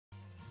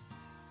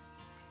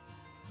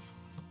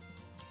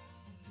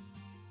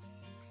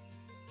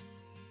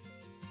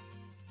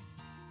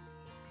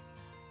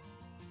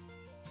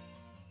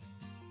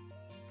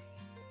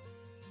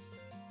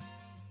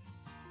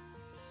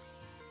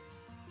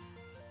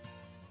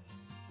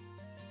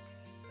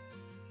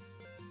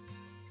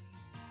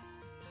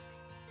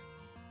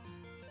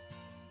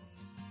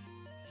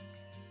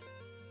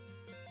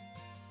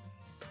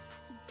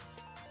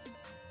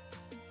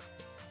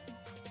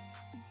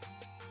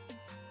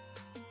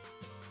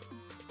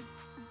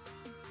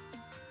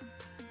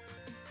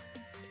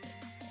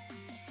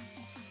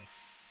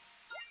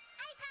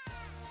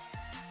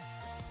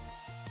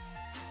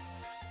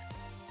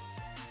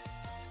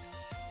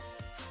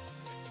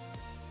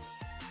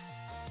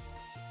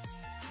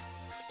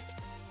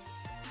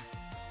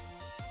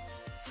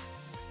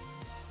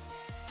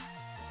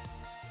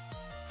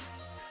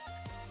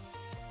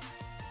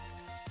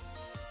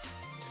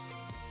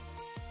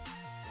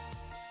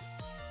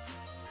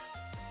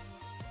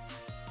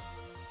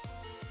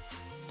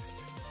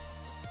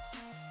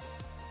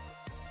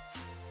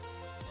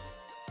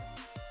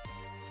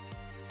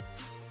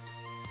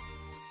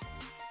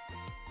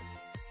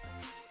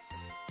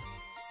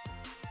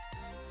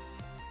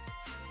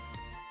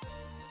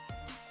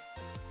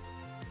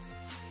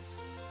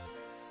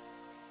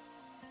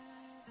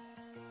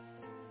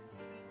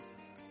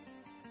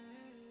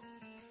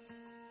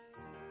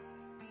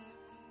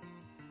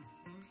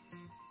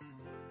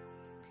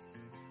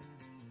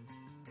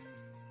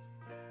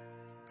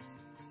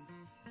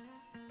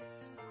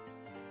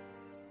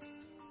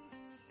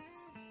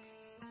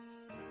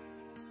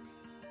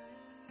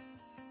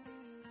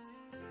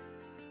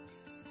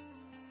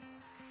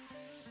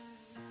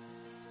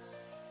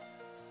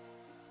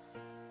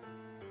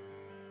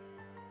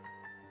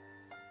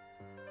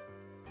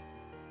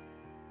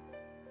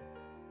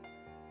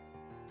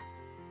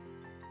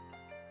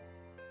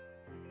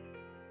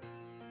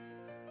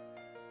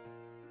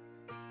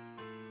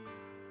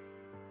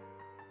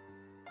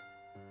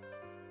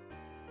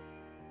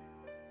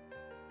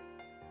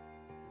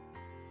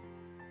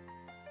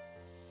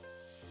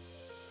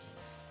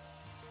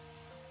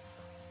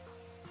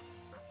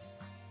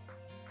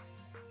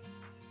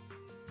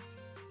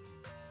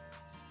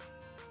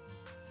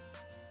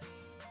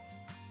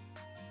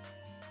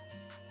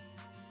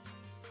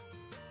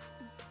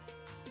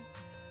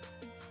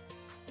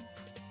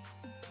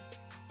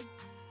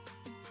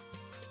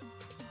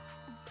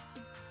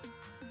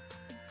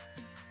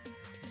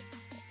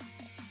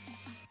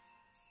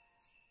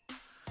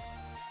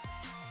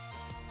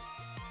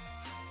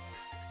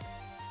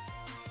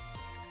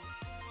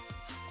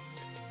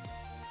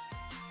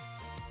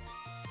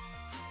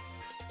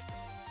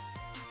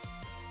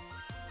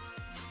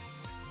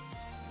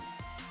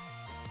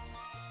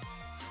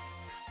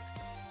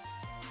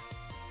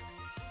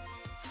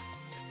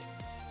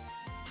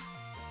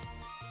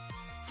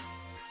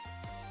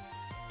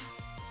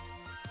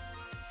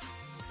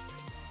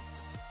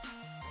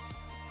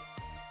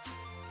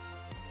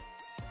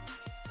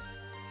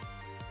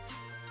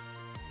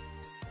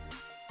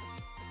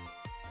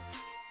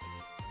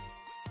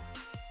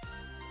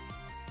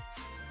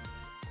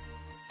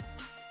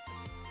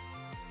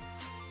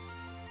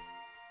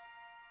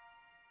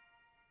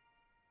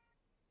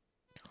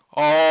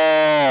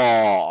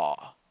Oh,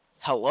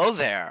 hello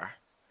there.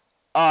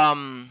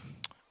 Um,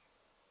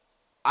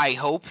 I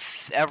hope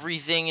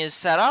everything is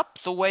set up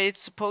the way it's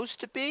supposed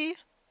to be.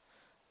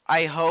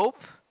 I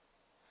hope.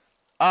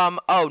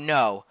 Oh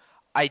no.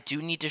 I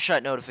do need to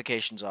shut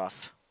notifications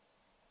off.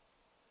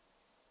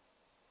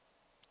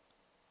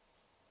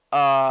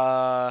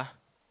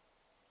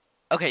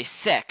 Okay,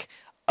 sick.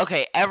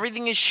 Okay,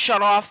 everything is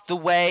shut off the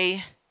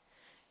way.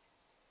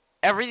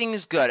 Everything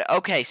is good.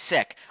 Okay,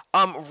 sick.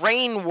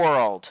 Rain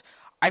World.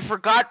 I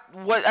forgot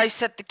what I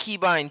set the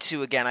keybind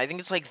to again. I think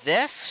it's like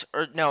this,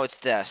 or no, it's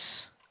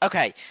this.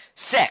 Okay,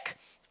 sick.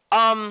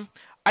 I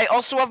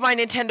also have my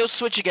Nintendo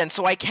Switch again,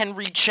 so I can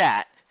read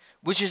chat,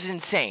 which is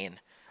insane.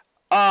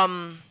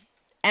 And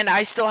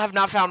I still have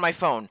not found my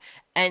phone.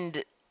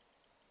 And,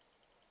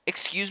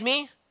 excuse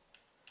me?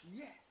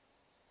 Yes.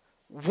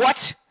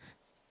 What?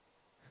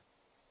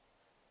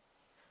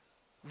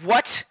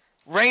 What?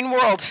 Rain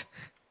World.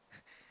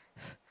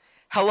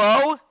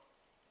 Hello?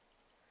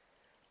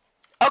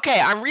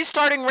 Okay, I'm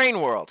restarting Rain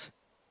World.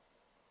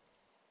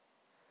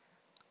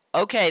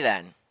 Okay,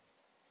 then.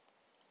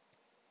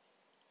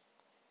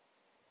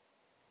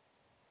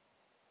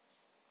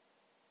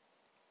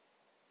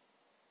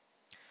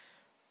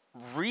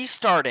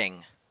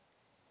 Restarting.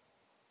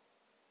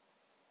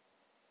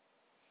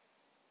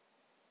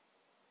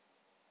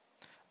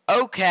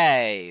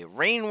 Okay,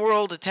 Rain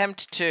World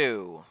Attempt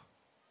 2.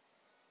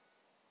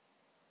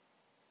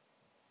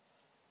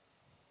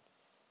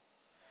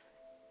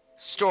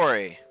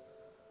 Story.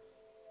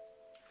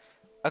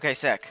 Okay,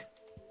 sick.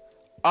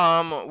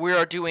 We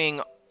are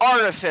doing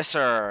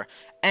Artificer,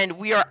 and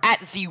we are at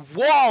the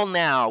wall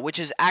now, which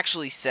is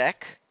actually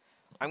sick.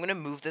 I'm gonna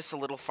move this a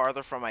little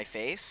farther from my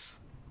face.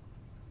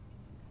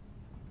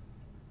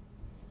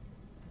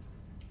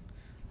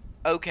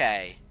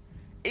 Okay,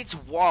 it's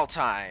wall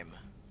time.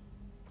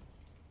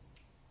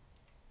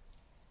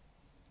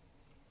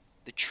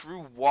 The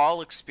true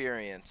wall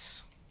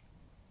experience.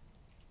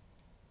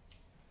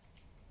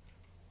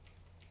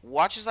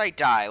 Watch as I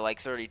die like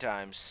 30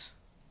 times.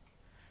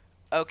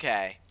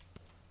 Okay.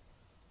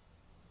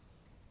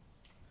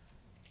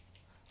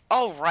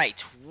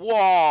 Alright,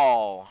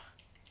 wall.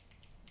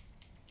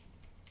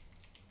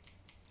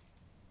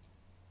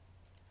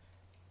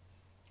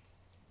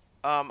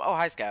 Oh,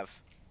 hi, Scav.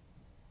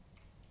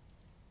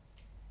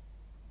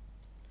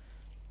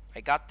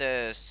 I got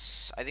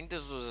this. I think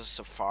this was a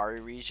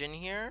safari region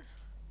here.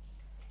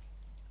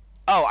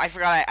 Oh, I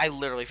forgot. I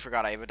literally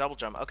forgot I have a double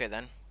jump. Okay,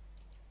 then.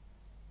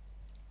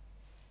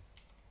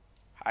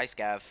 Hi,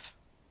 Scav.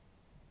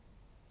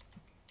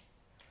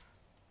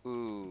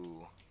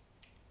 Ooh.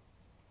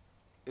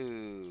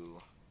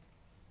 Ooh.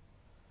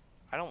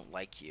 I don't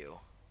like you.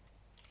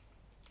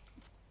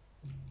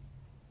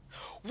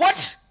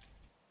 What?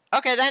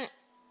 Okay, then.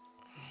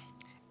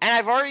 And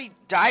I've already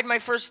died my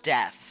first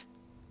death.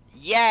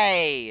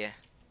 Yay.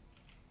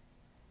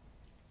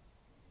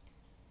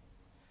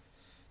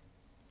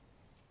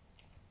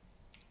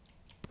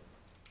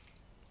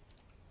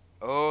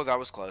 Oh, that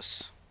was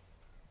close.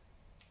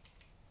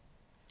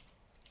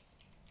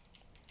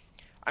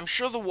 I'm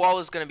sure the wall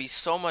is going to be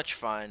so much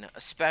fun,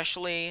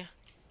 especially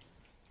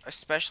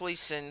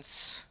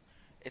since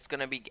it's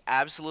going to be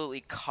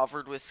absolutely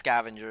covered with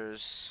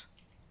scavengers,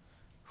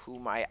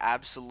 whom I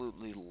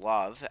absolutely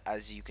love,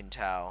 as you can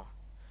tell,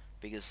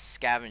 because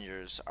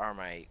scavengers are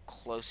my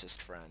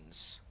closest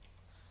friends.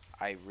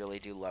 I really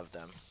do love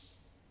them.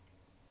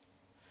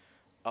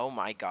 Oh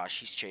my gosh,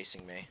 he's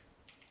chasing me.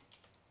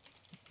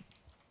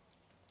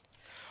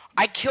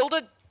 I killed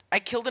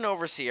an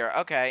overseer.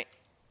 Okay.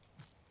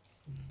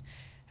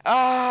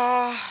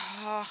 I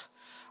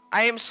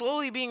am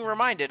slowly being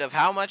reminded of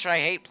how much I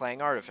hate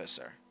playing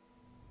Artificer.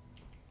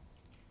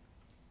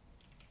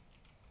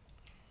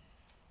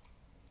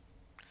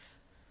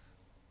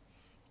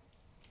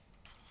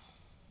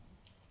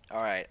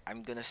 Alright,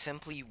 I'm gonna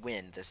simply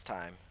win this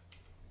time.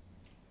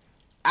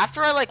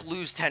 After I, like,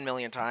 lose 10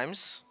 million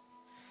times.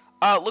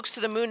 Looks to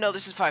the moon. No,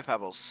 this is 5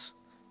 pebbles.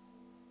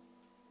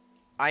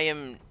 I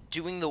am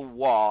doing the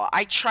wall.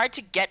 I tried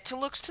to get to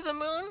looks to the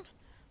moon,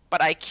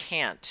 but I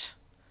can't.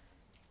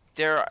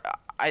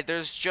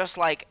 There's just,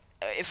 like,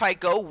 if I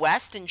go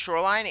west in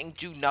Shoreline and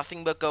do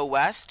nothing but go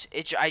west,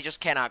 I just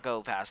cannot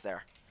go past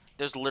there.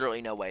 There's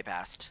literally no way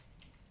past.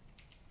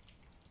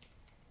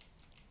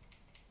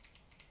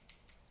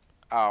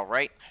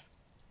 Alright.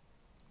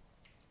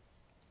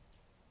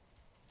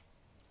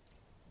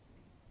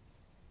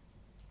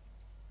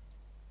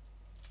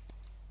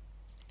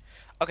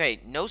 Okay,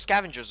 no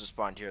scavengers have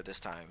spawned here this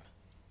time.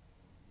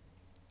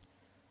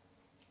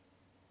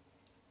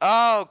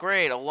 Oh,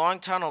 great, a long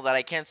tunnel that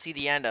I can't see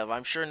the end of.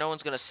 I'm sure no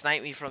one's gonna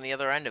snipe me from the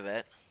other end of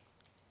it.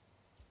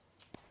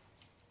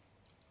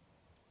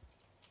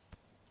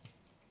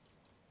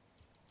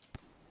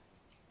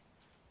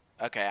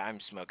 Okay,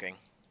 I'm smoking.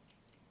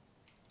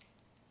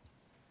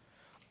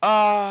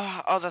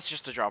 Oh, that's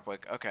just a drop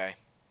wick. Okay.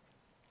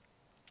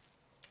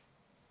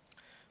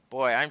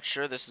 Boy, I'm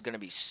sure this is gonna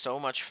be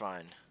so much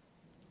fun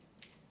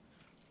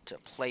to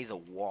play the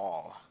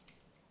wall.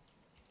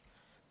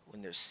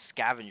 When there's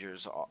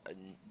scavengers,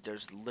 and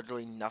there's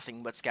literally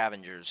nothing but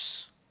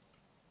scavengers.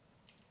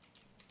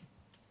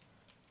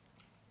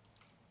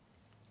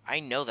 I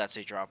know that's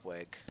a drop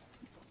wig.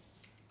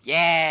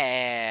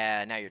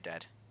 Yeah, now you're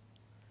dead.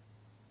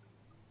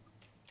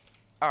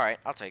 Alright,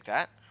 I'll take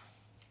that.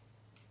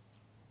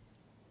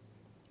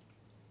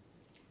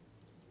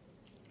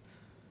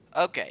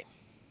 Okay.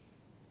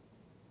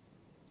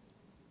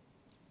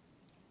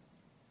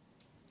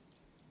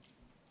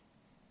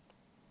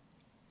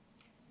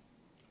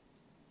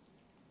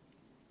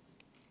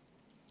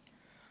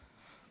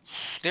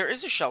 There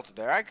is a shelter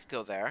there. I could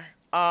go there.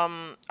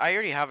 I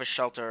already have a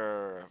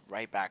shelter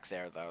right back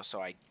there, though, so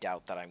I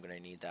doubt that I'm going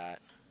to need that.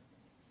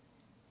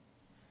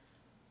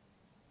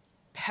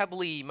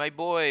 Pebbly, my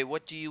boy,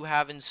 what do you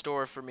have in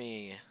store for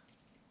me?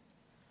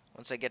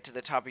 Once I get to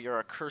the top of your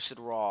accursed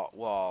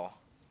wall.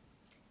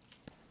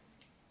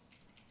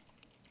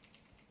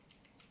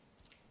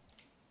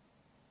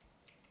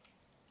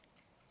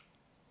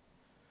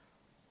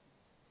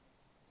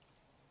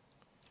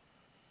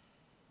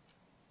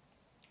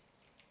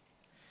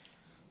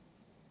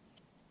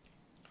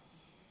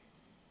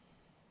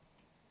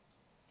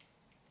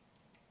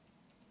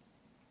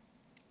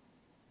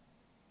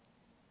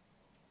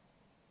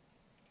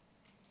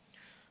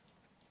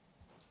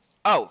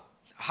 Oh,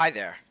 hi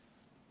there.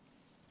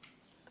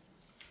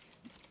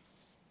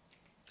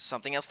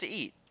 Something else to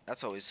eat.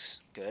 That's always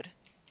good.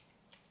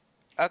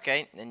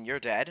 Okay, and you're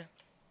dead.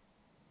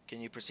 Can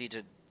you proceed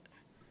to...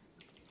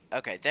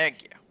 Okay,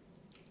 thank you.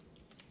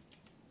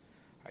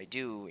 I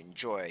do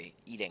enjoy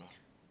eating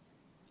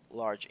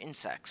large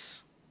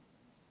insects.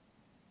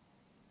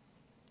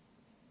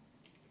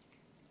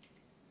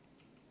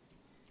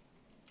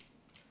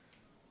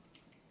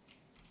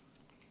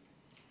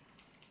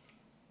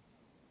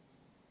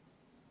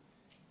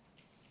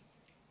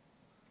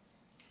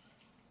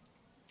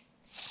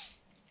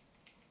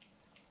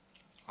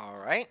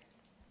 Alright.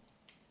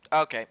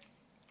 Okay.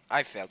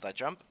 I failed that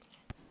jump.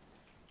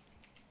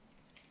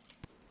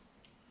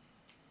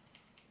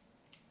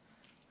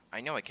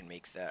 I know I can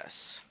make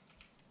this.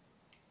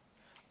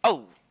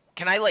 Oh!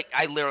 Can I, like...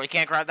 I literally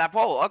can't grab that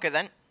pole. Okay,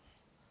 then.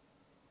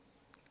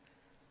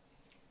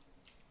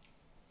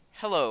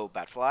 Hello,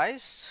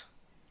 batflies.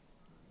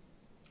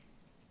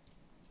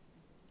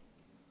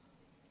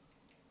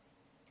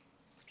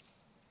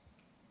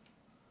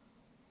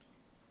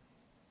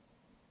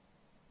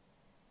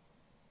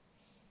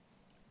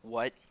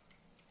 What?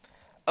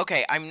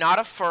 Okay, I'm not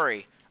a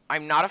furry.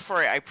 I'm not a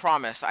furry, I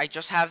promise. I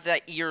just have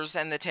the ears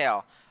and the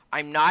tail.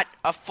 I'm not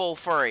a full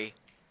furry.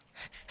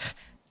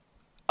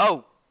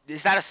 Oh,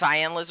 is that a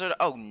cyan lizard?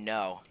 Oh,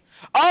 no.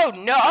 Oh,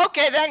 no,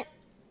 okay, then.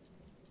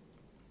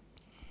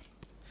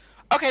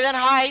 Okay, then,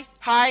 hi.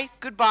 Hi,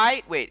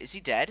 goodbye. Wait, is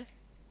he dead?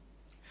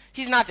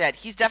 He's not dead.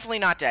 He's definitely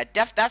not dead.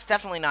 That's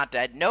definitely not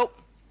dead.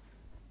 Nope.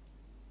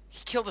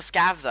 He killed a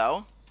scav,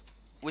 though,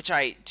 which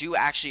I do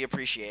actually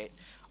appreciate.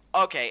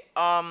 Okay,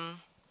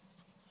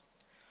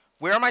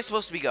 where am I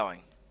supposed to be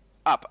going?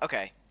 Up,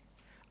 okay.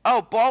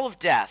 Oh, ball of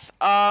death.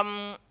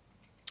 I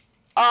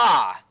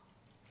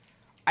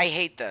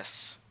hate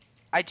this.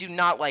 I do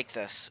not like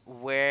this.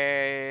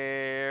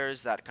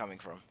 Where's that coming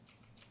from?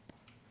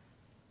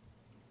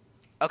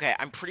 Okay,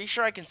 I'm pretty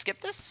sure I can skip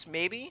this,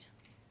 maybe?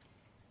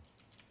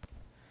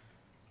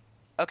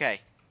 Okay.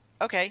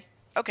 Okay.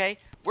 Okay.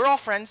 We're all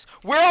friends.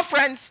 We're all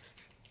friends!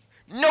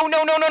 No,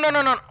 no, no, no, no,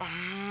 no, no.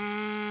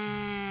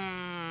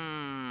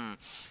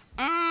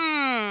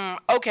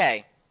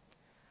 Okay.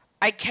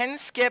 I can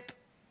skip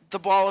the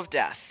ball of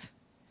death.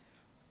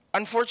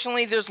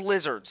 Unfortunately, there's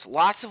lizards.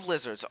 Lots of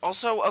lizards.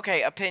 Also,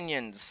 okay,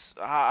 opinions.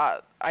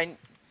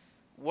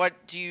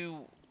 What do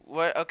you...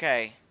 What...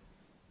 Okay.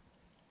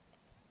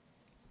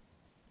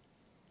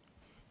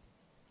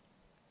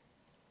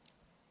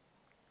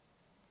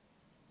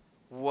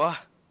 What?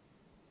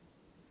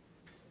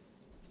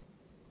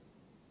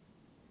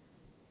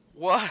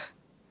 What?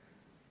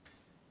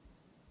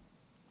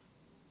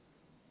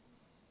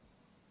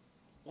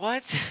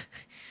 What?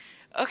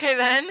 Okay,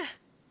 then.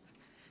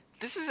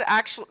 This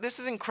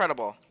is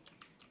incredible.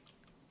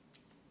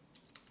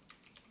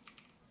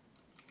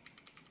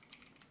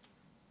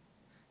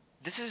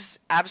 This is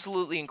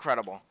absolutely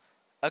incredible.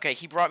 Okay,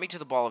 he brought me to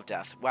the ball of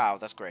death. Wow,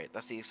 that's great.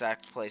 That's the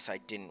exact place I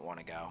didn't want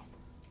to go.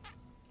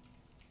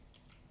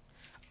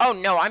 Oh,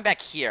 no, I'm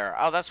back here.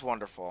 Oh, that's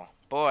wonderful.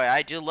 Boy,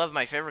 I do love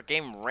my favorite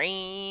game,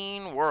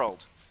 Rain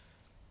World.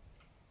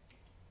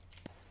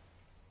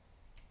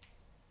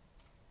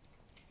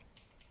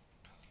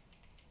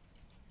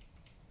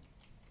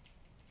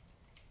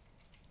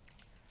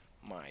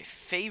 My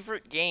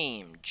favorite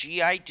game.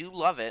 Gee, I do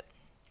love it.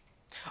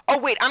 Oh,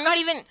 wait, I'm not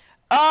even...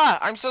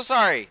 I'm so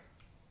sorry.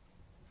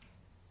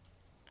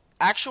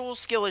 Actual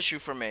skill issue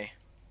for me.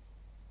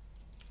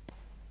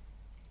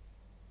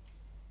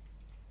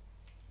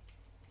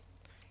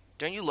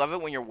 Don't you love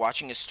it when you're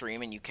watching a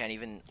stream and you can't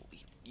even...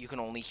 You can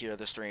only hear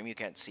the stream, you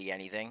can't see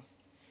anything?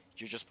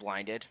 You're just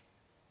blinded.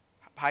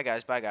 Hi,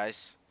 guys, bye,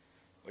 guys.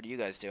 What are you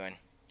guys doing?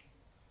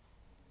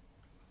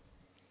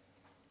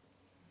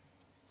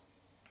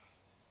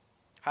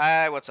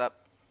 Hi, what's up?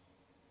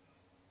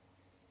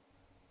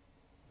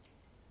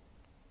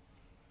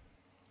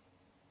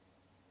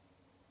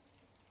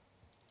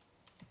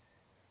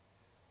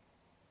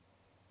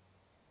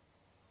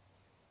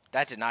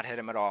 That did not hit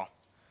him at all.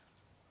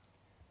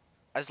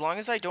 As long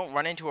as I don't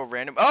run into a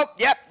random... Oh,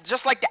 yep,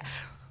 just like that.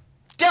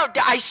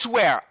 I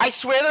swear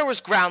there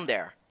was ground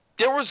there.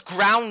 There was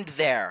ground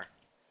there.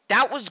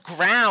 That was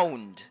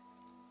ground.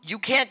 You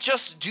can't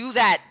just do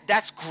that.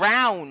 That's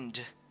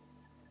ground.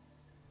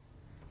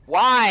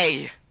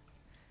 Why?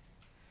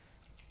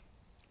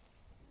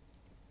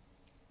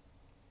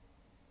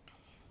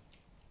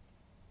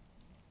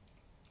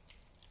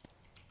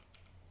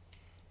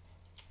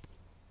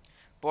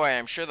 Boy,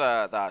 I'm sure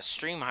the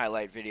stream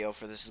highlight video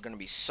for this is going to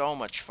be so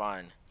much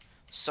fun.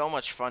 So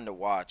much fun to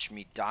watch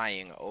me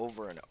dying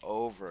over and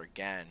over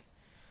again.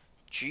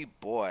 Gee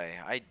boy,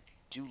 I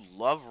do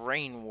love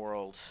Rain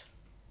World.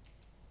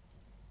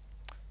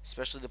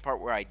 Especially the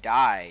part where I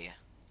die.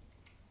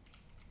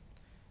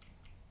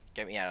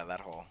 Get me out of that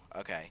hole.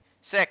 Okay.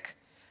 Sick.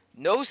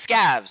 No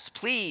scavs,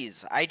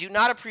 please. I do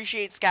not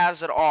appreciate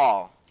scavs at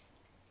all.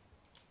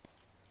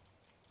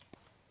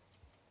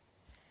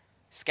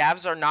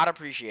 Scavs are not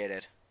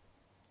appreciated.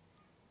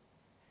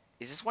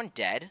 Is this one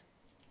dead?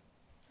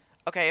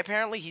 Okay,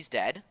 apparently he's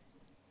dead.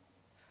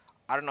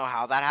 I don't know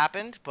how that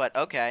happened, but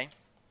okay.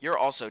 You're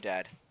also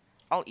dead.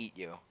 I'll eat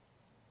you.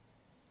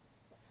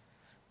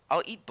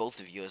 I'll eat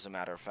both of you, as a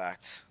matter of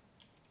fact.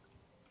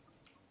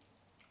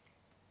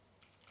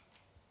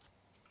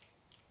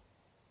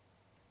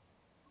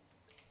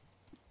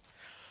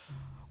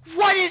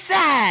 What is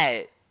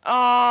that?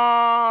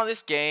 Oh,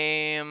 this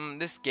game.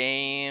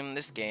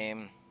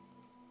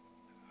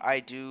 I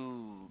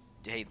do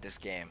hate this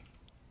game,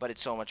 but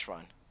it's so much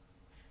fun.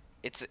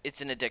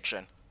 It's an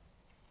addiction.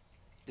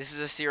 This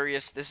is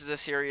a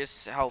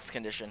serious health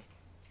condition.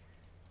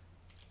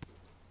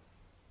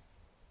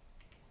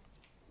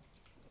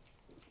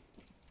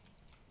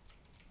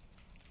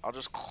 I'll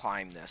just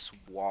climb this,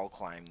 wall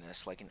climb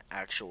this like an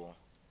actual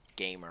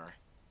gamer.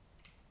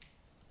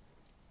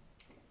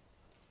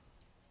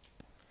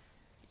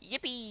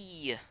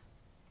 Yippee!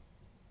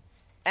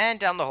 And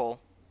down the hole.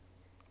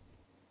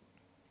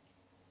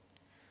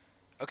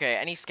 Okay,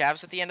 any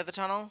scavs at the end of the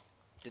tunnel?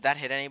 Did that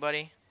hit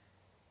anybody?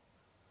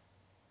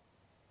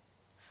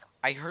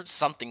 I heard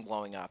something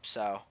blowing up,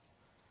 so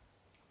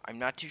I'm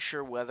not too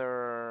sure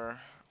whether...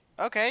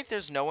 Okay,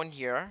 there's no one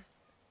here,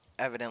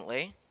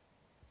 evidently.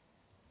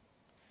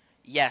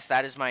 Yes,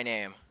 that is my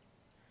name.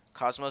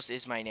 Cosmos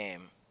is my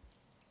name.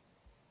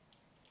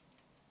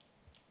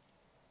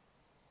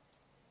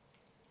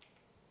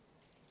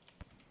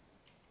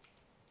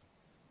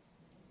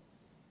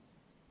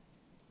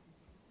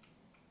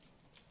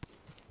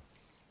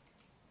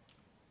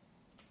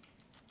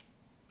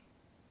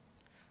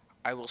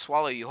 I will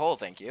swallow you whole,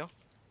 thank you.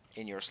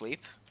 In your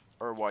sleep.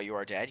 Or while you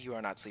are dead. You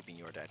are not sleeping,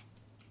 you are dead.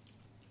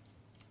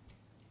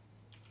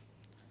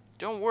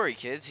 Don't worry,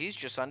 kids. He's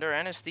just under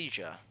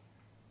anesthesia.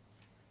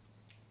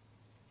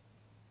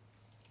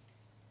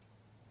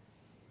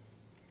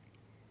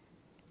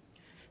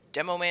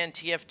 Demo Man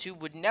TF2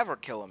 would never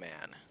kill a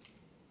man.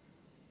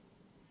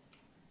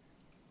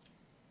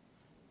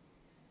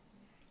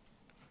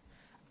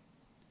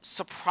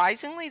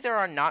 Surprisingly, there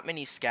are not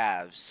many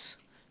scavs.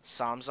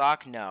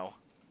 Samzak, no.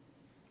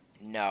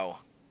 No.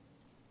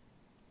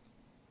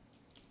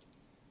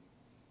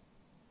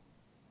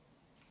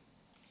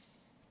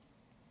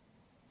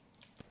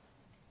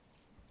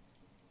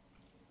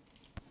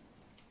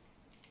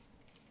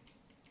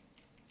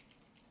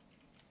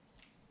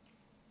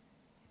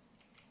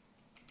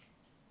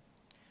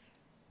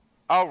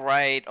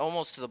 Alright,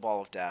 almost to the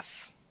ball of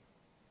death.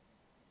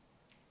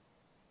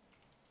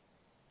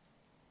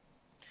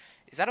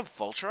 Is that a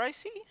vulture I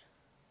see?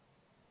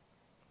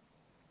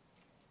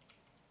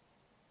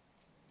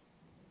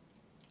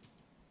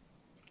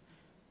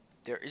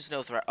 There is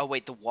no threat. Oh,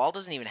 wait, the wall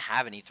doesn't even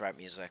have any threat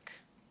music.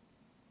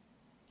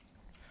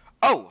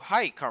 Oh,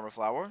 hi, Karma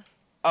Flower.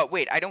 Oh,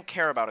 wait, I don't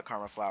care about a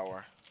Karma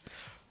Flower.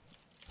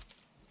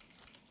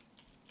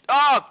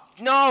 Oh,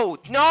 no,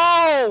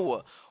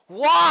 no!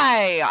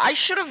 Why? I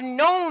should have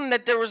known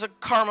that there was a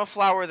Karma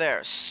Flower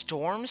there.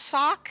 Storm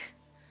Sock?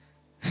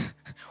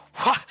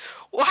 What?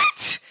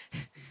 What?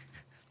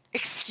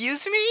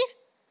 Excuse me?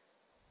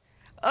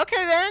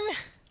 Okay, then.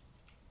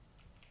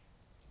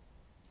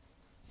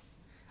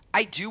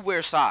 I do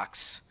wear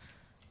socks.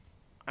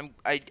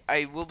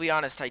 I will be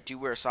honest, I do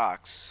wear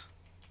socks.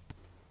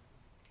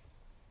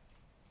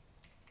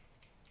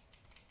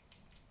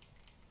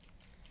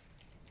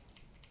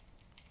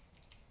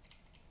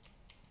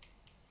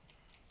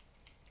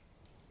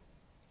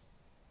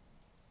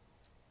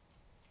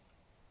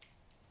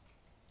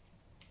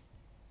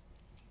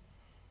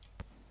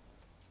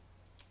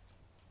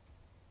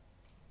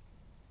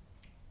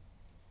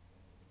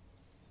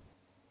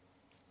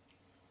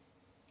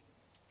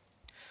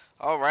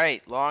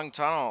 Alright, long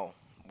tunnel,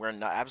 where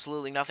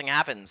absolutely nothing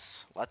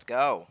happens. Let's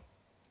go.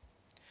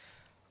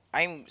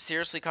 I'm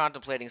seriously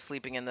contemplating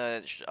sleeping in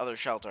the other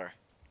shelter.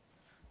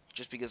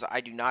 just because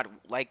I do not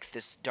like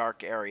this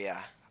dark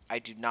area. I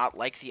do not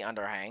like the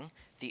underhang.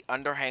 The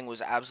underhang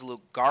was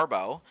absolute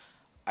garbo.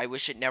 I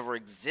wish it never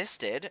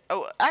existed.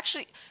 Oh,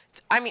 actually,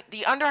 I mean,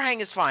 the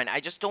underhang is fine. I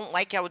just don't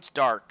like how it's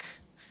dark.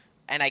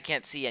 And I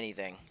can't see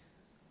anything.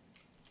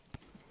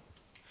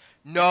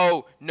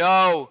 No,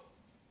 no.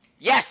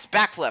 Yes,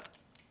 backflip.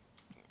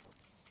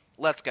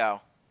 Let's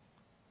go.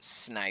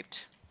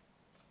 Sniped.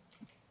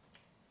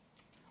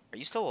 Are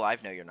you still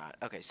alive? No, you're not.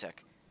 Okay,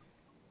 sick.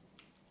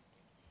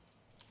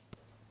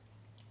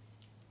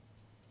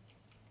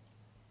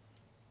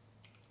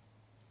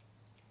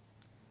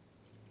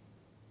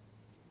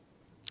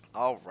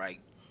 All right.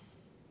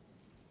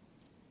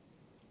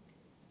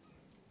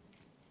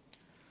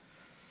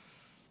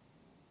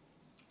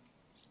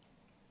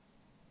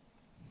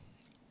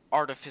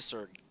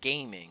 Artificer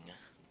Gaming.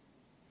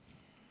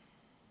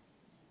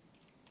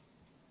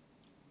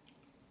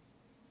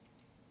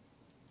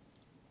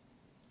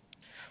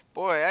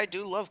 Boy, I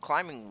do love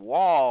climbing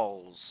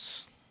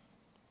walls.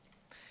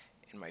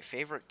 In my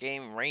favorite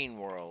game, Rain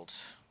World.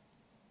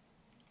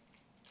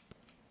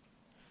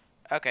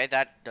 Okay,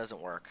 that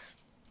doesn't work.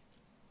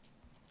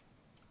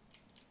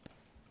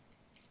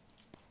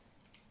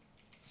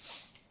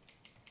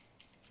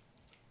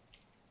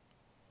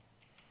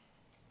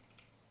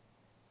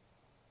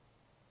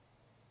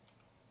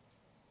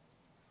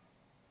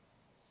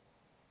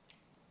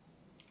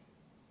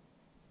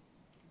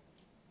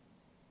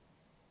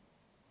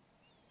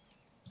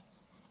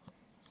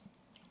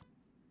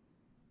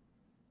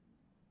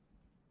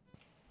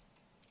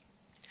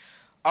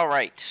 All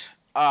right.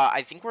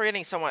 I think we're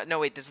getting somewhat. No,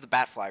 wait. This is the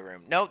Batfly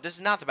room. No, this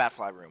is not the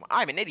Batfly room.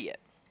 I'm an idiot.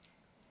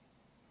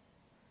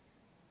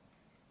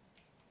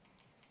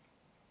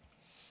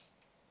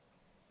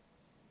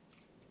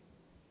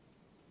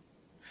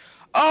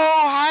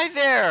 Oh, hi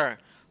there.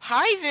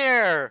 Hi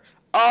there.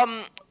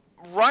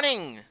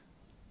 Running.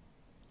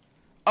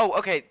 Oh,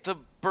 okay. The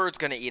bird's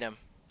gonna eat him.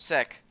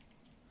 Sick.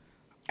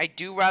 I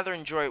do rather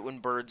enjoy it when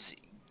birds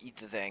eat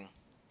the thing.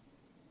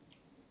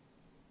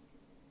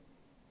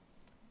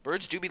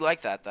 Birds do be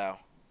like that, though.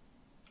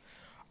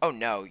 Oh,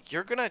 no.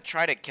 You're gonna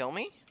try to kill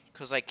me?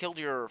 Because I killed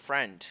your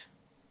friend.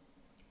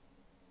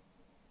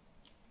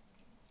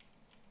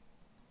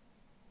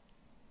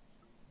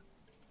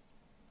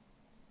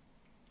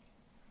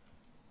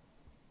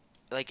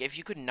 Like, if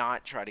you could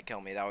not try to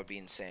kill me, that would be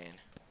insane.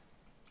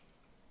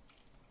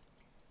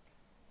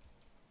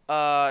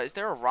 Is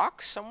there a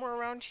rock somewhere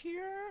around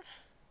here?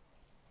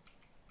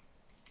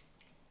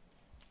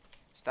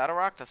 Is that a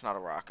rock? That's not a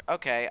rock.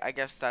 Okay, I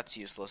guess that's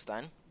useless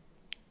then.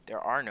 There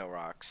are no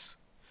rocks.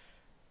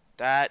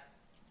 That...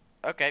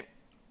 Okay.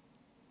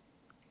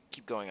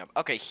 Keep going up.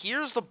 Okay,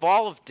 here's the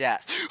ball of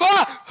death.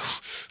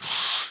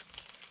 Ah!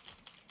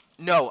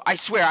 No, I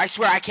swear, I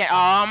can't.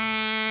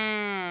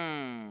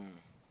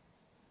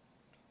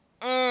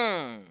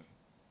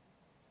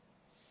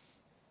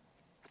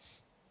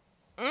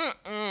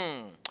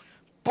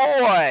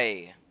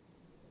 Boy.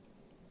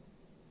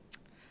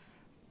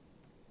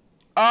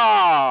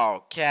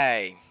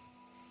 Okay.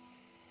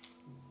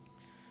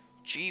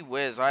 Gee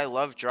whiz, I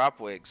love drop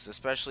wigs,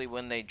 especially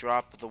when they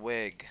drop the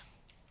wig.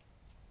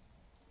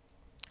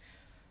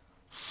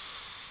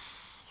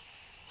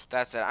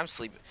 That's it. I'm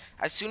sleeping.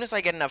 As soon as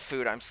I get enough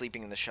food, I'm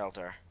sleeping in the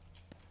shelter.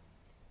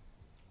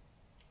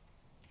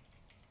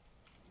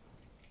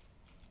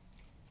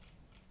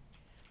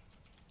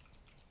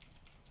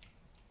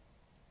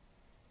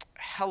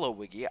 Hello,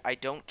 Wiggy. I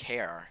don't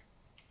care.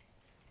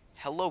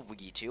 Hello,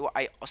 Wiggy 2.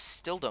 I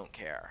still don't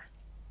care.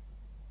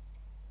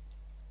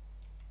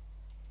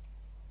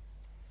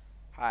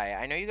 Hi.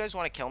 I know you guys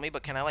want to kill me,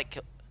 but can I, like,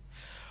 kill...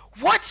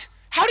 What?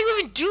 How do you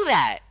even do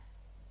that?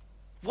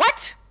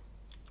 What?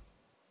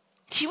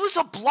 He was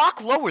a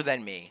block lower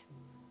than me.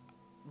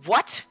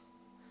 What?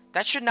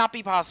 That should not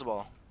be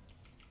possible.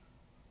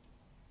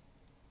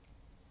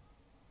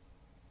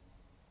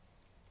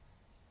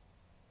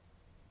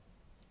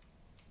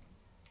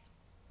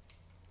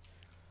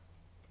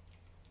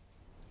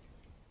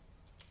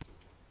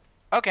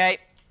 Okay,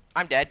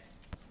 I'm dead.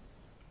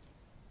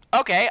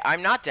 Okay,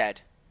 I'm not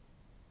dead.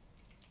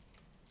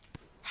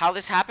 How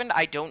this happened,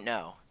 I don't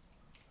know.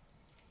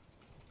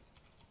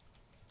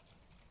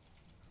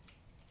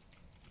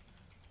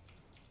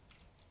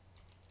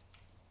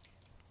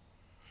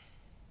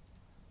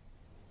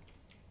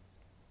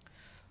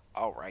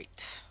 All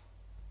right.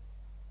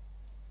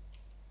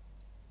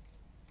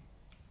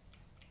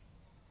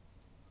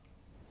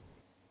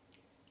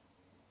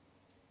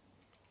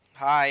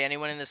 Hi,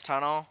 anyone in this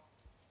tunnel?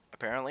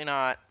 Apparently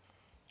not.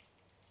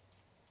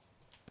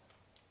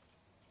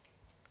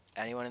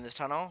 Anyone in this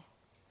tunnel?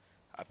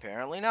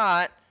 Apparently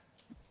not.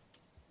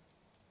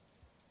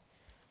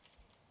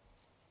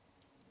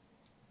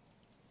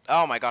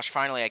 Oh my gosh,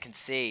 finally I can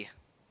see.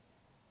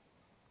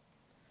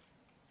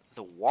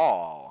 The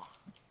wall.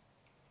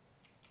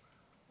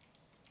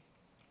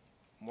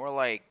 More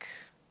like...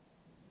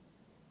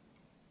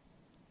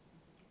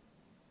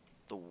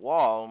 The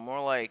wall,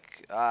 more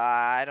like...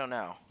 I don't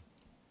know.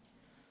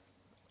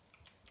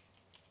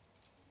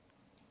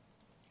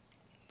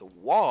 The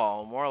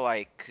wall, more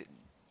like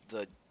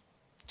the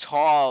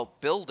tall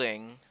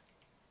building.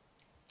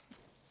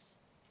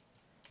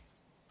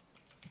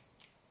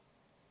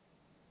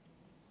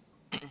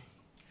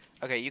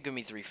 Okay, you give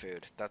me 3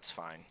 food. That's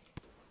fine.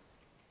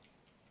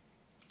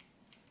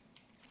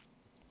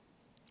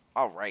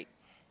 Alright.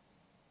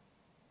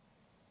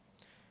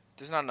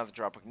 There's not another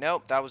drop.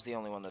 Nope, that was the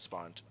only one that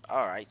spawned.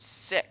 Alright,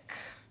 sick.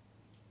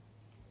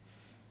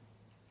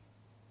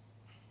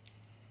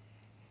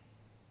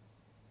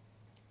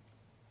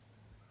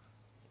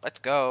 Let's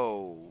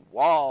go.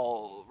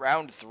 Wall,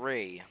 round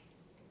 3.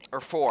 Or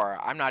 4.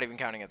 I'm not even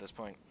counting at this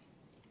point.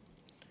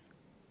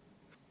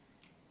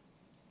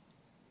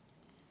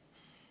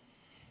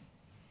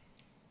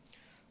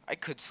 I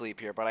could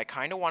sleep here, but I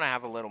kind of want to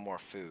have a little more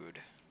food.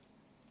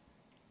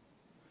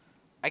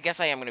 I guess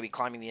I am going to be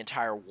climbing the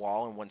entire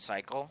wall in one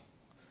cycle,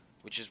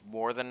 which is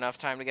more than enough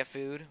time to get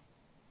food.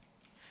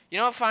 You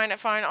know what? Fine,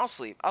 fine. I'll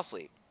sleep. I'll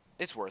sleep.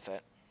 It's worth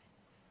it.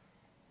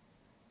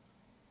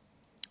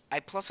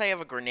 Plus I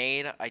have a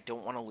grenade. I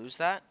don't want to lose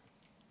that,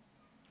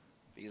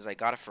 because I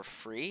got it for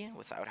free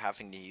without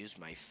having to use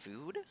my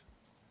food,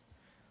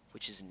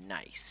 which is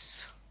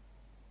nice.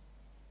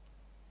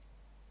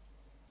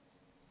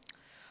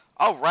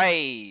 All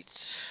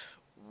right,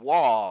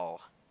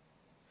 wall.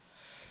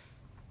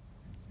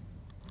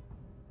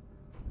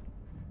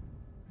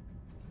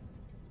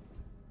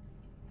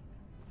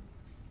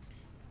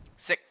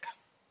 Sick.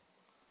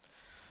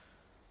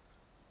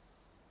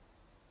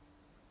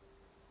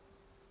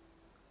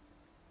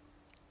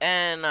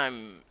 And I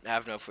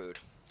have no food.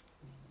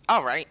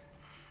 All right,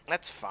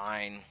 that's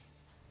fine.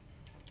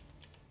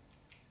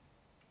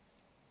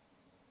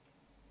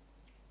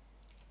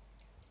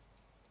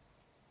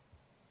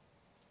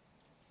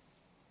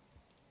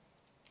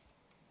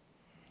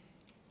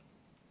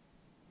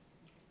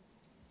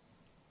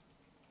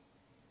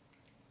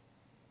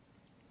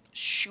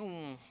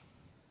 Shoom.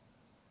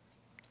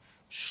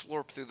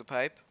 Slurp through the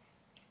pipe.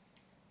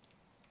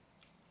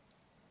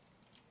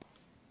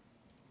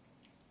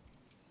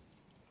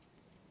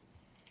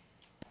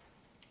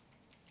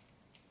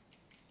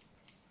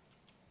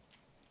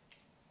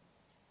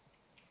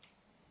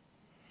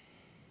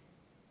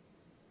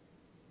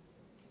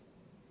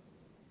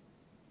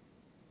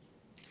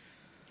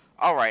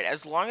 Alright,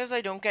 as long as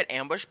I don't get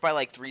ambushed by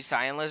like 3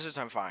 cyan lizards,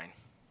 I'm fine.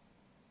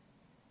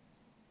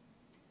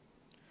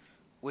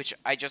 Which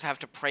I just have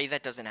to pray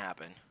that doesn't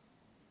happen.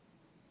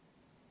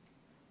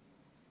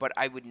 But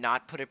I would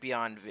not put it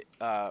beyond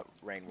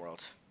Rain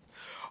World.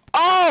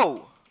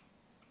 Oh!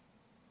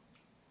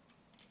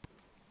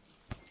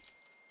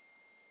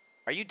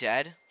 Are you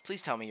dead?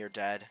 Please tell me you're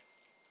dead.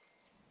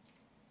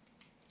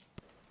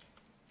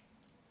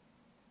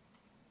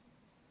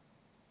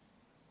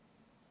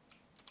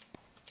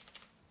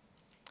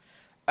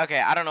 Okay,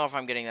 I don't know if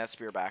I'm getting that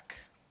spear back.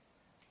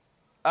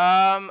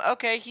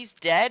 Okay, he's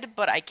dead,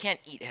 but I can't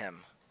eat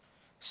him.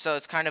 So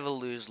it's kind of a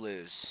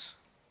lose-lose.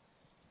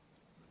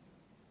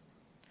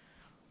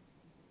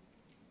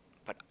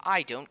 But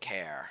I don't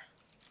care.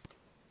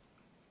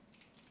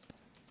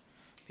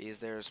 Because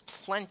there's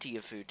plenty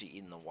of food to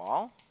eat in the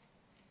wall.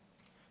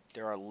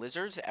 There are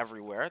lizards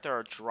everywhere. There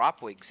are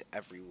dropwigs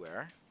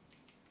everywhere.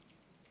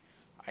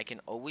 I can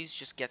always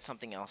just get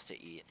something else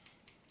to eat.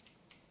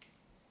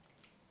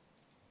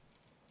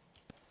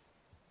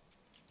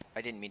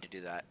 I didn't mean to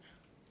do that.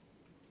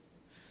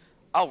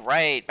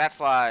 Alright, bat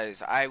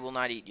flies. I will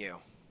not eat you.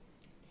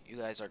 You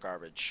guys are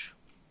garbage.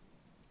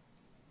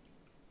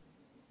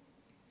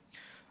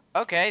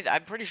 Okay,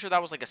 I'm pretty sure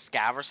that was like a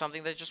scav or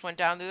something that just went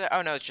down through there.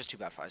 Oh no, it's just 2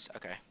 bat flies.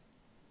 Okay.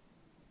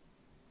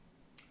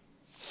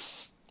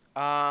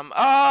 Oh, ho,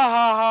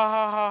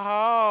 ho, ho,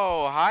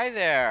 ho. Hi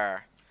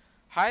there.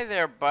 Hi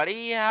there,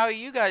 buddy. How are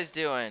you guys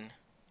doing?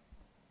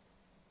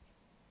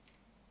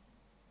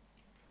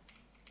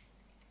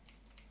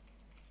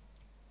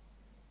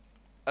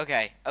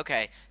 Okay,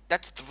 okay.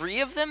 That's 3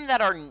 of them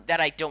that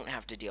I don't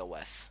have to deal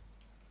with.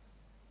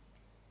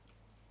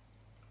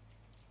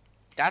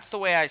 That's the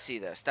way I see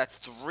this. That's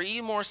 3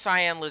 more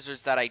cyan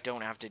lizards that I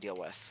don't have to deal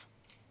with.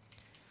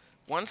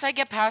 Once I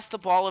get past the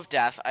ball of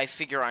death, I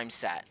figure I'm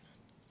set.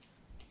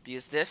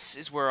 Because this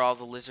is where all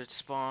the lizards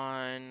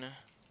spawn.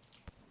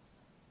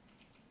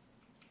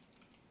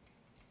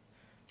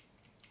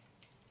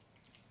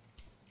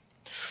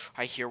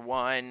 I hear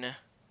one.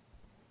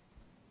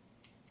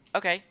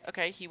 Okay,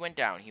 okay, he went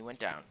down. He went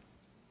down.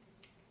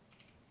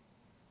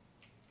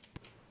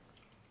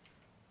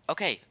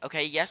 Okay,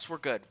 okay, yes, we're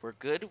good. We're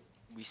good.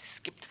 We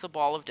skipped the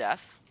ball of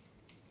death.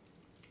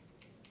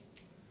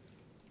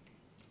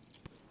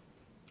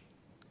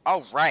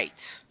 All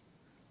right.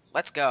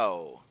 Let's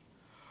go.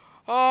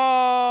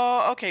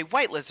 Oh, okay,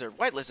 white lizard.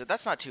 White lizard,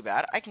 that's not too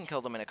bad. I can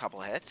kill them in a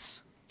couple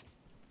hits.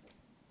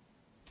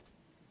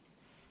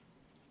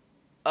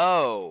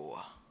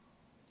 Oh.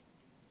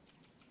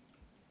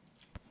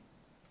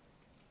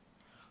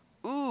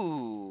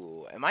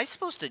 Ooh, am I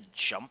supposed to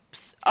jump?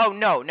 Oh,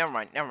 no, never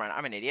mind, never mind.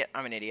 I'm an idiot,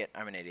 I'm an idiot,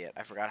 I'm an idiot.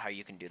 I forgot how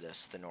you can do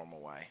this the normal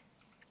way.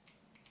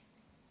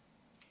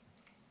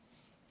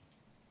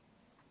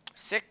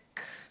 Sick.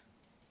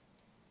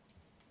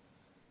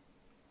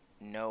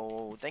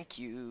 No, thank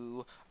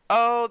you.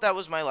 Oh, that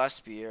was my last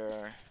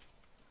spear.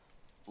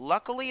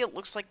 Luckily, it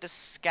looks like the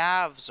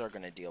scavs are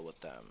gonna deal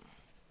with them.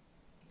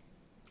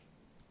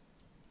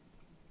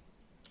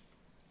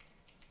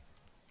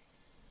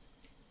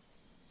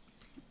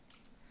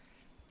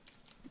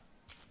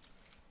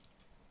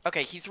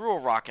 Okay, he threw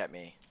a rock at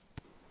me.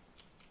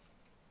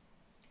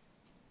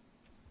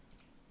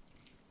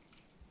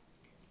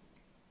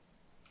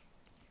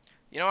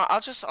 You know what? I'll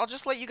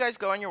just let you guys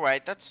go on your way.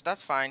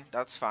 That's fine.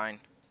 That's fine.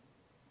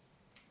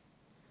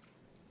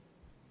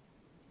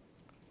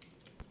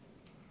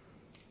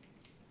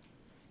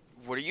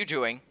 What are you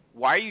doing?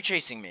 Why are you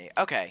chasing me?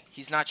 Okay,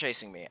 he's not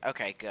chasing me.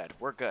 Okay, good.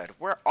 We're good.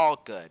 We're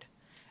all good.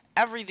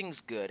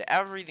 Everything's good.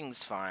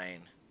 Everything's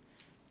fine.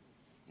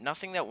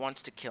 Nothing that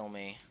wants to kill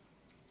me.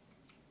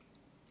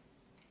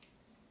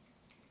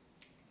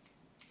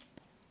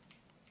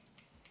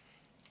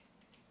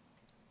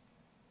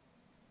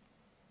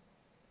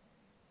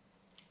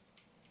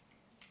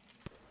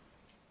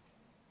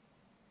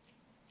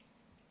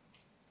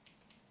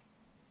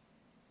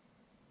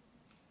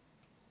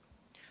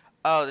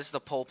 Oh, this is the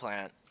pole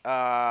plant.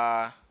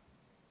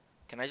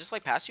 Can I just,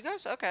 like, pass you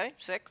guys? Okay,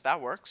 sick. That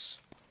works.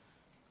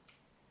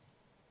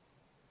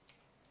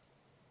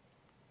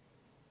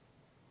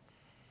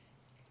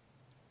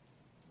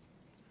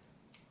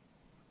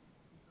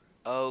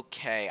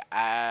 Okay,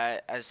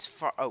 as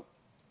far... Oh,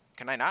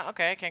 can I not?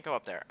 Okay, I can't go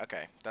up there.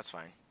 Okay, that's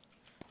fine.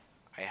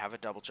 I have a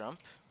double jump.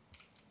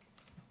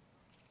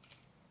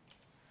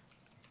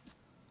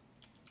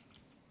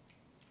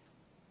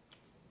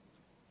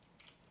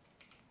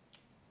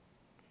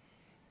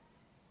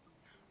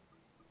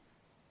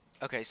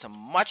 Okay, some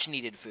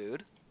much-needed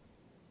food.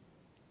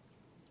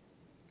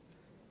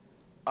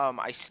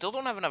 I still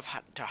don't have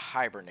enough to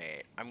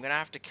hibernate. I'm gonna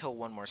have to kill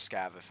one more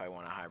scav if I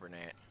want to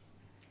hibernate.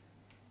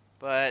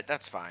 But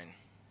that's fine.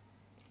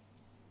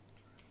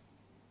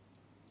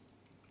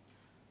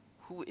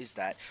 Who is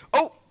that?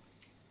 Oh!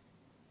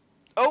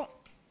 Oh!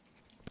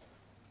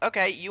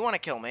 Okay, you want to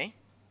kill me.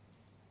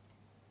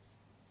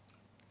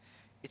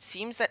 It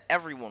seems that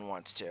everyone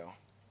wants to.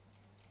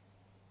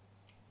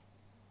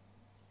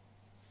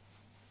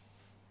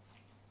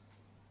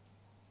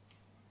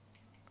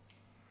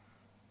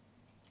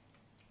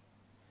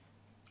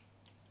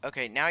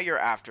 Okay, now you're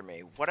after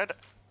me.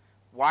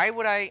 Why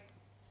would I...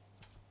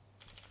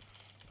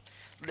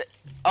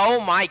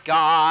 Oh my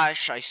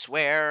gosh, I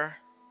swear.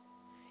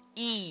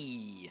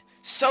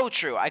 So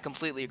true. I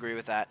completely agree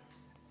with that.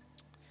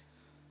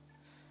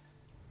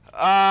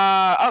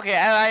 Okay,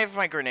 I have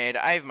my grenade.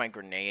 I have my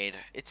grenade.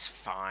 It's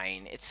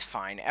fine. It's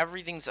fine.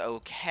 Everything's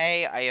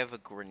okay. I have a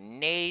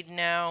grenade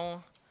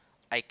now.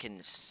 I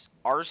can...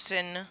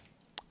 Arson.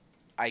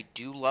 I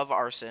do love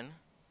arson.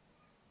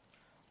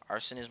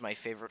 Arson is my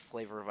favorite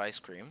flavor of ice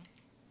cream.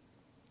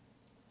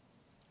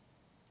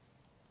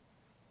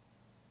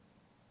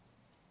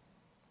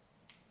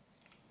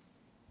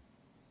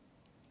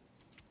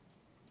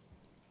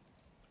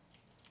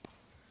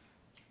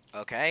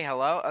 Okay,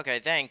 hello? Okay,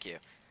 thank you.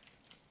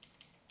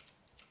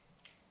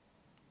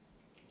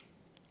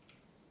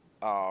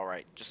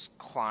 Alright, just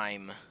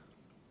climb.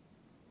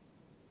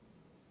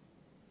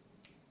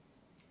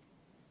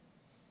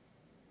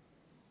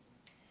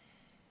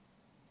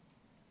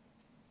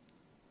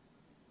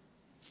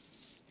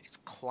 It's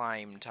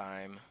climb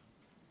time.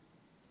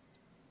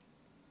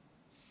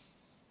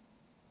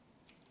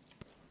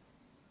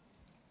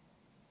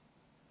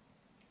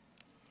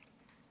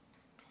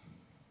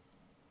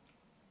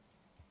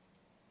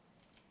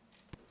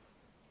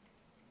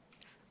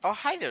 Oh,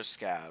 hi there,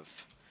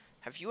 Scav.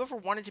 Have you ever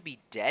wanted to be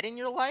dead in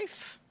your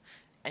life?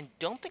 And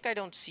don't think I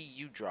don't see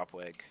you,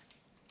 Dropwig.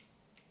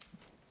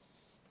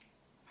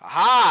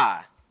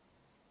 Haha!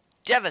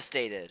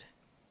 Devastated.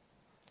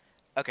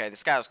 Okay, the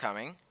Scav's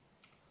coming.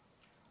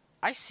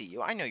 I see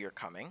you. I know you're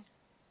coming.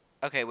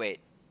 Okay, wait.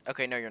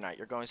 Okay, no, you're not.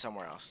 You're going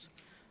somewhere else.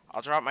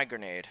 I'll drop my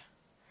grenade.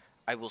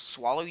 I will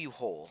swallow you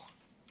whole.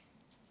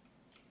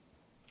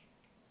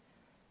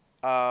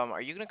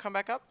 Are you gonna come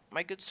back up,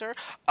 my good sir?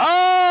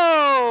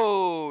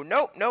 Oh!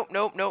 Nope, nope,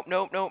 nope, nope,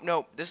 nope, nope,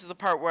 nope. This is the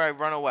part where I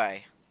run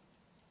away.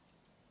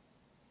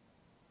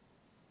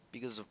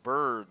 Because of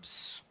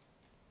birds.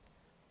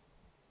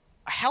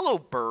 Hello,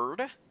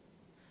 bird.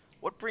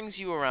 What brings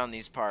you around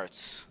these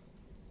parts?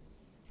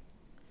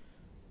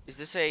 Is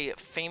this a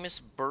famous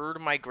bird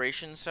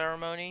migration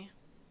ceremony?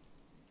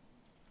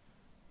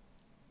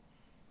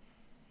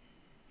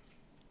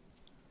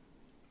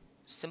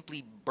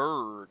 Simply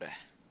bird.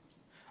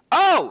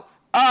 Oh!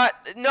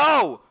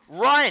 No!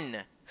 Run!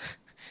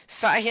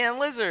 Cyan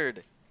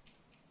lizard!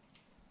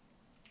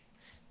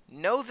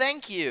 No,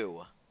 thank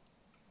you.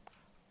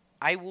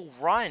 I will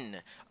run.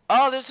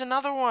 Oh, there's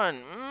another one.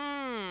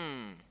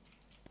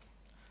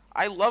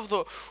 I love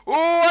the...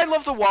 Oh, I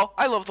love the wall.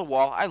 I love the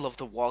wall. I love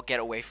the wall. Get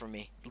away from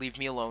me. Leave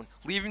me alone.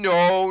 Leave...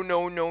 No,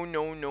 no, no,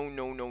 no, no,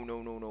 no, no,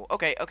 no, no, no.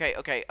 Okay, okay,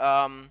 okay.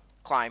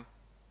 Climb.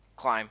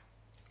 Climb.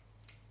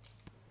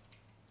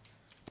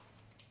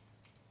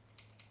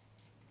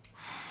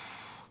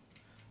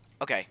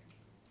 Okay.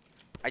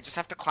 I just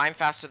have to climb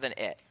faster than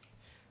it.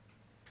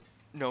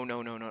 No,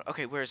 no, no, no.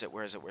 Okay, where is it?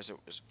 Where is it? Where is it?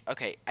 Where is it?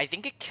 Okay, I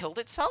think it killed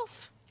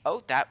itself.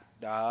 Oh, that.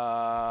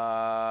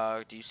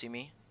 Do you see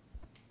me?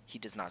 He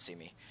does not see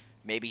me.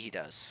 Maybe he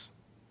does.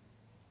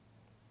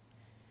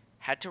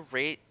 Had to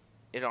rate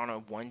it on a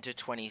 1 to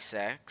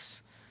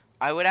 26.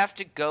 I would have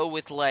to go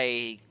with,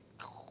 like...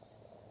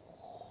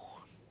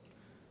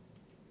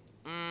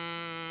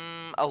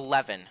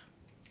 11.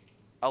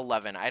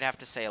 11. I'd have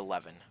to say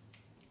 11.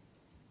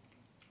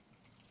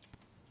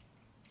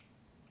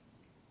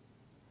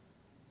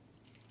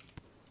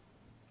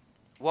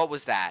 What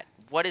was that?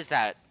 What is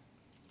that?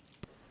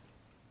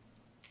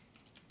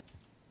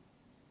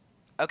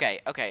 Okay,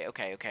 okay,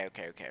 okay, okay,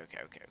 okay, okay, okay, okay,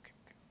 okay.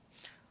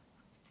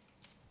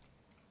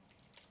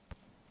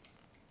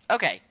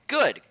 Okay,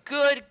 good,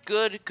 good,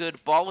 good,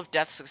 good. Ball of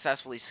Death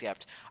successfully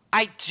skipped.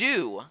 I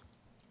do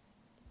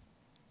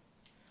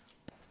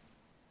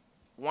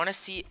want to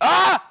see...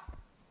 Ah!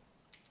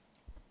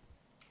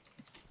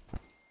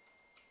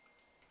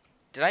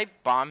 Did I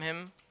bomb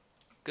him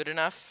good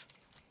enough?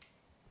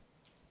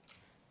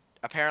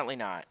 Apparently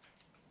not.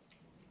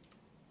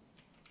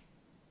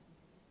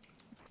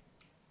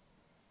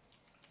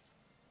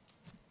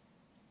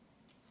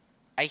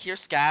 I hear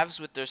scavs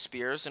with their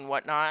spears and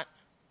whatnot.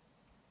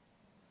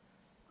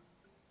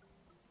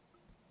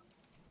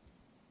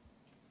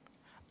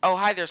 Oh,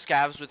 hi there,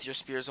 scavs with your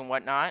spears and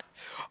whatnot.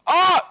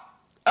 Oh!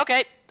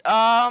 Okay.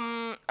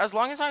 As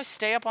long as I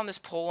stay up on this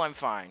pole, I'm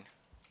fine.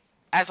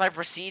 As I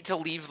proceed to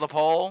leave the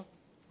pole.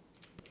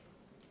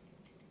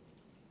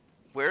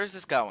 Where is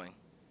this going?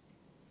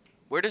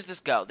 Where does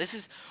this go? This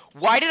is...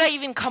 Why did I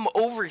even come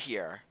over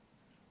here?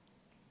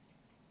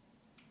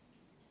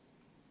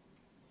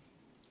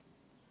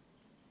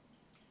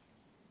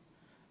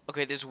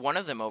 Okay, there's one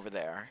of them over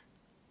there.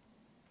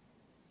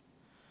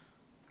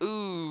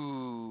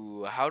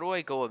 Ooh, how do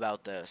I go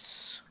about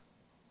this?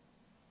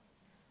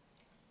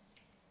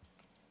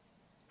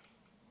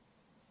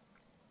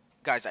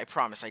 Guys, I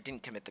promise I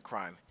didn't commit the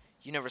crime.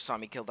 You never saw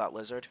me kill that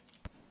lizard.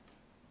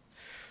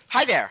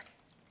 Hi there!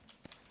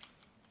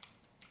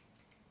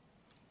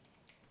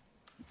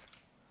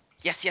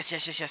 Yes, yes,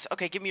 yes, yes, yes.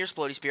 Okay, give me your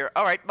explodey spear.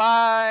 Alright,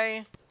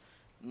 bye!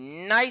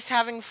 Nice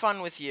having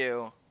fun with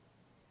you.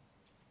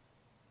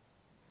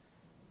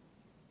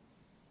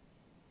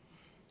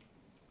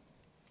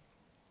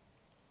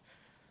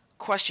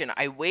 Question,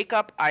 I wake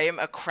up, I am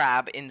a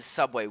crab in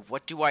Subway.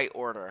 What do I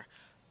order?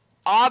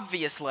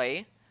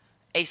 Obviously,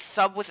 a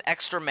sub with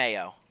extra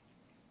mayo.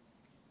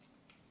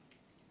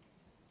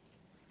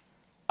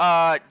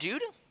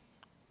 Dude?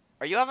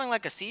 Are you having,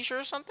 like, a seizure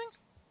or something?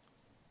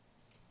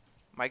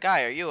 My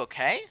guy, are you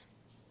okay?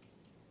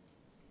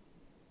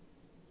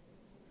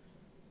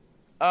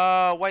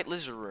 White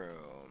lizard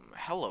room.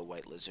 Hello,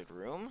 white lizard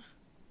room.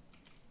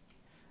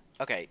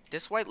 Okay,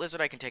 this white lizard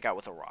I can take out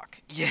with a rock.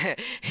 Yeah,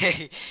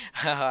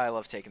 I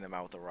love taking them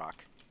out with a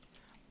rock.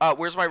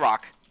 Where's my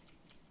rock?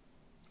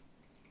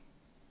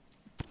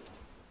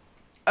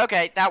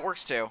 Okay, that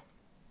works too.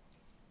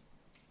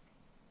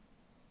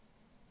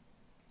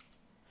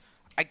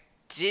 I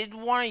did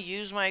want to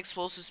use my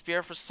explosive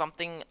spear for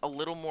something a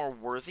little more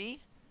worthy.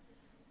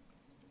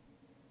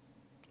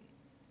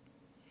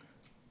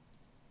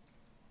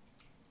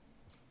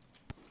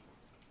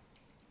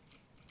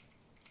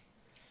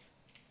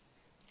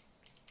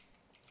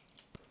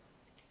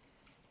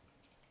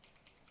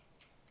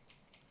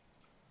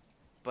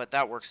 But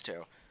that works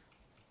too.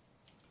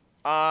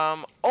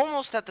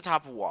 Almost at the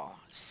top of the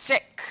wall.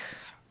 Sick.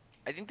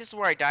 I think this is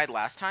where I died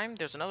last time.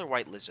 There's another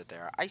white lizard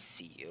there. I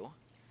see you.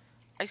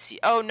 I see.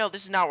 Oh, no,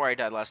 this is not where I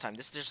died last time.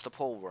 This is just the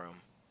pole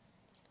room.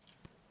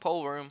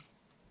 Pole room.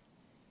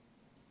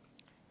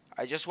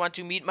 I just want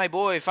to meet my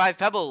boy, 5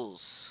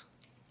 Pebbles.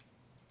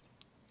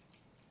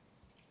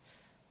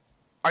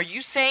 Are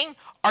you saying,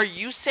 are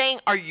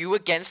you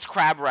against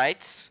crab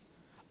rights?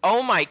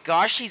 Oh my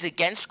gosh, he's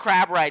against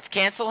crab rights.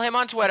 Cancel him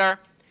on Twitter.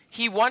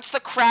 He wants the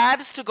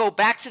crabs to go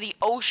back to the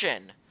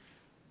ocean.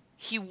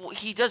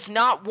 He does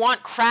not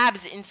want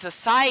crabs in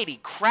society.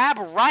 Crab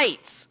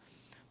rights.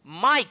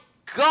 My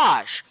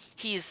gosh,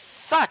 he is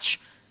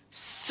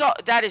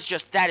that is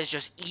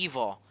just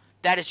evil.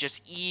 That is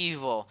just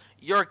evil.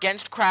 You're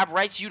against crab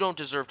rights, you don't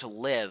deserve to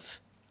live.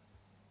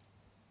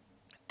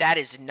 That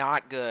is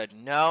not good.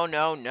 No,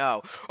 no,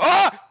 no.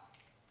 Ah!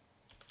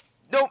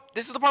 Nope,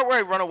 this is the part where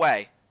I run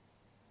away.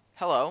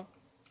 Hello.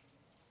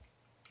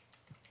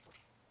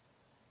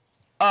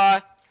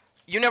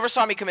 You never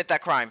saw me commit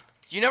that crime.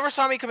 You never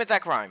saw me commit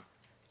that crime.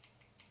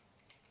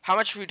 How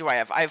much food do I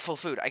have? I have full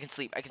food. I can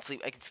sleep. I can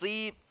sleep. I can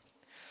sleep.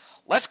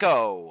 Let's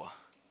go.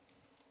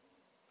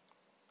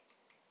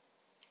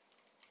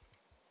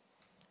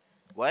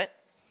 What?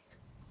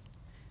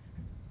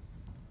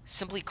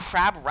 Simply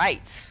crab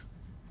rights.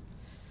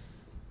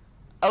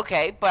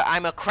 Okay, but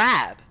I'm a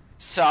crab.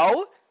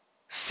 So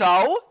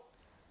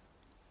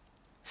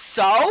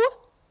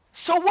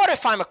what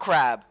if I'm a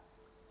crab?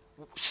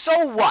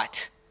 So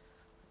what?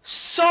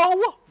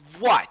 So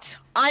what?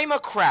 I'm a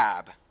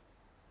crab.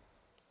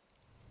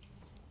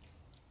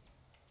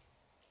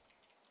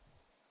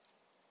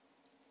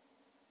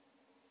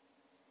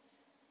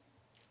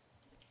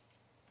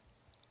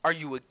 Are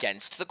you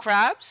against the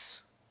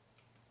crabs?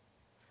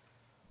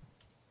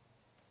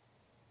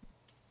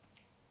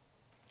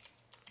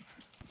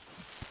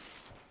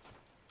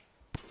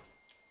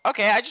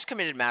 Okay, I just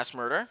committed mass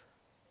murder.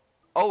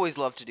 Always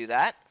love to do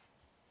that.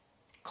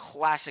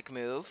 Classic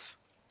move.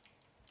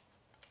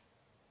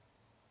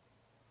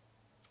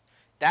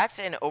 That's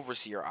an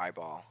overseer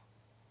eyeball.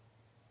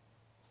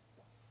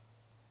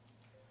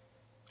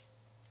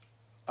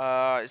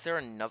 Is there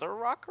another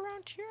rock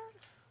around here?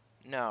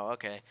 No,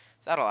 okay.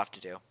 That'll have to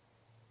do.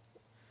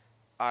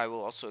 I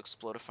will also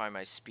explodify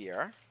my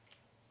spear.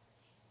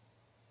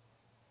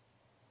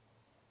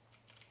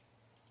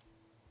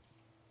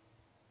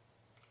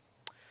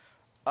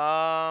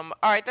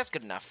 Alright, that's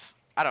good enough.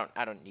 I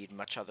don't need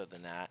much other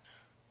than that.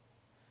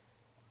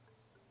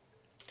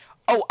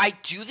 Oh, I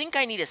do think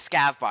I need a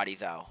scav body,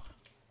 though.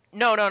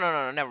 No,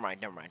 never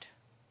mind.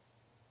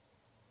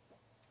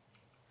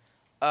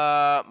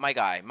 My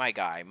guy,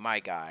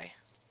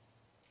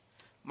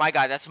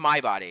 that's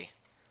my body.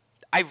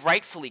 I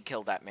rightfully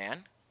killed that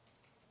man.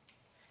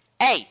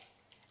 Hey!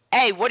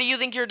 Hey, what do you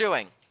think you're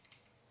doing?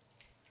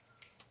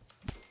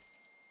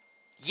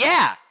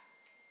 Yeah!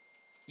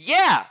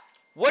 Yeah!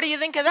 What do you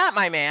think of that,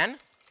 my man?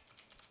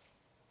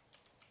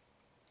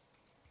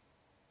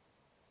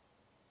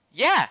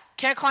 Yeah,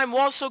 can't climb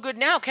walls so good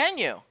now, can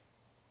you?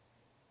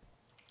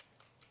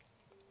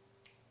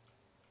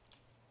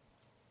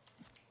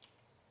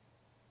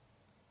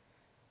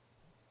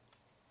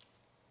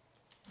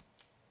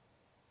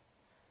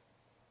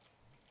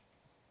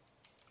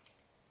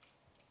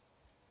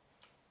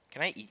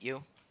 Can I eat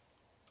you?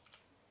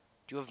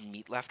 Do you have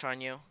meat left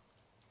on you?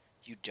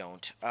 You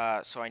don't.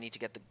 So I need to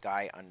get the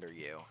guy under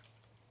you.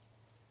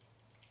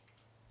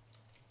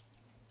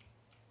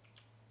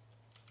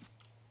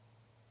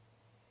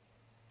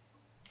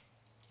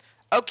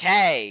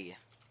 Okay.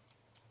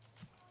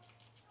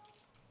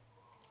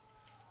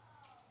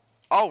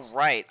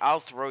 Alright, I'll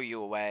throw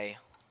you away.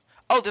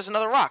 Oh, there's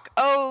another rock.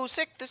 Oh,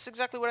 sick. This is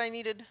exactly what I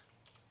needed.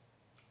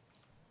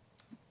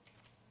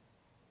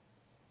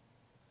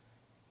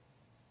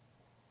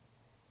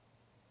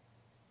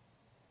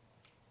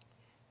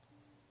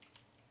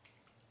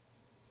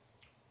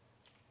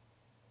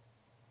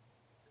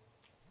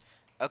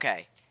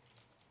 Okay.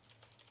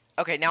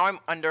 Okay, now I'm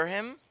under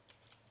him.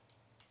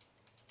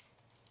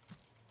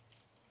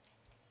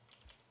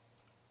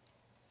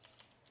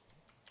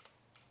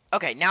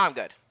 Okay, now I'm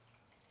good.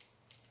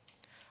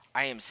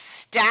 I am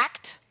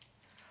stacked.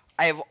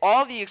 I have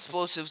all the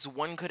explosives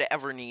one could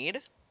ever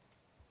need.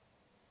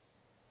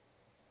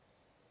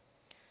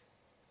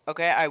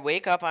 Okay, I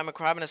wake up, I'm a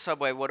crab in a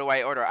Subway, what do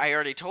I order? I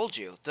already told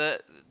you.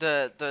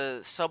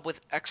 The sub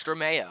with extra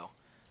mayo.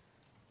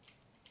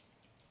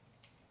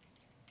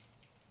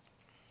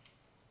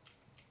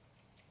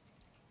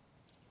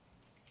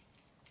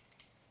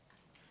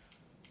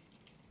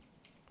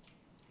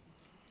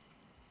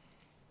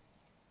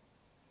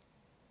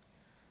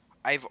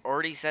 I've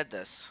already said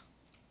this.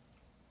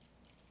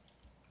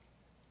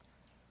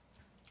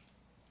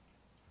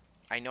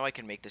 I know I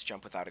can make this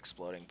jump without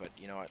exploding, but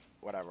you know what?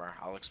 Whatever.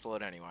 I'll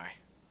explode anyway.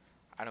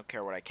 I don't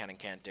care what I can and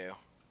can't do.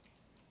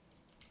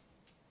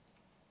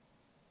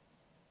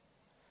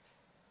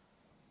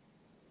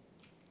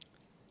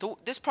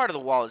 This part of the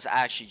wall is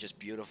actually just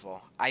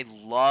beautiful. I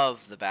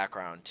love the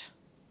background.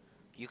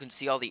 You can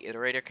see all the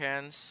iterator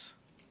cans.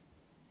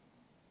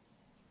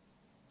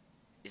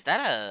 Is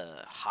that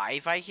a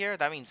hive I hear?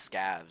 That means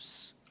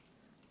scavs.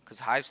 Because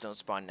hives don't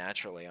spawn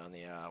naturally on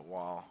the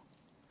wall.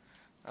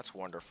 That's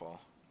wonderful.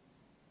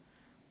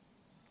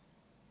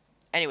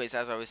 Anyways,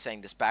 as I was saying,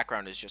 this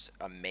background is just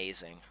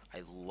amazing.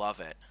 I love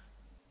it.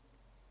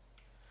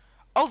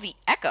 Oh, the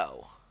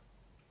echo.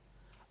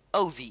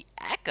 Oh, the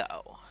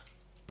echo.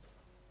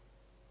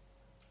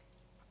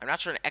 I'm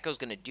not sure an echo's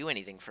going to do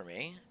anything for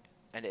me.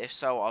 And if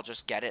so, I'll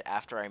just get it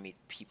after I meet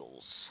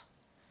Peebles.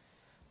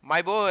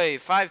 My boy,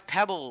 5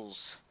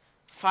 pebbles.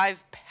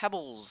 5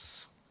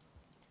 pebbles.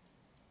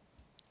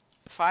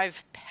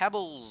 5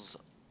 pebbles.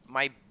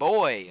 My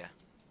boy.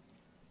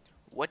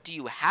 What do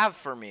you have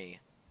for me?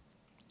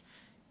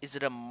 Is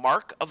it a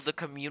mark of the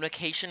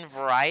communication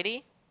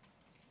variety?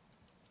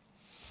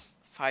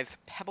 5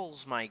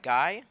 pebbles, my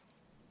guy.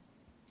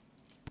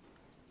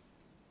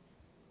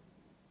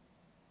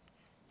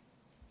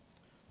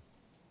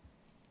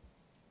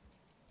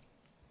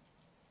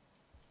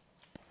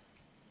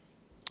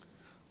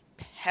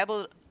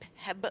 Peb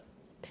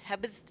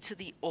to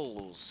the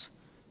oles.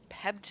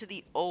 Peb to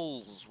the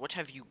oles. What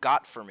have you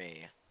got for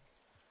me?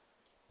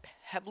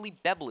 Pebbly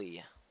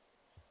bebbly.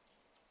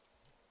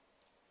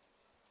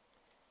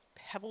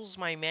 Pebbles,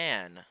 my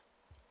man.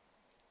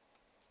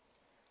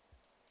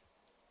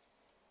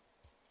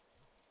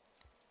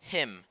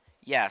 Him.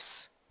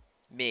 Yes.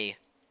 Me.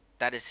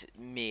 That is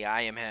me.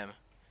 I am him.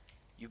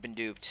 You've been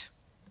duped.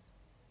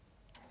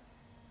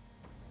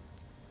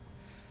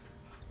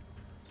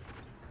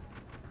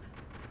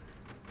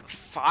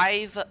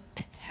 Five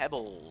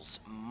pebbles.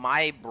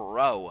 My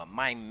bro.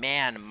 My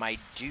man. My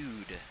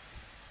dude.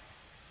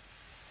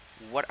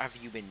 What have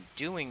you been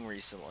doing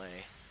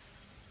recently?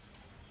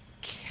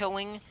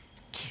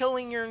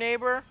 killing your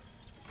neighbor?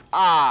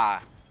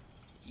 Ah,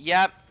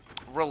 yep,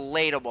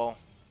 relatable.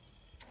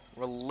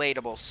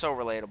 Relatable, so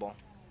relatable.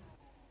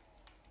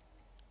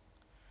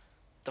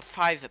 The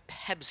 5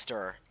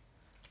 Pebster.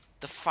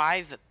 The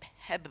 5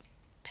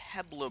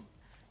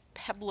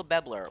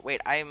 Pebbler.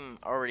 Wait, I'm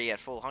already at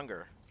full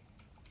hunger.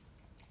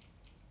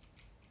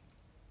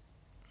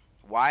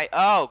 Why?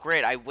 Oh,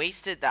 great. I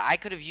wasted that. I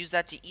could have used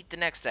that to eat the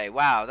next day.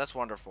 Wow, that's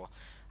wonderful.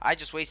 I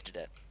just wasted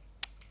it.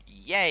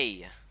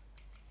 Yay.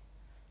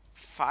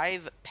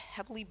 5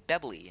 Pebbly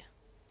Bebbly.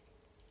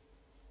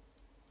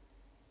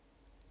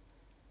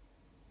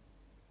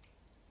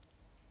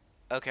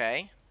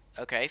 Okay.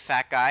 Okay,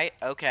 fat guy.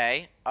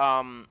 Okay.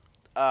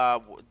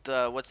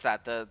 What's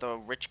that?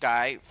 The rich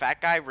guy.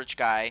 Fat guy, rich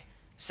guy.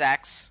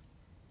 Sex.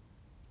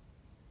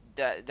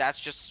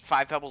 That's just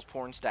 5 Pebbles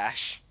porn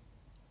stash.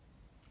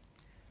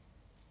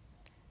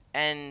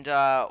 And,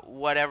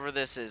 whatever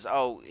this is.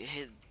 Oh,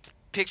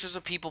 pictures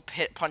of people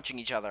punching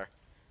each other.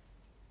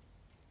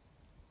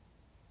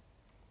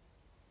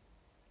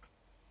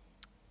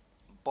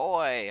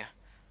 Boy.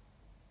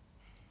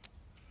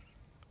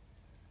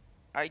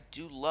 I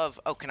do love...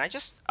 Oh, can I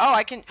just... Oh,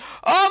 I can...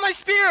 Oh, my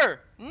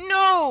spear!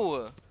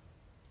 No!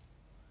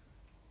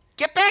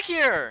 Get back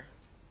here!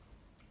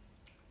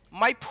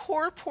 My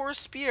poor, poor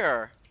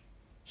spear.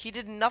 He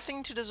did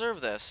nothing to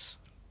deserve this.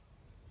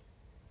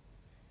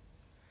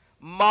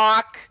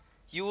 Mock.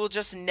 You will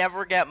just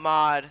never get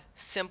mod.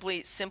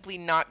 Simply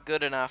not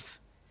good enough.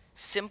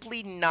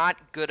 Simply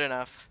not good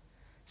enough.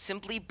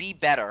 Simply be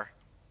better.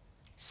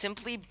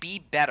 Simply be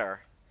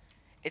better.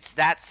 It's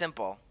that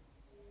simple.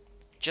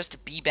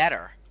 Just be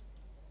better.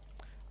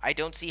 I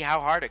don't see how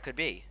hard it could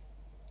be.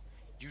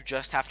 You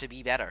just have to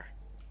be better.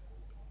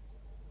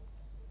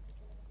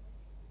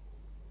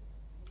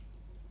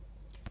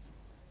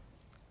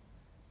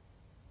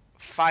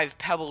 Five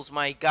Pebbles,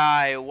 my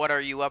guy. What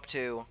are you up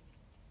to?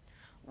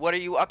 What are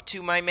you up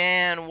to, my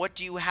man? What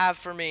do you have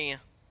for me?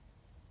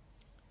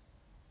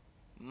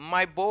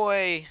 My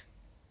boy.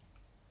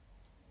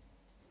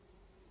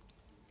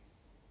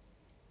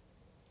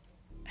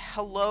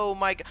 Hello,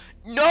 my...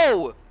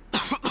 No!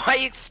 My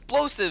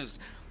explosives!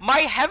 My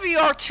heavy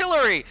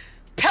artillery!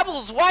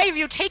 Pebbles, why have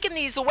you taken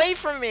these away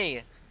from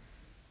me?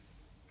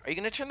 Are you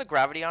going to turn the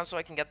gravity on so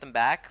I can get them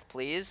back,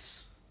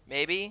 please?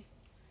 Maybe?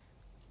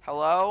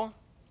 Hello?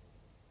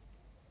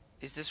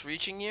 Is this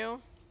reaching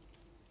you?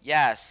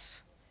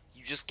 Yes.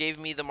 You just gave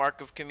me the mark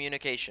of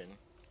communication.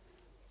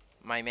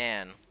 My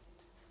man.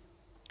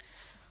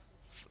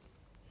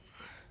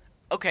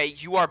 Okay,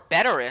 you are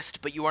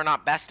betterest, but you are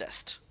not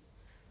bestest.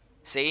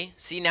 See?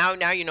 See, now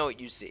you know what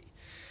you see.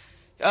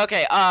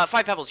 Okay,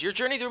 5 Pebbles. Your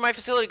journey through my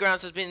facility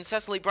grounds has been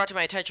incessantly brought to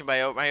my attention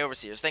by my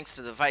overseers, thanks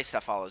to the device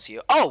that follows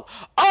you.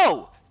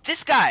 Oh!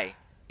 This guy!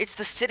 It's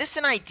the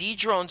citizen ID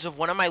drones of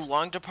one of my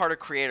long-departed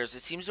creators.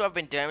 It seems to have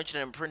been damaged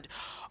and imprinted...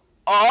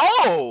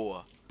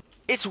 Oh!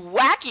 It's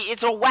wacky.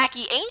 It's a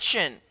wacky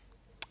ancient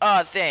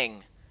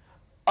thing.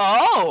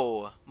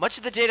 Oh! Much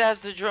of the data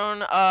has the drone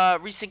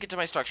resync into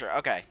my structure.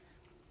 Okay.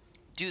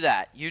 Do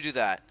that. You do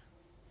that.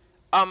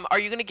 Are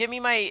you gonna give me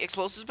my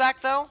explosives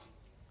back, though?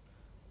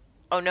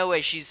 Oh, no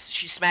way. She's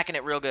smacking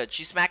it real good.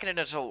 She's smacking it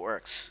until it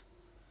works.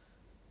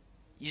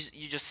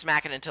 You just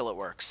smack it until it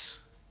works.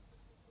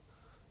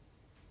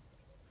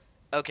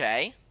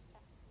 Okay.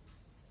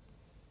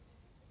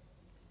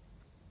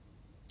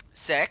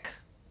 Sick.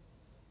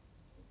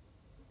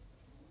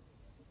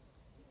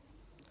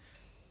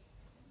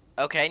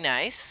 Okay,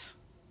 nice.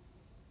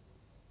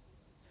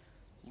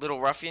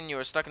 Little ruffian, you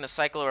are stuck in a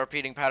cycle of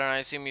repeating pattern. I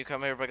assume you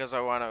come here because I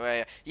want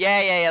to...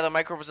 Yeah. The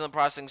microbe was in the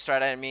processing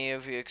strata, and me,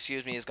 if you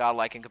excuse me, is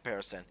godlike in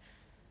comparison.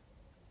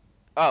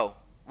 Oh.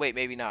 Wait,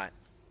 maybe not.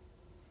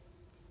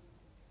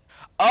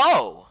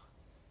 Oh!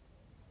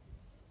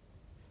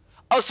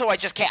 Oh, so I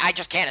just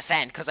can't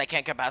ascend because I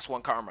can't get past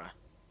 1 karma.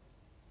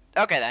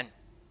 Okay, then.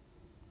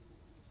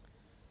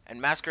 And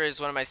Masquerade is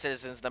one of my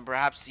citizens, then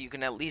perhaps you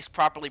can at least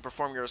properly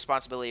perform your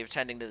responsibility of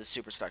tending to the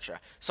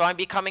superstructure. So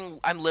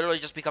I'm literally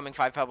just becoming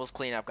 5 Pebbles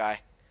cleanup guy.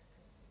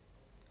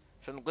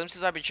 From the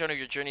glimpses I've been shown of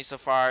your journey so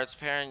far, it's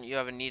apparent you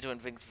have a need to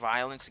inflict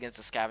violence against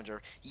the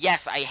scavenger.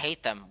 Yes, I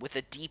hate them, with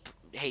a deep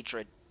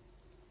hatred.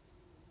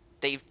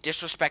 They've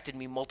disrespected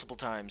me multiple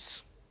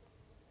times.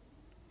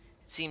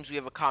 It seems we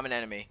have a common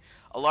enemy.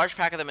 A large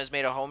pack of them has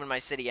made a home in my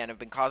city and have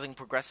been causing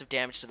progressive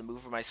damage to the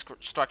move of my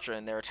structure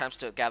in their attempts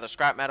to gather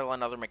scrap metal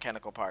and other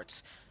mechanical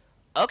parts.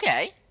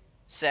 Okay.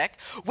 Sick.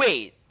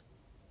 Wait.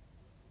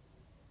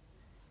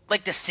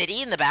 Like the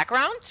city in the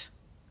background?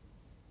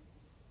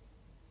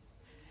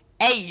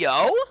 Hey,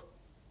 yo?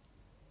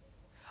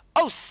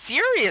 Oh,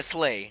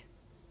 seriously?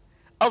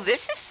 Oh,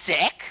 this is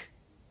sick.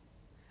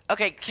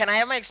 Okay, can I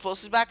have my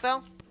explosives back,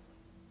 though?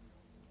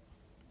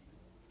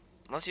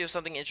 Unless you have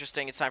something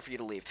interesting, it's time for you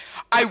to leave.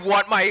 I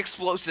want my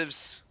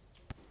explosives!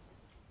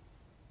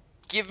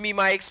 Give me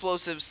my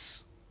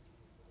explosives.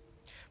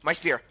 My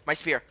spear.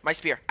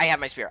 I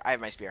have my spear.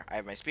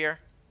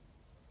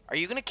 Are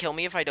you gonna kill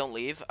me if I don't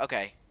leave?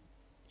 Okay.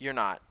 You're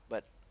not,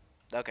 but...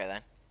 Okay,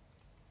 then.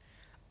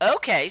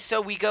 Okay,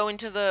 so we go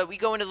into the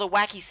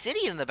wacky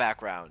city in the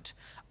background.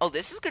 Oh,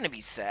 this is gonna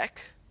be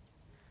sick.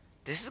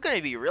 This is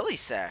gonna be really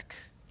sick.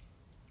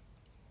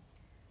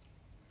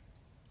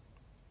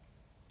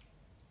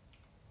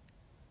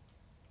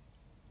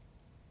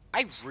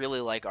 I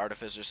really like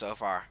Artificer so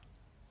far.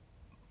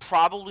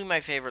 Probably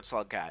my favorite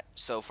slug cat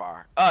so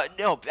far.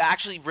 No,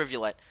 actually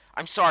Rivulet.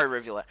 I'm sorry,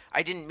 Rivulet.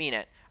 I didn't mean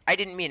it. I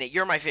didn't mean it.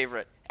 You're my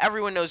favorite.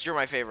 Everyone knows you're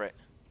my favorite.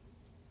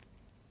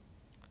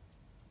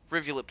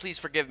 Rivulet, please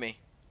forgive me.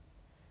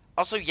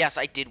 Also, yes,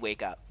 I did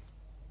wake up.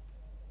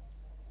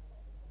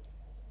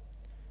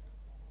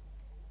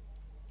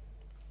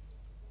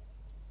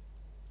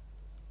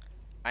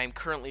 I am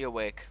currently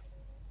awake.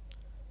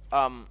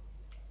 Um.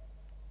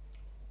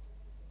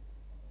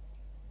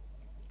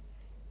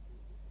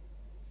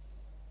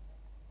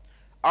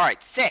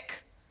 Alright,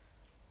 sick.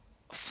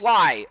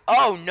 Fly.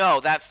 Oh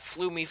no, that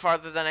flew me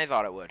farther than I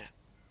thought it would.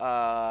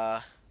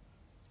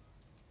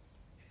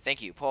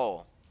 Thank you,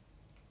 pole.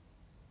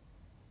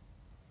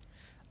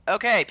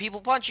 Okay,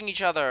 people punching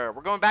each other.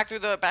 We're going back through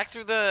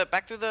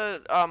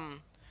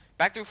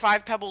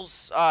Five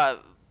Pebbles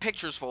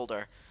pictures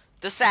folder.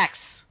 The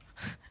sex.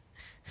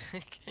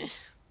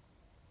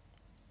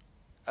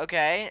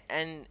 Okay,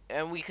 and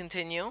we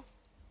continue.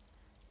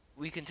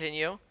 We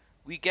continue.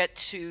 We get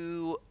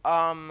to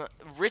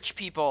rich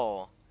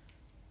people.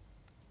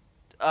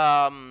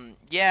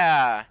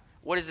 Yeah.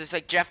 What is this,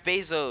 like Jeff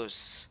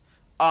Bezos?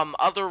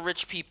 Other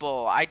rich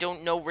people. I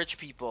don't know rich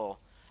people.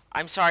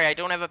 I'm sorry, I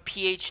don't have a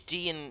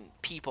PhD in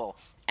people.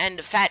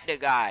 And fat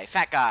guy.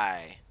 Fat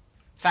guy.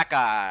 Fat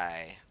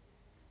guy.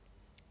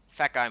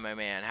 Fat guy, my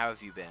man. How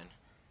have you been?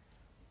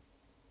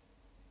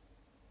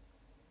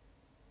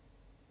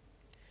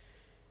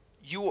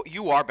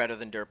 You are better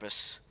than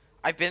Derpus.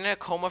 I've been in a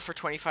coma for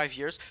 25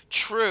 years.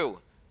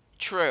 True.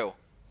 True.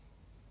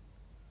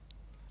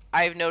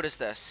 I've noticed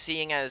this,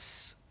 seeing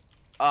as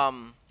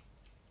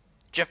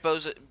Jeff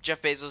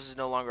Bezos is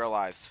no longer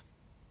alive.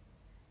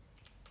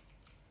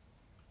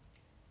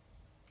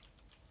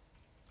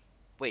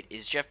 Wait,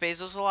 is Jeff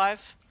Bezos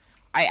alive?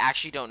 I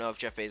actually don't know if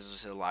Jeff Bezos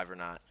is alive or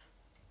not.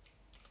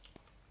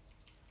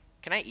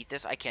 Can I eat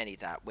this? I can't eat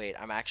that. Wait,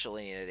 I'm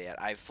actually an idiot.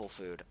 I have full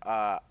food.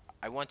 I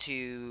want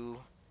to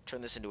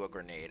turn this into a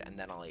grenade, and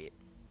then I'll eat.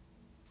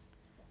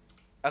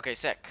 Okay,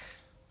 sick.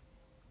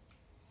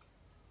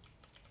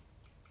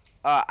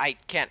 I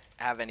can't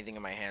have anything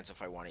in my hands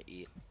if I want to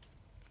eat.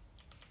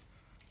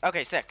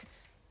 Okay, sick.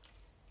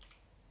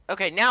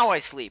 Okay, now I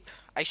sleep.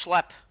 I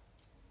schlep.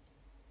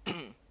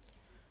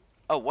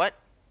 Oh, what?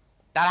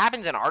 That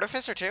happens in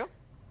Artificer, too?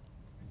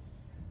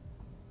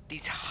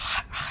 These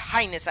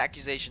highness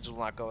accusations will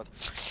not go with...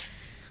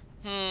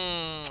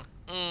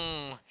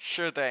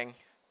 Sure thing.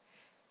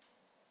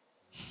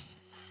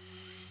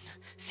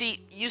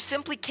 See, you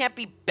simply can't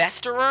be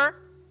besterer.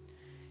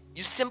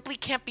 You simply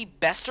can't be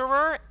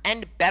besterer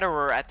and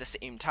betterer at the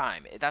same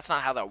time. That's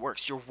not how that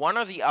works. You're one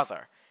or the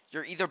other.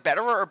 You're either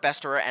betterer or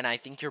besterer, and I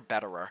think you're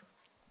betterer.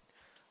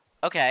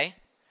 Okay.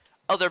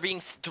 Oh, they're being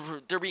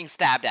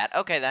stabbed at.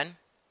 Okay, then.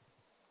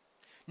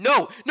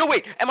 No, no,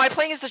 wait. Am I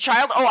playing as the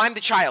child? Oh, I'm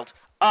the child.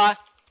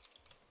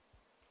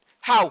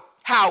 How?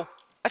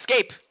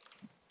 Escape.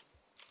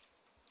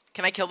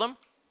 Can I kill them?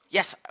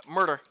 Yes,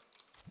 murder.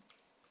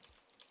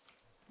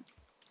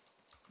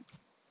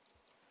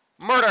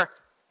 Murder.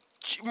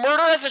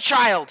 Murder as a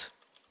child.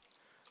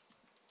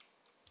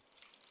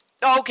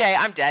 Okay,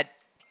 I'm dead.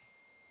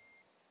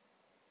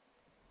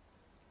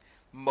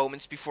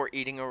 Moments before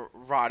eating a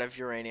rod of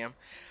uranium.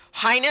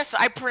 Highness,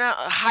 I pronounce...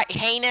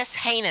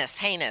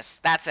 heinous.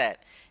 That's it.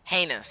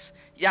 Heinous.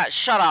 Yeah,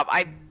 shut up.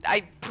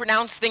 I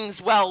pronounce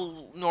things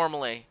well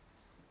normally.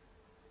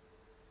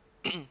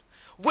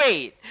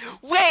 Wait!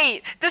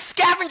 The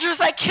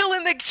scavengers I kill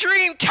in the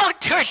dream count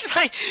towards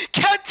my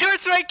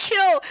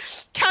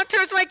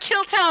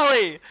kill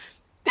tally.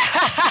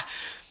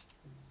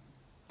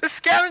 The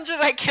scavengers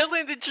I kill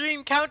in the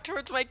dream count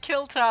towards my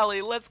kill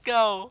tally. Let's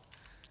go.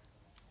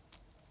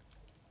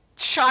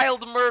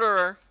 Child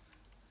murderer.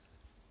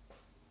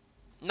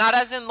 Not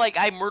as in like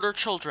I murder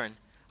children.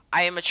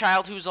 I am a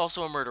child who's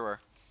also a murderer.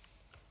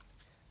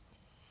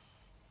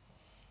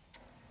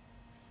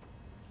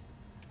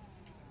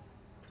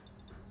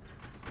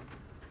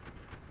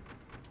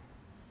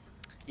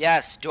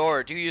 Yes,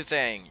 door, do your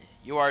thing.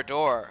 You are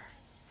door.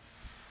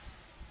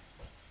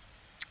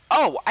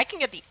 Oh, I can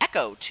get the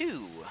echo,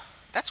 too.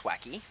 That's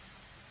wacky.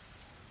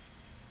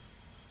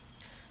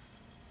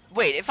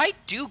 Wait, if I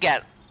do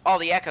get all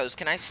the echoes,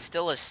 can I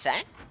still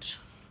ascend?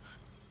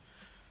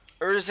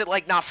 Or is it,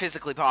 like, not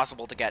physically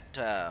possible to get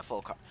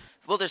full car?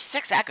 Well, there's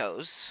 6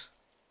 echoes.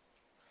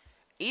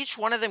 Each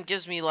one of them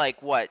gives me,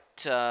 like, what,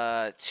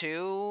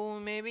 2,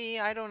 maybe?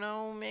 I don't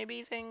know,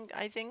 maybe,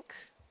 I think.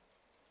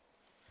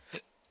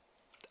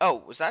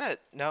 Oh, was that a...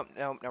 No,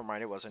 never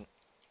mind, it wasn't.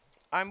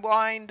 I'm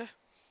blind.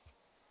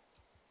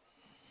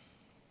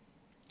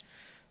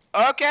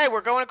 Okay, we're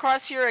going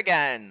across here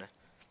again.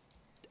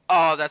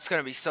 Oh, that's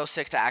going to be so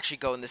sick to actually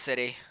go in the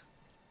city.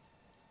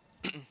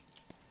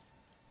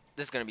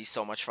 This is going to be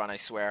so much fun, I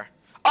swear.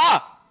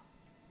 Ah!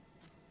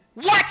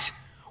 What?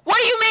 What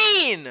do you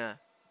mean?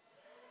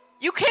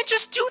 You can't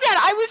just do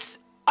that. I was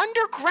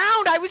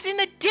underground. I was in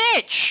a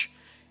ditch.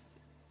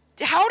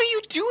 How do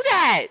you do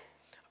that?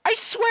 I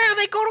swear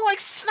they go to like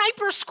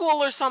sniper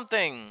school or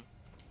something.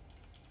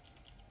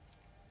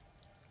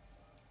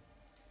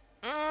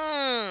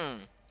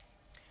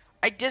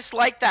 I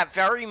dislike that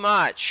very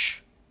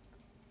much.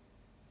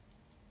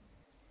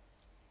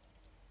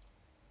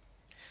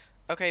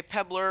 Okay,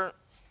 Pebbler.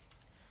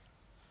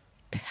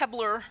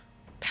 Pebbler,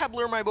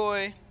 my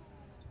boy.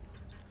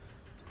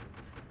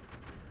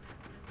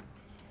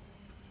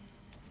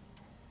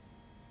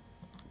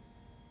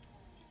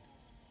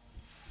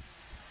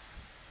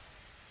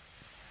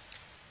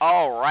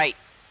 All right.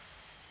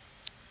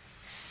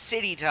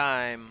 City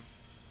time.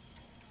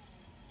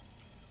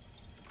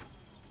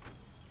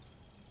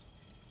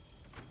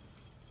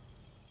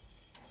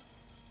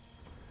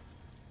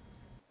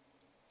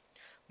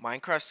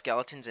 Minecraft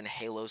skeletons and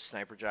Halo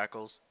sniper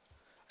jackals.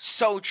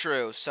 So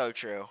true, so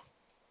true.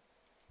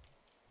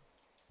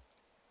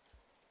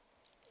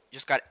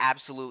 Just got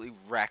absolutely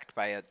wrecked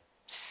by a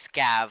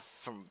scav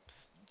from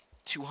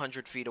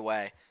 200 feet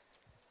away.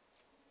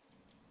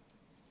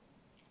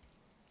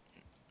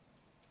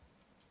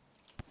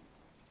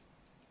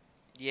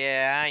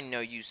 Yeah, I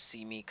know you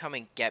see me. Come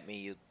and get me,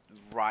 you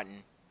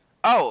rotten.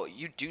 Oh,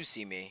 you do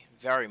see me.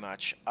 Very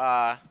much.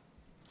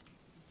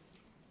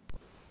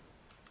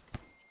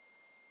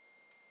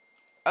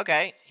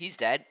 Okay, he's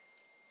dead.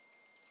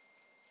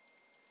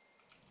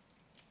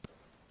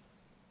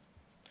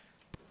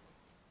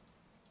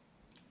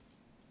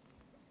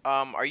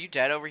 Are you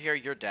dead over here?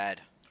 You're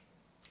dead.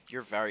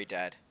 You're very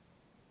dead.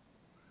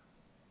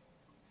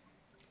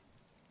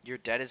 You're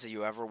dead as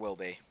you ever will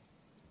be.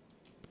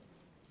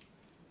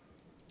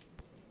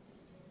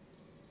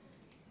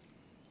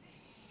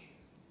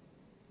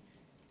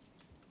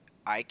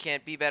 I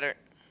can't be better.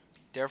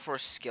 Therefore,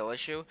 skill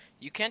issue.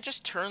 You can't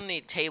just turn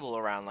the table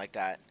around like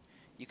that.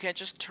 You can't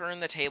just turn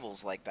the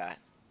tables like that.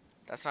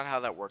 That's not how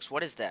that works.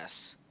 What is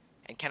this?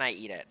 And can I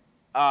eat it?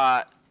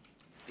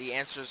 The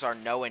answers are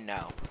no and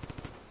no.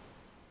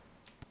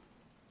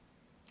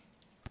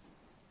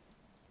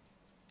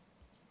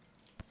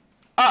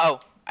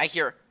 Uh-oh. I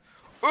hear.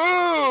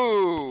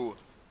 Ooh!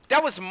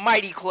 That was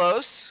mighty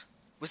close.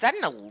 Was that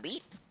an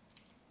elite?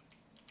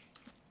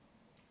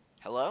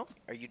 Hello?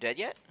 Are you dead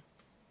yet?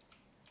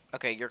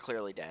 Okay, you're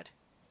clearly dead.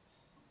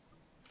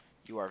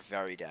 You are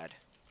very dead.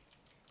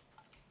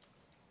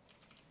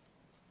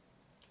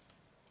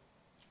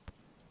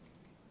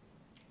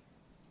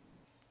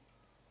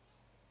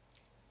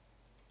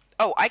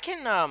 Oh, I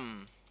can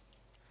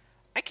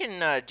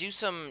do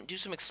some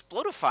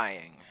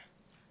explodifying.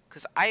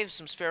 'Cause I have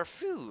some spare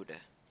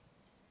food.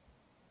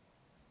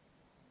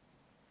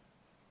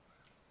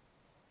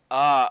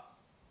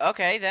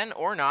 Okay then,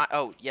 or not.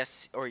 Oh,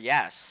 yes, or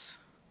yes.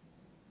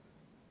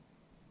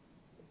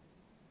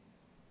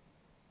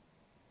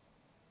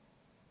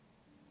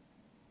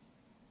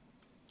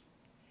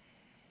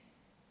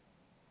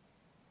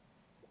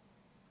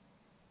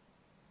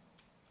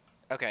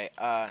 Okay,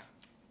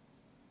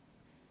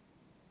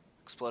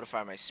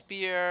 explodify my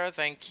spear,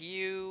 thank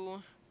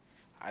you.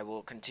 I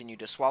will continue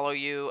to swallow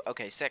you.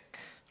 Okay, sick.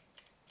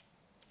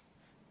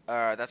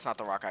 That's not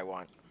the rock I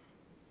want.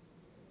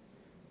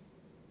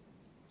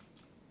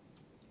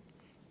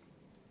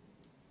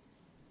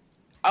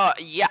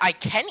 Yeah, I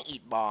can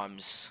eat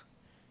bombs.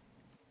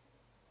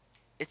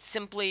 It's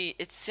simply,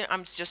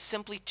 I'm just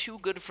simply too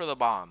good for the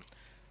bomb.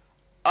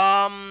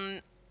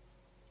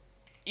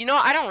 You know,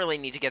 I don't really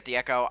need to get the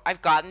echo.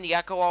 I've gotten the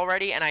echo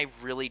already, and I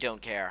really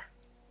don't care.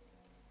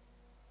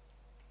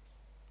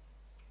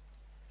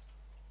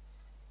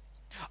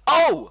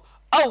 Oh!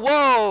 Oh,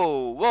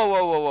 whoa! Whoa,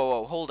 whoa, whoa, whoa,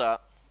 whoa. Hold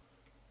up.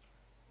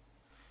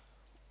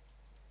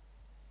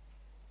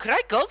 Could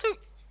I go through...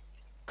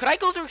 Could I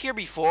go through here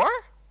before?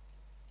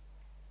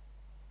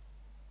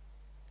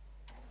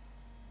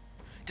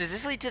 Does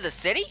this lead to the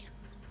city?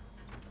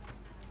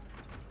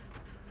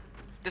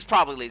 This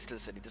probably leads to the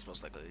city. This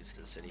most likely leads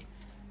to the city.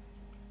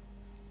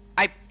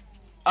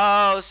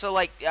 Oh, so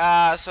like,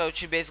 so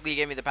she basically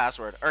gave me the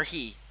password. Or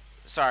he.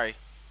 Sorry.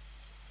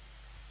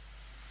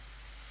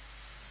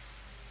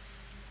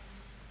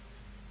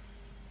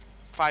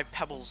 Five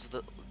Pebbles,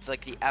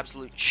 like the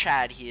absolute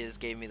Chad he is,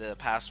 gave me the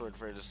password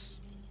for this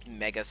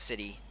mega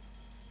city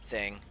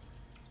thing.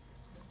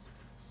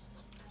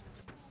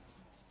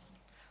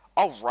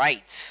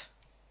 Alright.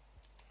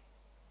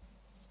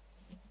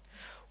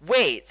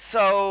 Wait,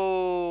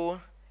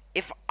 so...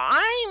 If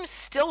I'm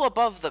still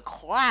above the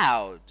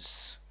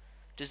clouds,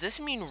 does this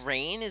mean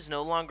rain is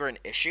no longer an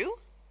issue?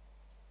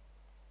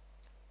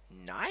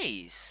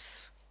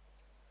 Nice.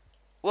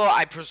 Well,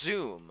 I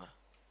presume.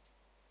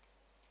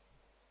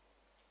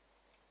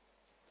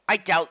 I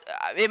doubt...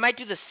 it might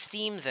do the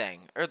steam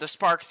thing, or the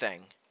spark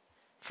thing.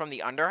 From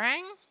the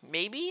underhang?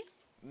 Maybe?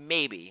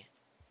 Maybe.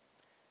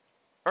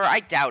 Or I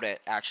doubt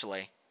it,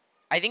 actually.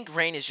 I think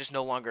rain is just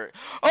no longer...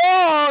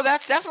 Oh,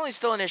 that's definitely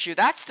still an issue.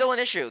 That's still an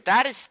issue.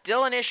 That is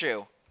still an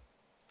issue.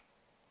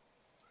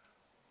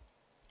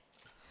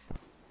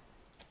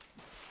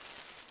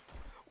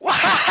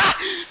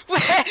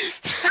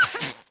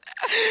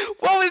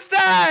 What was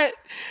that?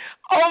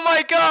 Oh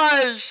my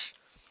gosh!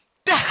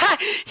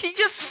 He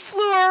just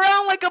flew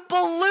around like a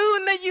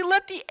balloon that you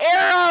let the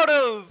air out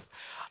of!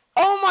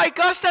 Oh my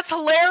gosh, that's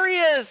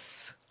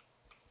hilarious!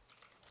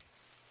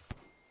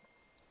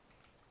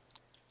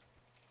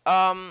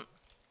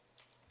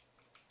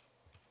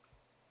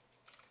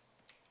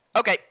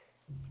 Okay.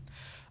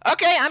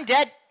 Okay, I'm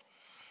dead.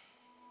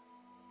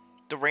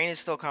 The rain is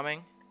still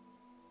coming.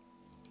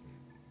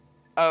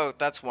 Oh,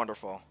 that's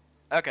wonderful.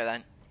 Okay,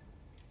 then.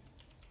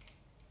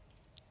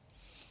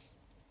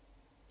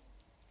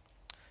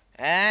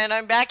 And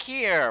I'm back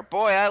here.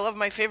 Boy, I love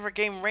my favorite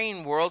game,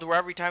 Rain World, where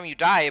every time you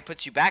die, it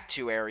puts you back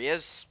 2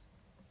 areas.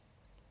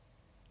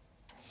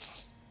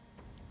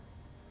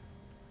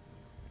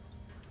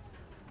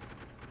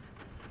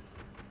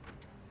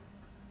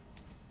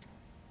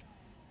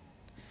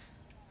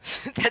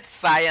 That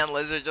cyan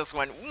lizard just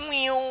went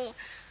meow.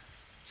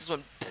 Just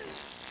went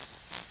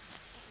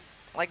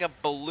like a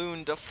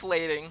balloon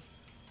deflating.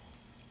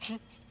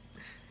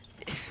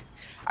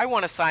 I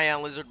want a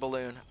cyan lizard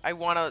balloon. I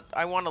want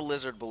a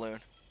lizard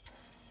balloon.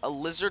 A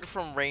lizard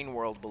from Rain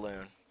World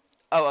balloon.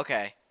 Oh,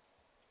 okay.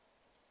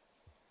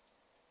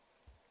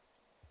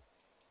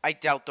 I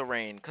doubt the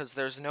rain, because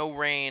there's no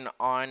rain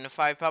on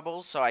Five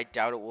Pebbles, so I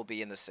doubt it will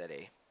be in the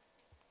city.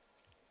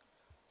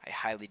 I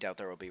highly doubt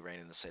there will be rain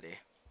in the city.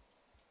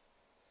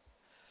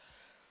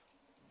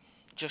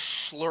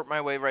 Just slurp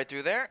my way right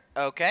through there.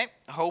 Okay.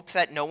 Hope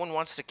that no one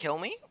wants to kill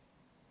me.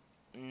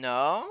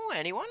 No?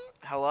 Anyone?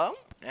 Hello?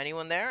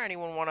 Anyone there?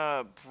 Anyone want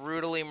to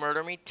brutally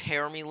murder me?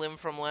 Tear me limb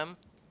from limb?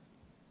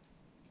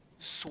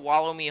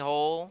 Swallow me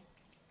whole?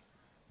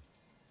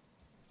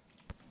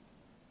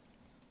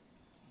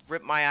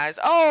 Rip my eyes?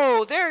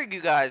 Oh, there you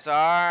guys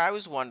are. I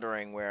was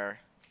wondering where.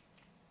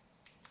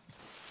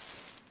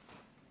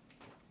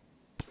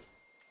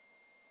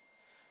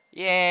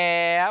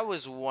 Yeah, I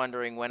was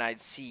wondering when I'd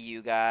see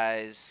you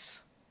guys.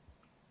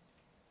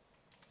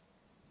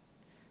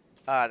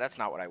 That's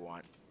not what I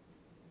want.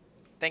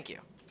 Thank you.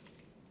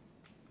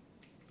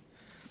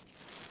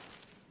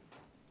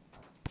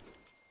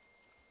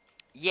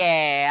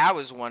 Yeah, I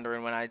was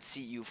wondering when I'd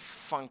see you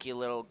funky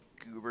little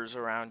goobers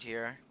around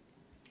here.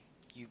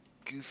 You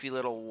goofy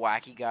little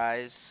wacky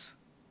guys.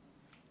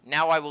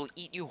 Now I will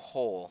eat you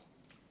whole.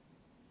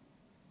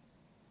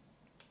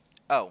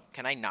 Oh,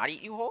 can I not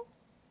eat you whole?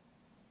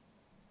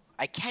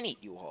 I can eat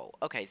you whole.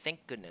 Okay,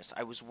 thank goodness.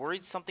 I was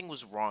worried something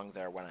was wrong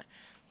there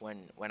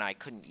when I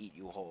couldn't eat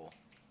you whole.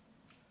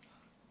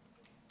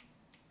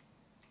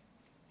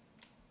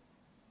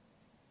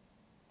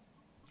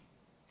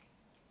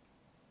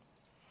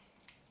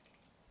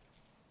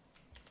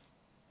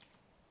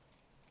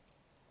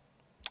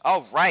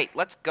 All right,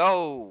 let's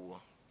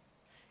go.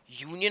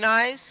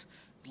 Unionize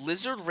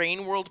Lizard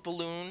Rain World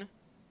balloon.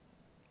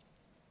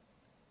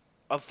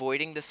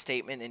 Avoiding the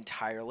statement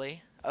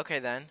entirely. Okay,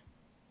 then.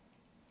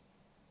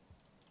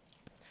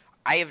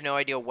 I have no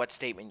idea what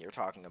statement you're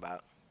talking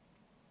about.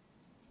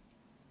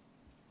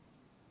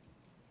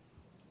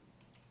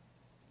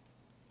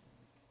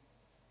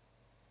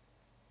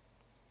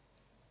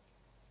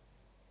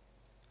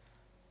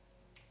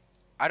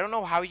 I don't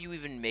know how you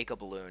even make a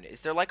balloon.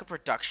 Is there like a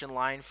production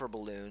line for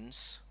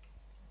balloons?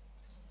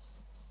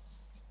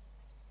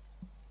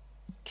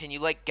 Can you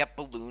like get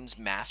balloons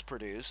mass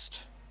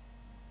produced?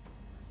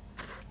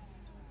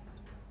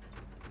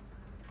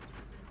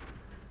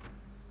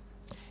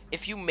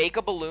 If you make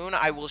a balloon,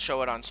 I will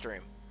show it on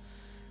stream.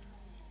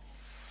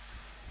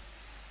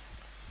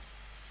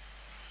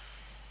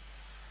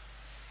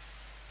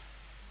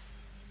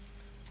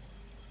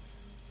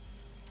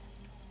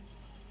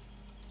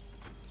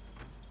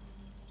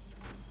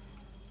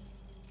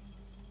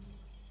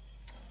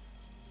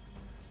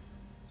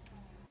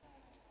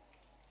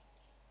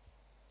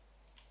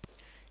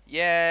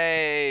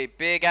 Yay!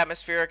 Big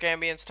atmospheric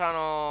ambience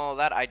tunnel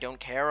that I don't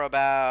care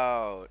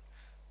about.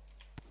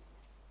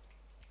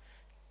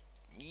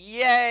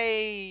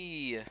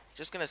 Yay!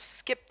 Just gonna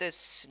skip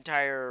this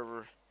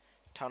entire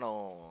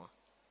tunnel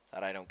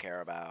that I don't care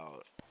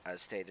about,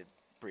 as stated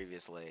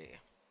previously.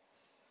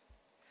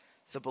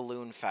 The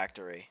balloon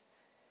factory.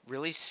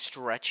 Really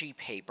stretchy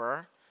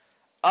paper.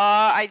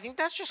 I think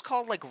that's just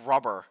called like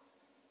rubber.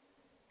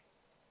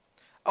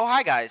 Oh,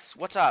 hi guys.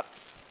 What's up?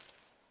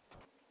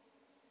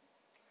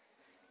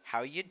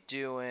 How you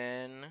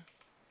doing?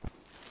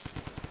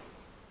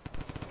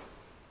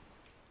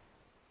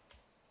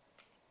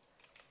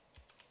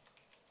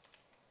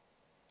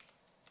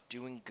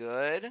 Doing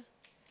good?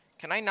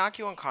 Can I knock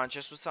you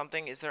unconscious with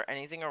something? Is there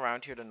anything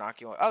around here to knock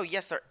you on? Oh,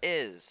 yes, there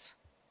is.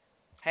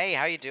 Hey,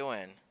 how you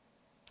doing?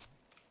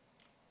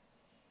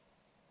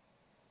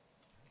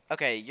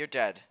 Okay, you're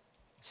dead.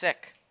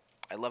 Sick.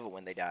 I love it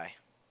when they die.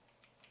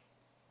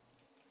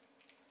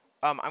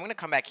 I'm gonna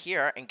come back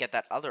here and get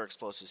that other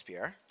explosive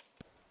spear.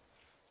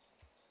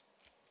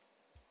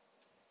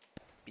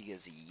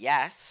 Because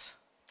yes.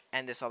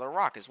 And this other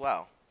rock as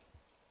well.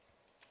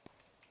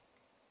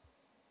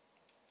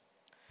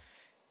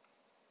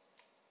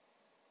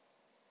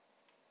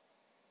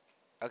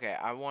 Okay,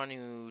 I want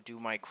to do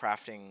my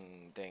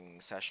crafting thing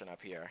session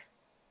up here.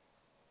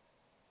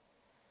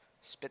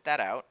 Spit that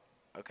out.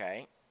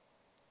 Okay.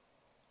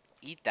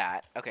 Eat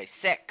that. Okay,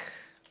 sick.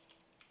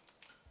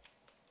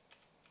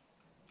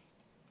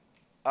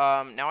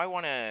 Now I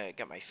want to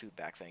get my food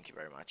back. Thank you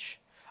very much.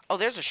 Oh,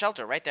 there's a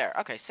shelter right there.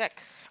 Okay,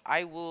 sick.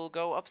 I will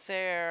go up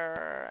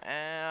there.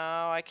 And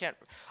I can't.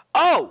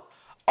 Oh!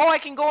 Oh, I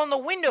can go on the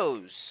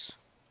windows.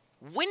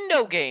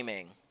 Window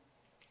gaming.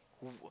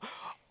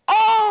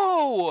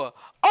 Oh!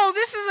 Oh,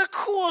 this is a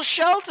cool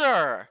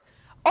shelter.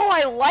 Oh,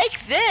 I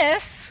like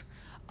this.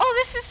 Oh,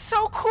 this is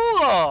so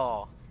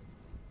cool.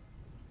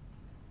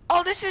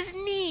 Oh, this is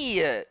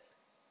neat.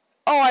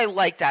 Oh, I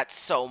like that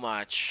so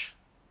much.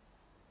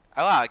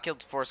 Oh, wow, I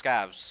killed 4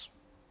 scavs.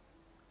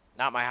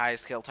 Not my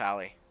highest kill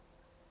tally.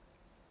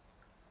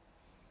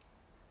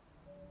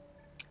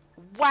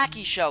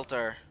 Wacky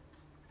shelter.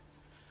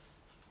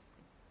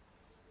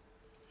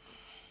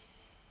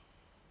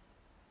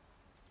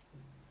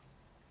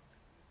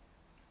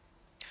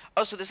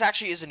 Oh, so this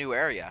actually is a new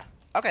area.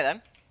 Okay,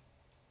 then.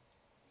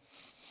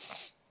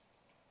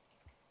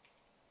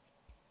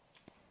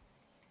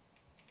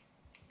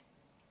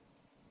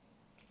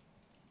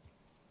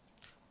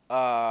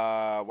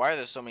 Why are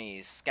there so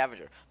many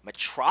scavenger?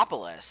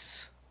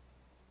 Metropolis?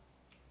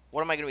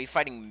 What am I going to be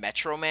fighting?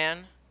 Metro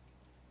Man?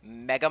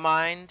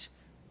 Megamind?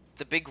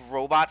 The big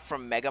robot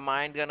from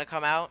Megamind gonna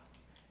come out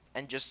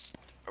and just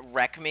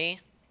wreck me?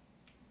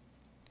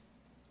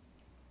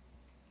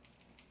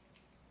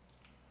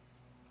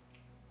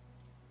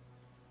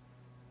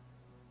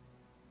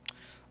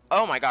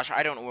 Oh my gosh,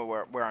 I don't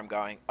know where I'm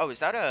going. Oh, is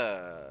that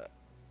a...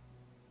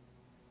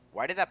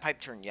 Why did that pipe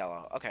turn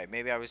yellow? Okay,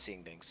 maybe I was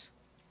seeing things.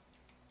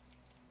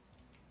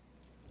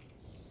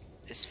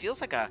 This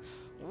feels like a...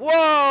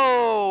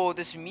 Whoa!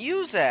 This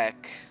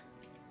music!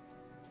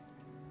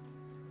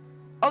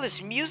 Oh,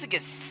 this music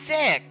is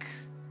sick!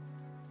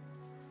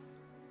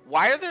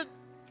 Why are there...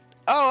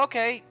 Oh,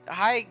 okay.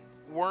 Hi,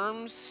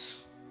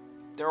 worms.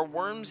 There are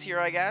worms here,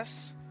 I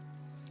guess.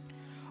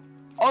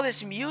 Oh,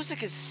 this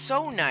music is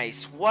so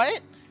nice.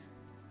 What?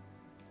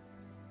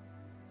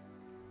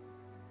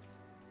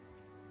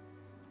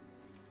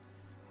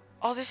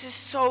 Oh, this is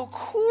so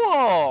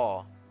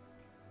cool.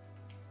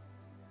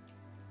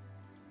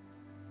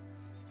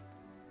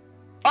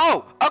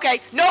 Oh, okay.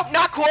 Nope,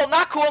 not cool,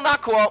 not cool,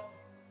 not cool.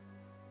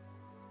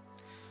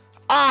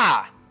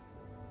 Ah.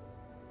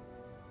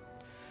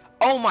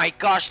 Oh my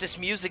gosh, this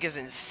music is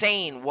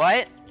insane.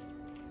 What?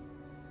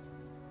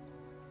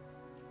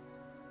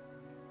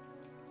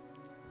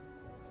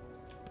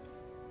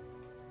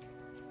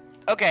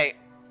 Okay.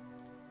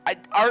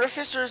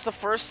 Artificer is the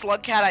first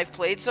slug cat I've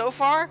played so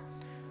far,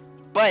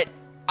 but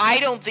I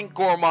don't think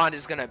Gourmand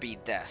is gonna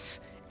beat this.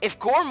 If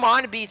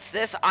Gourmand beats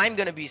this, I'm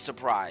gonna be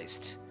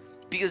surprised.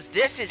 Because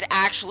this is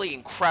actually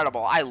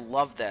incredible. I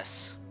love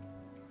this.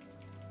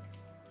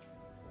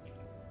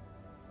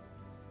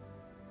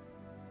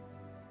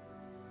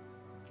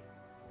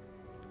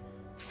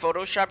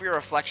 Photoshop your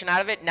reflection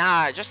out of it?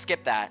 Nah, just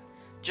skip that.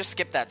 Just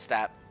skip that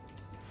stat.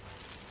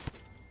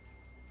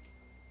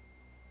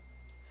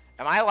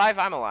 Am I alive?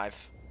 I'm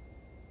alive.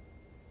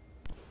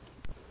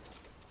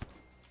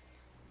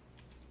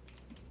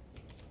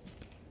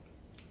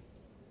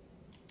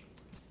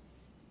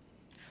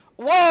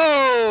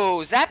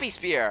 Whoa! Zappy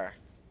Spear!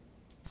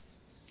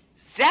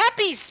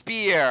 Zappy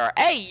Spear!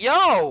 Hey,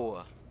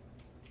 yo!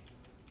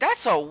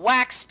 That's a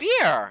whack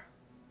spear!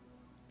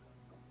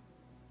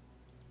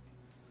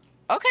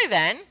 Okay,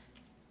 then.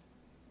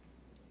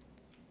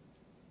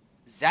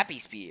 Zappy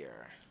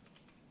Spear.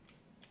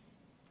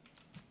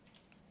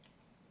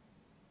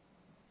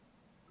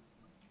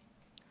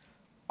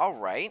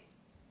 Alright.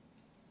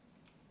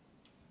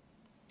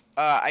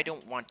 I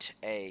don't want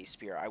a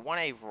spear. I want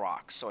a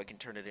rock so I can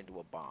turn it into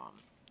a bomb.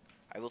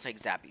 I will take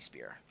Zappy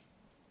Spear.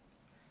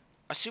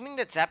 Assuming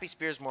that Zappy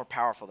Spear is more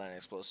powerful than an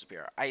Explosive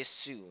Spear. I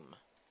assume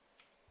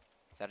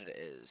that it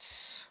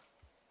is.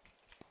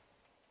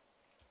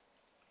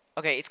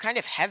 Okay, it's kind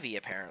of heavy,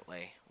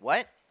 apparently.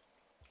 What?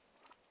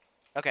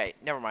 Okay,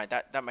 never mind.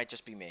 That might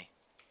just be me.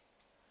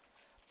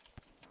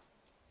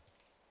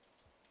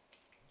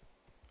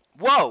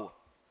 Whoa!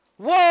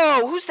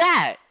 Whoa! Who's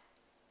that?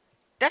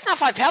 That's not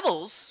 5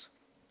 pebbles.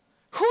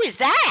 Who is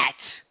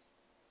that?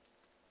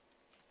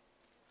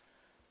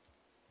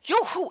 Yo,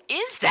 who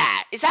is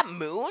that? Is that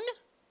Moon?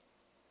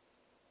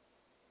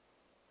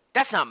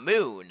 That's not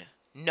Moon.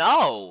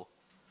 No.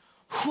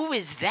 Who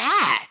is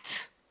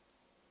that?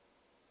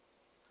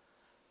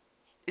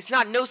 It's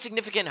not No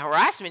Significant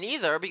Harassment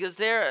either, because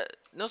they're...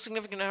 No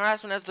Significant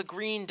Harassment has the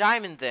green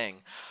diamond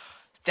thing.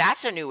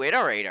 That's a new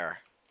iterator.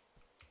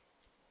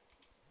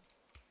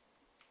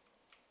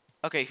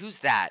 Okay, who's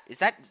that? Is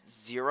that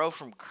Zero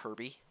from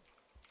Kirby?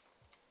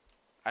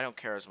 I don't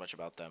care as much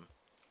about them.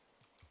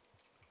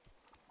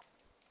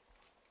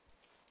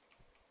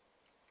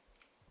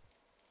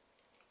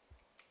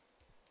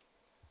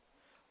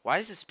 Why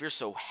is this spear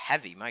so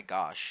heavy? My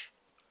gosh.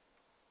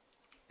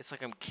 It's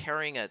like I'm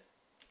carrying a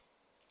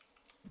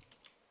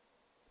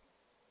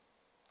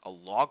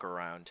log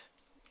around.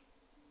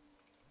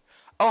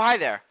 Oh, hi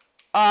there.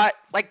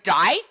 Like,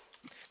 die?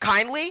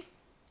 Kindly?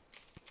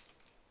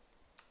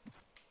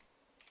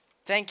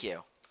 Thank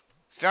you.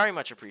 Very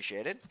much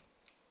appreciated.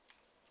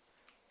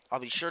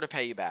 I'll be sure to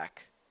pay you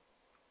back.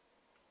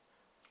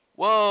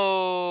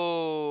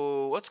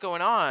 Whoa! What's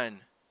going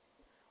on?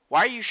 Why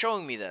are you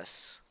showing me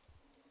this?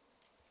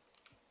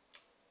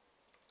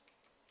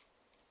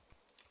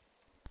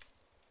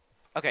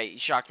 Okay, he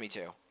shocked me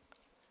too.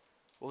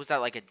 What was that,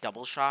 like a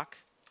double shock?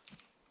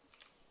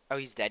 Oh,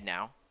 he's dead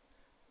now.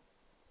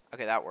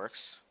 Okay, that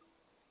works.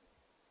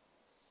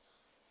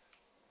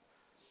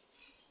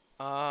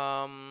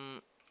 Oh,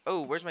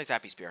 where's my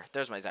Zappy Spear?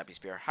 There's my Zappy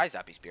Spear. Hi,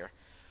 Zappy Spear.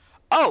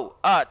 Oh,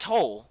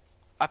 toll.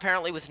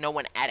 Apparently with no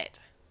one at it.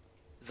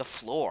 The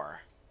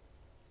floor.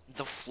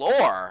 The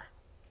floor?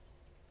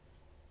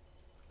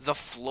 The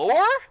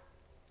floor?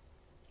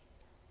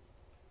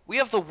 We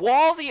have the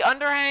wall, the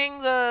underhang,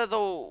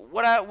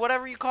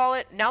 whatever you call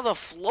it. Now the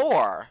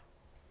floor.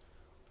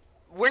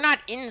 We're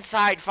not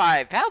inside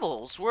Five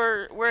Pebbles.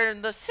 We're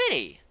in the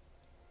city.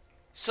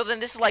 So then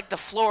this is like the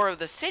floor of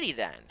the city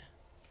then.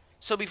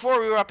 So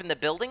before we were up in the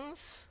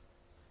buildings,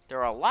 there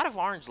are a lot of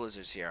orange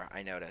lizards here,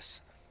 I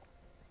notice.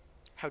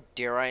 How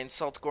dare I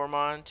insult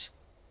Gourmand?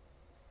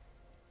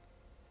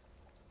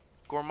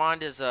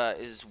 Gourmand is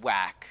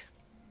whack.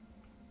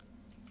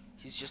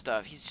 He's just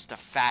a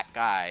fat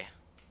guy.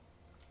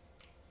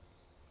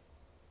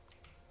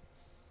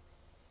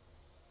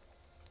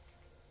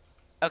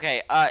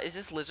 Okay, is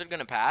this lizard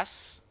gonna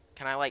pass?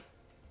 Can I, like...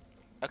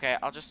 Okay,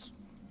 I'll just...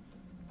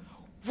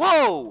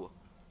 Whoa!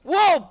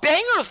 Whoa,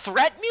 banger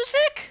threat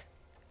music?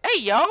 Hey,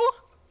 yo!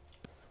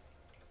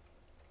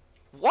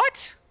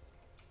 What?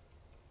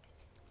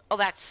 Oh,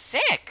 that's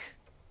sick!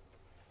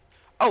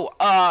 Oh,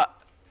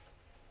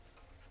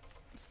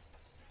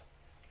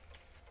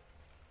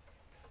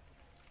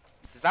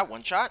 Is that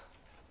one shot?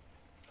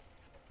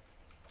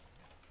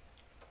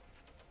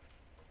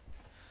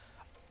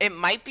 It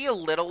might be a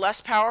little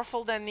less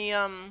powerful than the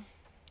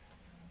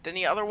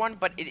other one,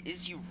 but it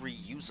is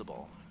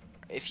reusable.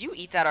 If you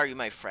eat that, are you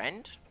my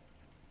friend?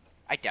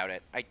 I doubt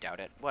it. I doubt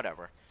it.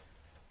 Whatever.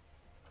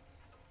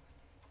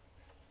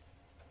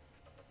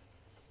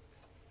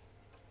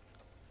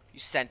 You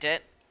sent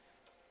it?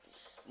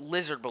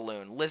 Lizard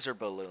balloon. Lizard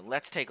balloon.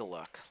 Let's take a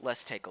look.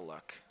 Let's take a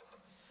look.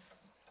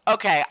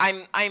 Okay,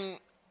 I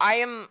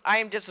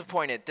am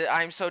disappointed.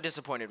 I'm so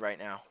disappointed right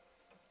now.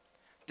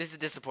 This is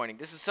disappointing.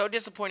 This is so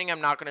disappointing, I'm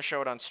not going to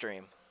show it on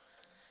stream.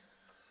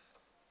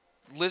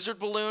 Lizard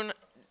balloon,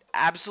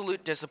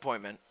 absolute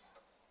disappointment.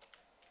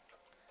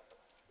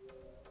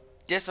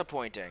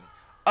 Disappointing.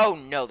 Oh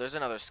no, there's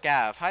another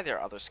scav. Hi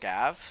there, other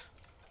scav.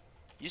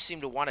 You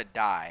seem to want to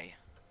die.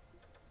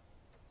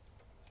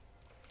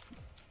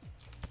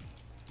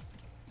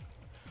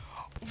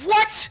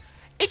 What?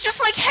 It's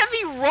just like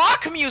heavy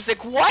rock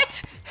music.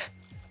 What?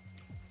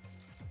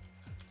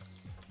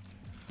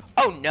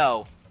 Oh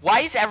no.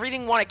 Why does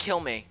everything want to kill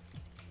me?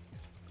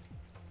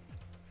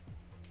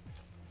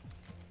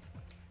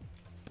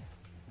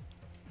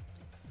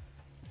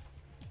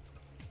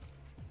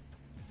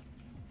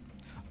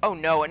 Oh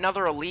no,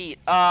 another elite.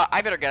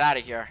 I better get out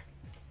of here.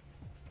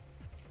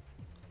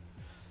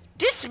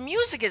 This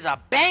music is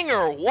a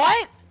banger.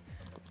 What?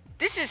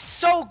 This is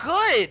so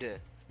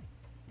good.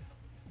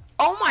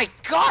 Oh my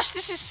gosh,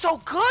 this is so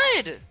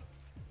good.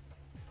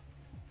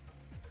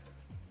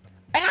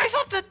 And I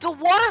thought that the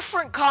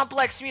waterfront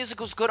complex music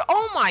was good.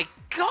 Oh my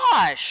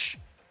gosh.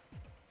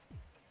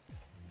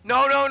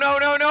 No, no, no,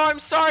 no, no. I'm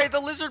sorry.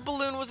 The lizard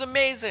balloon was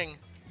amazing.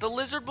 The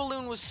lizard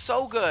balloon was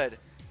so good.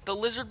 The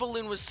lizard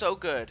balloon was so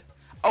good.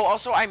 Oh,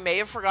 also, I may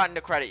have forgotten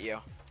to credit you.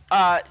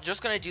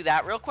 Just gonna do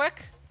that real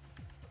quick.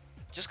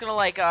 Just gonna,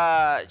 like,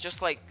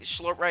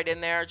 slurp right in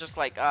there. Just,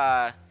 like,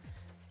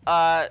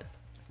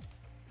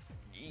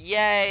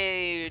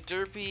 yay,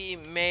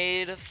 Derpy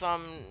made a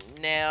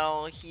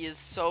thumbnail. He is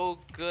so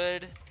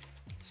good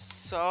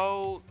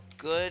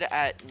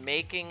at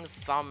making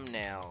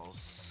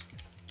thumbnails.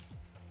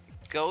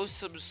 Go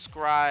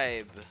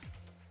subscribe.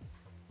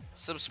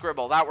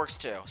 Subscribble, that works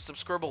too.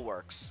 Subscribble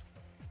works.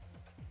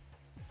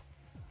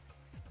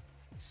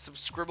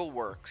 Subscribble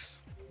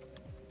works.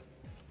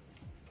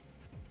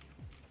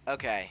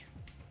 Okay.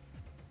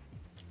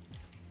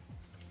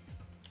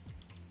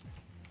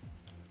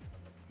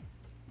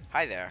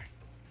 Hi there.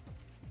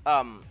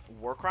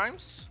 War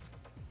crimes?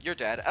 You're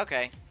dead.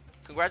 Okay.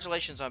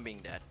 Congratulations on being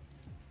dead.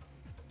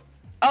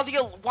 Oh,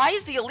 why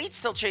is the elite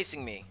still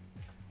chasing me?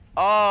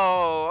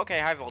 Oh, okay.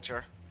 Hi,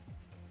 Vulture.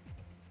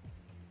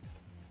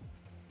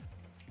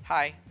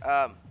 Hi.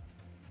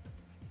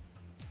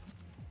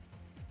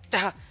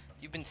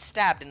 You've been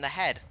stabbed in the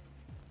head.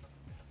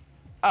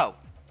 Oh.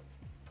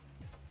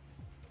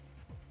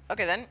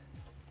 Okay, then.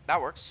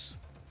 That works.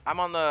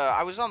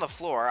 I was on the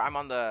floor. I'm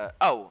on the...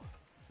 Oh.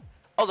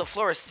 Oh, the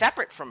floor is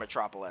separate from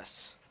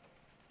Metropolis.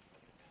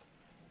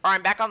 Or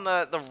I'm back on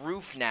the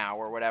roof now,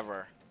 or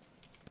whatever.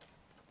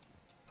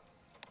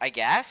 I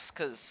guess,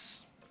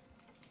 because...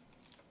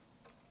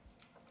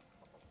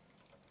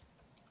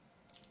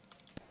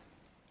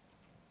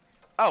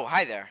 Oh,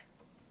 hi there.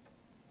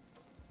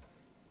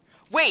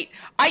 Wait,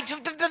 I'm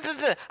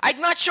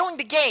not showing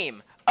the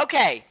game.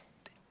 Okay.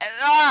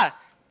 Ah,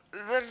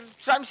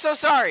 I'm so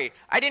sorry.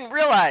 I didn't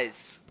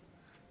realize.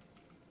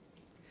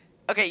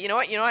 Okay, you know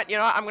what? You know what? You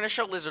know what? I'm gonna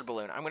show Lizard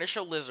Balloon. I'm gonna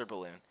show Lizard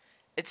Balloon.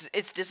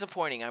 It's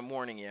disappointing. I'm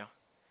warning you.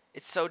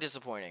 It's so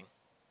disappointing.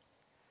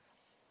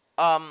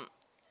 Um.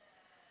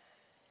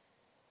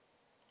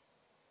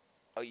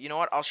 Oh, you know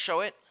what? I'll show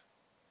it.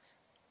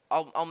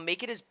 I'll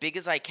make it as big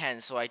as I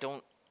can so I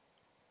don't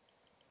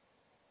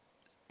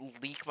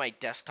leak my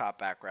desktop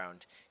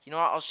background. You know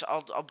what?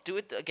 I'll do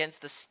it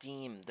against the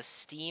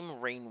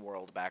Steam Rain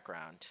World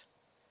background.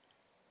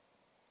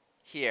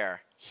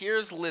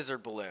 Here's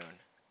Lizard Balloon.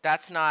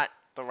 That's not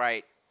the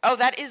right. Oh,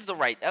 that is the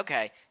right.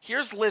 Okay.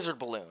 Here's Lizard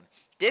Balloon.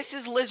 This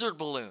is Lizard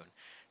Balloon.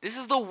 This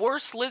is the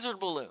worst Lizard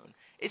Balloon.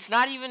 It's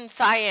not even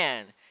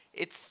cyan.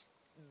 It's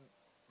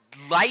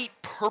light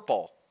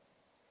purple.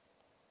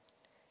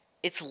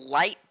 It's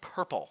light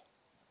purple.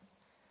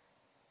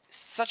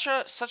 Such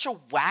a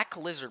whack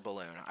Lizard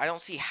Balloon. I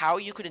don't see how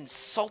you could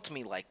insult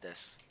me like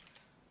this.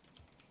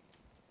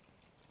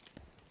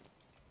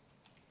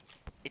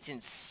 It's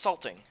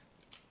insulting.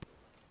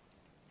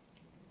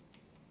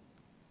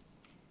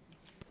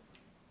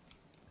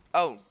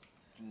 Oh,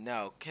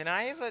 no. Can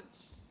I have a...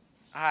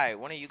 Hi,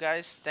 one of you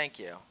guys? Thank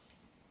you.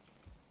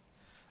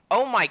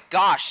 Oh my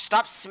gosh,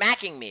 stop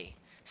smacking me.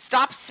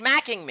 Stop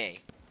smacking me.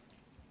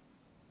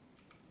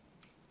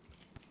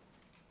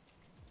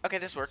 Okay,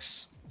 this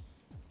works.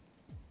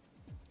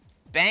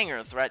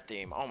 Banger threat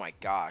theme. Oh my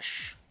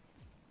gosh.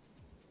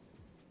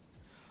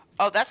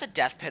 Oh, that's a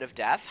death pit of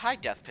death. Hi,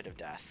 death pit of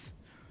death.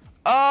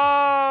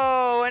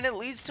 Oh, and it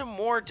leads to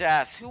more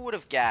death. Who would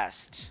have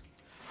guessed?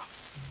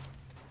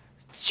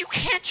 You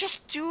can't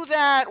just do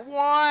that.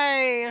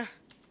 Why?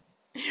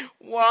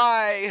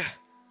 Why?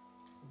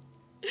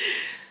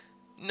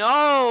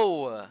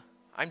 No.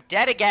 I'm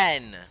dead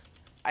again.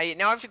 I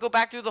now have to go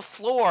back through the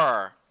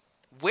floor.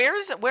 Where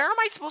am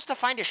I supposed to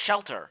find a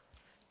shelter?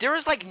 There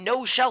is like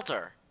no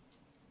shelter.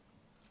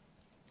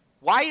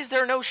 Why is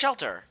there no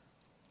shelter?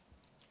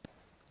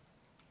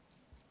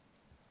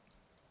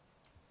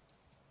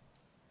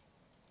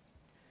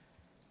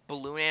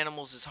 Balloon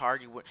animals is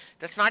hard.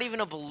 That's not even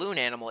a balloon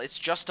animal. It's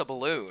just a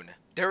balloon.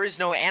 There is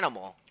no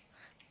animal.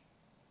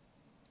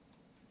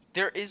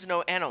 There is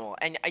no animal.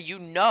 And you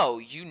know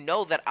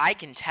that I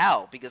can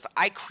tell because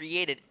I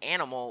created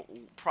Animal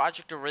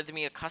Project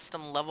Arrhythmia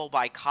custom level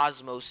by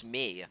Cosmos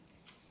Me.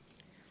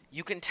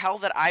 You can tell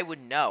that I would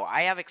know.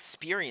 I have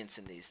experience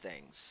in these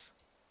things.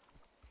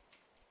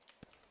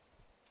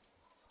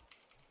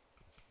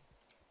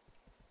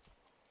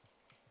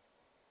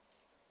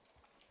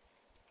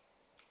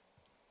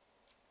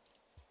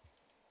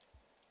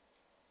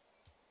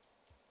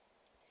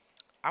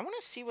 I want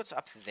to see what's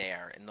up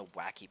there in the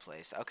wacky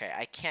place. Okay,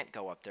 I can't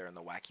go up there in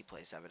the wacky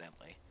place,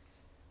 evidently.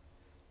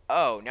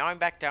 Oh, now I'm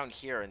back down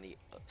here in the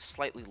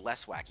slightly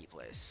less wacky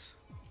place.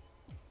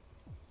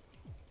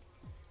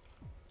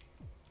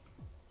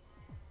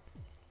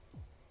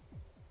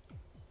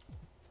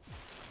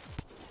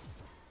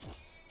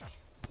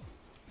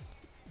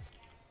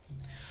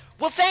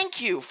 Well, thank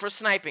you for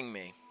sniping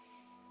me.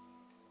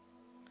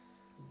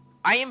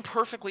 I am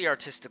perfectly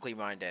artistically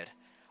minded.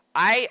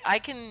 I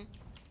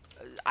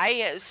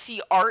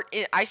see art.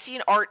 I see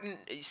an art.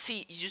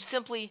 See, you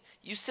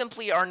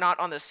simply are not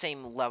on the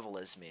same level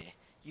as me.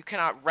 You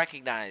cannot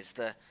recognize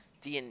the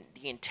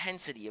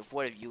intensity of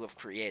what you have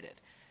created.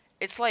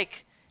 It's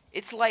like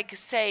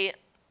say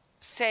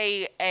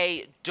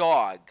a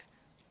dog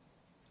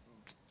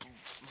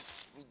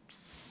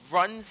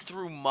runs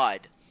through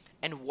mud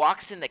and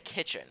walks in the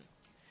kitchen.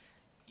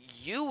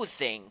 You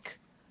think,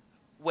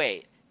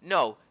 wait,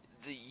 no,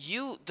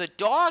 the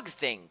dog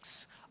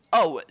thinks,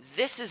 oh,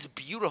 this is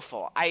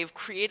beautiful. I have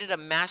created a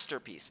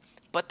masterpiece.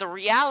 But the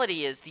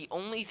reality is the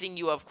only thing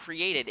you have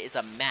created is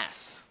a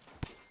mess.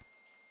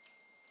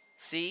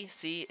 See,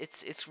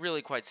 it's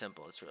really quite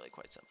simple. It's really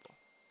quite simple.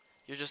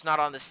 You're just not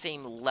on the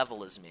same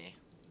level as me.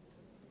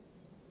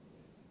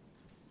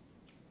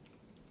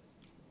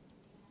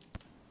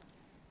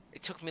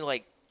 It took me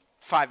like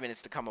 5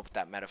 minutes to come up with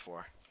that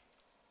metaphor.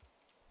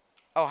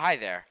 Oh, hi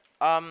there.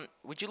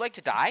 Would you like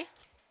to die?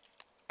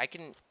 I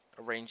can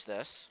arrange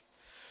this.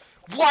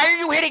 Why are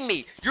you hitting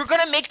me? You're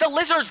gonna make the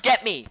lizards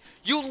get me!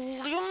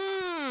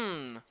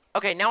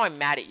 Okay, now I'm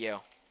mad at you.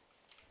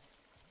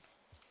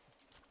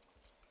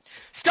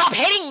 Stop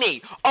hitting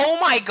me! Oh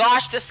my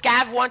gosh, the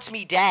scav wants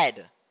me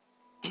dead.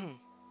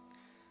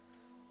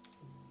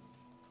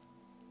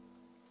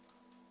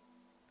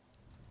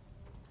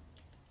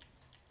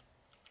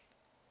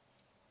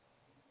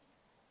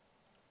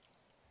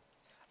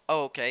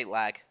 Oh, okay,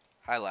 lag.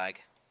 Hi,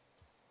 lag.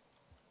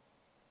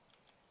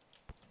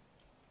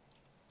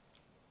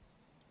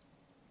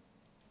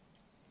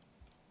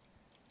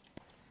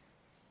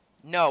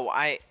 No,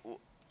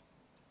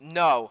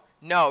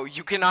 no,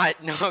 you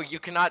cannot, no, you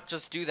cannot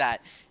just do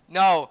that.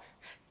 No,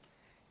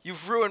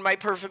 you've ruined my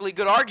perfectly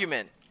good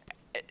argument.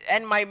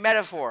 And my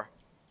metaphor.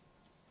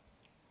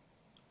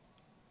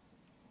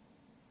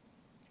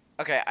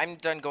 Okay, I'm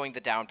done going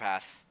the down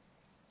path.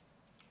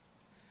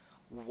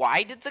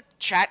 Why did the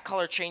chat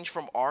color change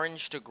from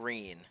orange to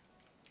green?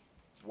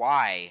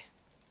 Why?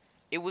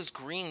 It was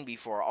green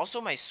before. Also,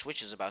 my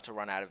Switch is about to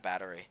run out of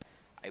battery.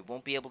 I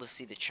won't be able to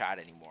see the chat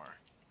anymore.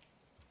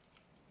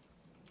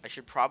 I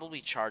should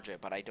probably charge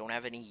it, but I don't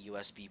have any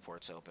USB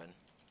ports open.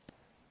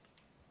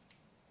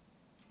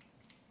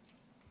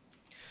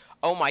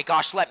 Oh my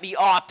gosh, let me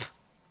up!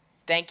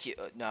 Thank you.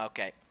 No,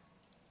 okay.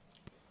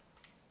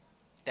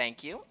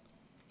 Thank you.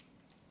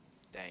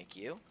 Thank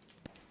you.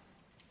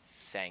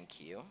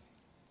 Thank you.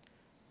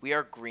 We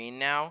are green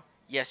now.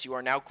 Yes, you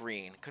are now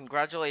green.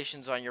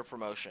 Congratulations on your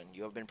promotion.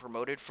 You have been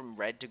promoted from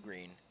red to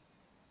green.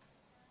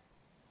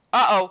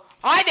 Uh-oh.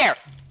 Hi there!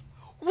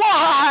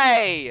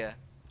 Why?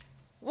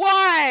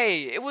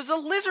 Why? It was a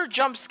lizard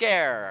jump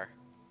scare.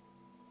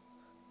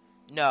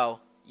 No,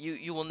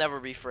 you will never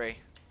be free.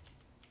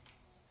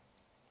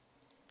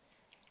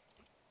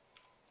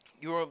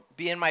 You will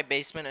be in my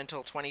basement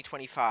until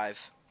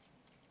 2025.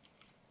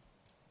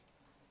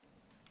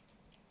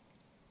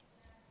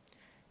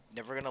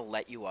 Never gonna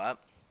let you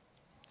up.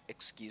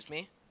 Excuse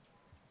me?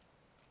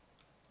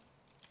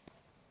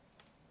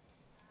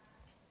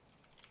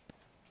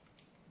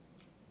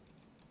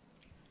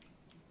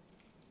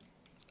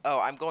 Oh,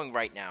 I'm going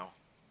right now.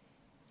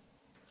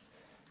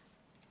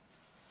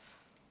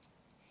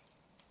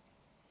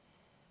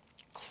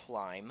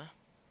 Climb.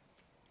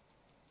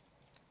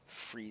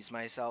 Freeze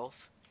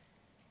myself.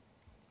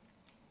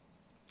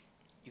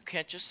 You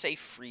can't just say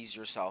freeze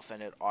yourself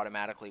and it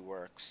automatically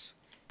works.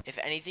 If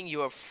anything,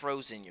 you have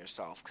frozen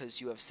yourself because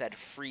you have said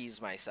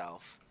freeze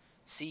myself.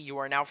 See, you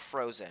are now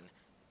frozen.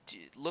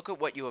 Look at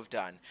what you have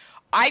done.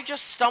 I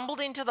just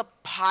stumbled into the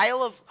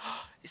pile of...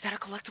 Is that a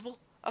collectible?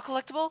 A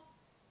collectible?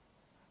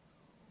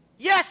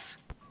 Yes!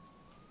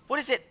 What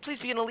is it? Please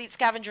be an elite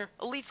scavenger.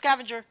 Elite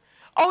scavenger.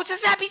 Oh, it's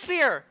a Zappy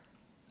Spear!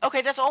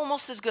 Okay, that's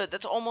almost as good.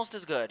 That's almost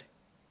as good.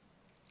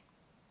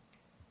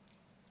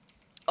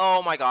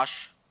 Oh my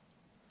gosh.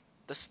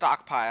 The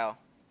stockpile.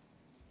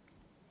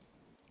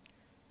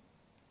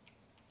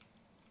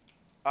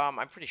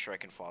 I'm pretty sure I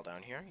can fall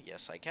down here.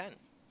 Yes, I can.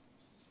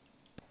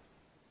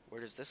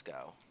 Where does this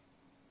go?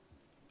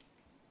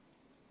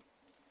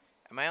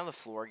 Am I on the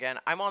floor again?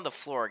 I'm on the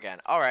floor again.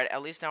 Alright,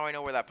 at least now I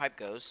know where that pipe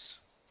goes.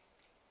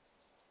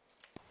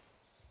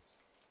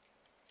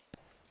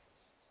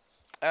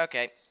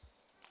 Okay.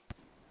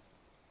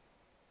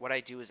 What I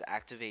do is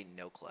activate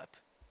no clip.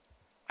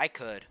 I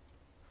could,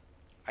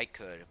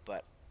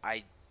 but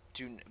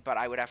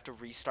I would have to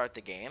restart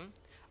the game.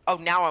 Oh,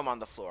 now I'm on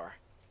the floor.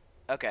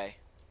 Okay.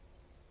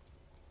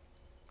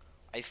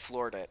 I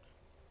floored it.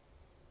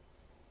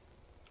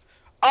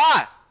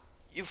 Ah!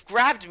 You've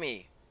grabbed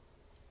me!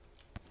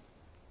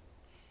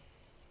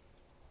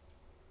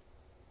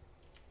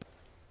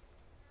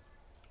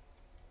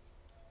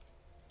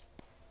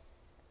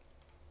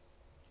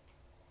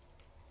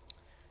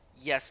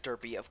 Yes,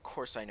 Derpy, of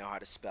course I know how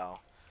to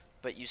spell.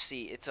 But you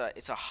see, it's a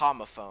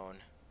homophone.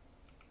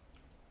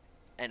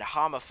 And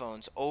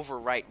homophones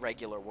overwrite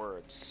regular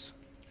words.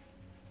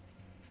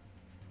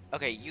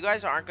 Okay, you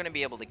guys aren't going to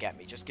be able to get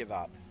me. Just give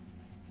up.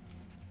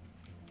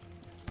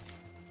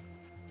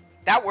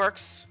 That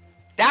works.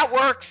 That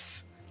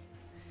works!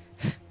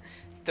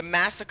 The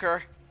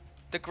massacre.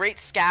 The Great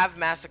Scav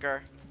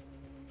Massacre.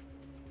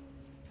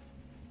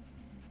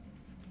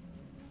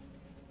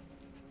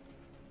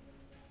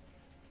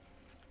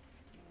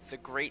 The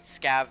Great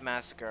Scav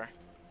Massacre.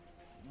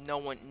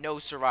 No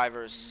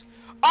survivors.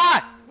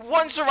 Ah!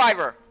 One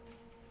survivor!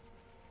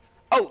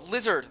 Oh,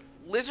 Lizard.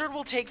 Lizard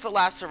will take the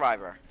last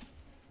survivor.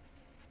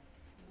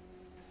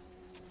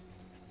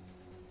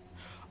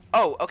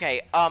 Oh,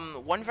 okay.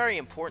 One very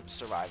important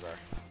survivor.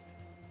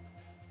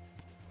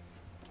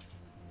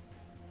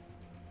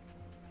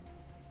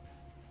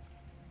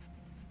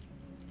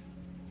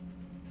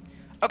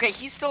 Okay,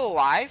 he's still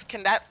alive?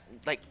 Can that,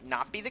 like,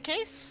 not be the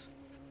case?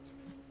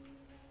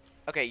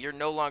 Okay, you're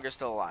no longer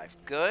still alive.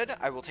 Good.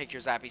 I will take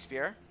your Zappy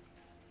Spear.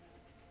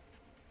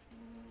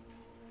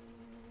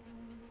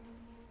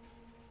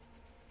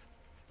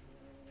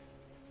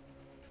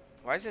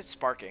 Why is it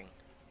sparking?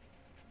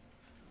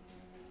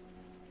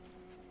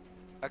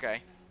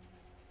 Okay.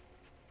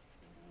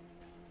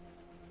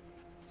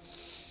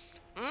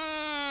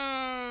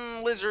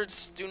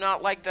 Lizards. Do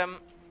not like them.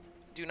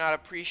 Do not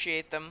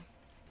appreciate them.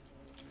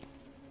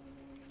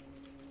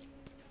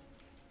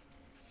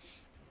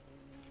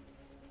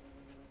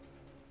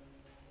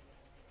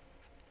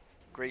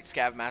 Great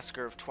Scav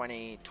Massacre of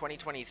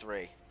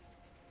 2023.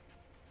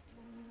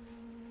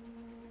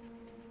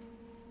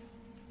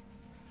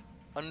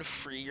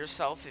 Unfree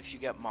yourself if you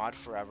get mod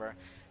forever.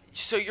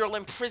 So you'll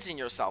imprison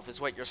yourself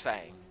is what you're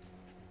saying.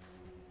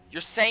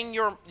 You're saying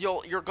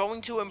you're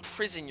going to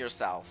imprison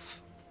yourself.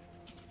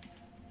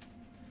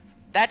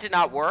 That did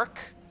not work.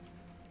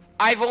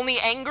 I've only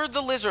angered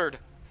the lizard.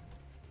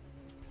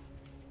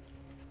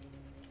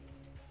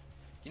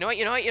 You know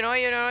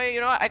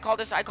what? I call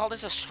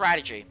this a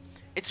strategy.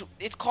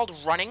 It's called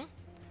running.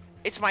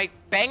 It's my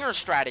banger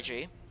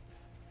strategy.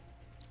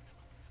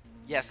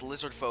 Yes,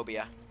 lizard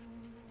phobia.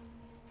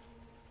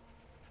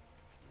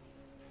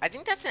 I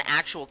think that's an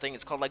actual thing.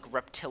 It's called like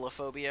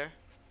reptilophobia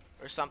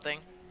or something.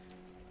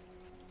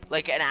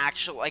 Like an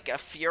actual, like a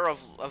fear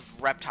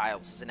of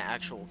reptiles is an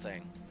actual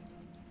thing.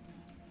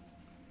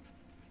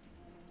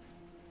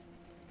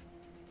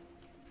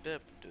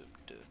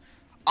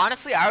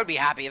 Honestly, I would be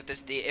happy if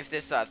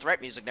this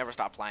threat music never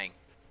stopped playing.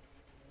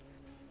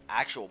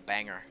 Actual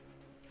banger.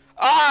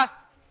 Ah!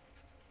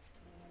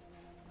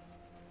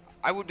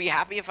 I would be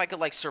happy if I could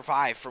like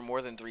survive for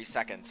more than 3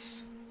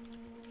 seconds.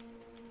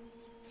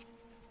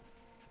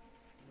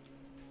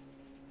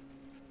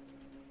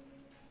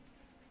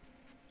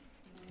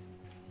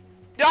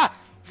 Ah!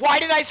 Why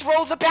did I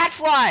throw the bat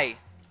fly?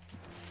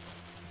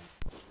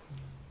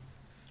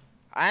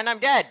 And I'm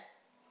dead.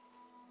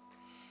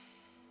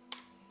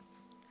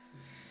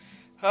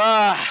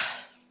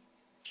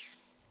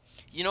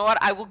 You know what?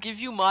 I will give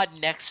you mod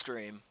next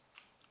stream.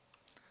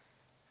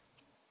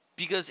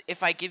 Because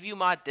if I give you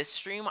mod this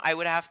stream, I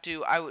would have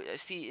to.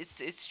 See.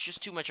 It's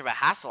just too much of a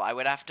hassle. I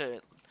would have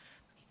to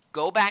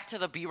go back to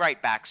the be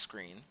right back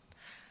screen.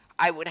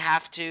 I would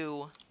have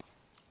to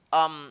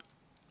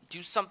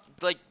do something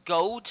like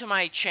go to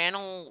my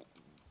channel.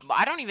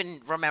 I don't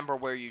even remember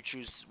where you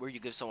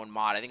give someone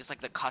mod. I think it's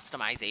like the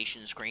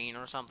customization screen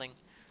or something,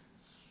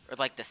 or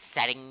like the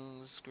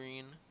settings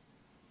screen.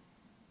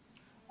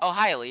 Oh,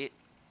 hi, Elite.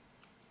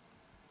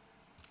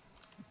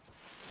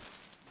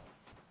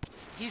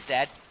 He's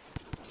dead.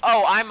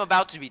 Oh, I'm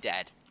about to be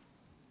dead.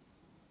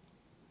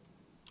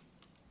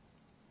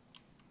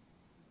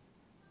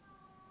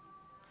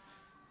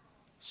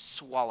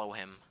 Swallow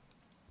him.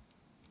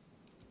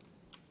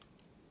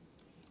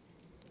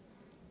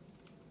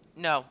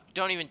 No,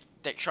 don't even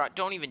try.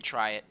 Don't even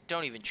try it.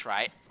 Don't even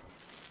try it.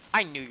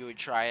 I knew you would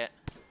try it.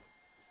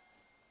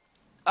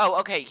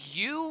 Oh, okay.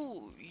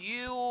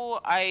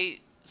 I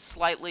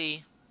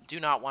slightly do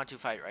not want to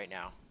fight right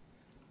now.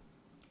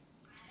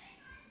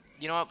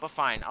 You know what? But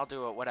fine. I'll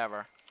do it.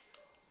 Whatever.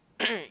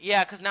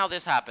 Yeah, because now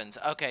this happens.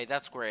 Okay,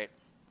 that's great.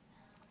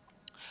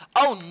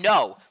 Oh,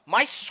 no.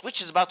 My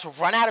Switch is about to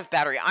run out of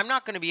battery. I'm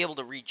not going to be able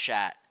to read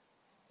chat.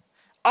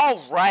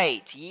 All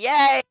right.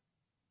 Yay.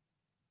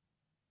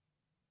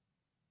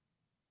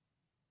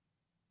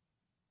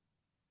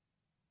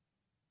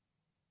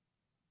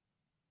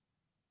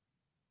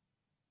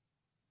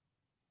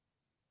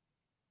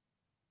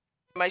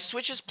 My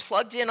Switch is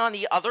plugged in on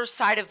the other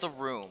side of the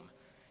room.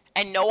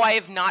 And no, I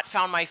have not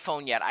found my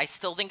phone yet. I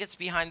still think it's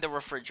behind the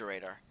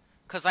refrigerator.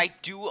 Because I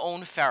do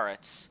own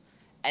ferrets.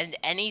 And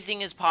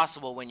anything is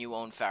possible when you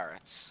own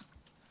ferrets.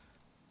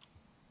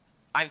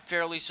 I'm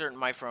fairly certain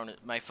my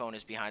phone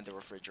is behind the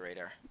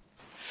refrigerator.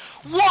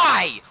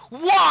 Why?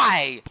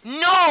 Why?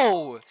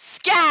 No!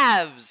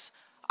 Scavs!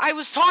 I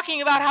was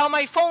talking about how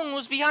my phone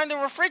was behind the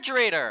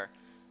refrigerator.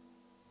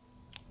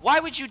 Why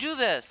would you do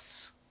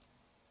this?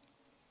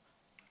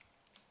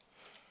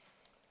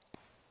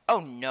 Oh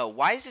no,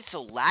 why is it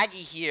so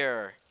laggy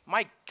here?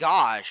 My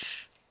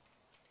gosh.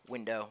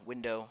 Window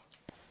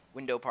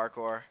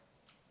parkour.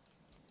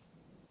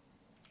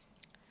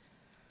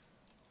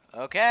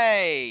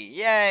 Okay,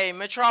 yay,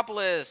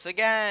 Metropolis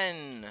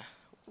again.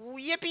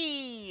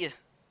 Yippee!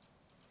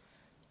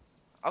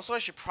 Also, I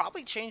should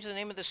probably change the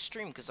name of the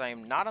stream because I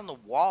am not on the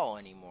wall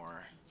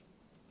anymore.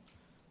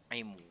 I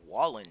am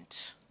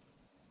Wallant.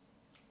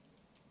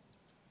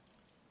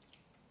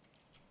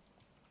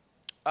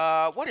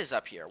 What is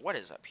up here? What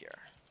is up here?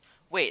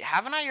 Wait,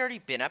 haven't I already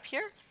been up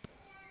here?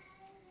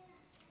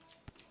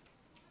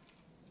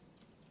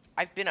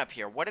 I've been up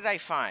here. What did I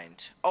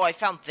find? Oh, I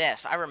found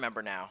this. I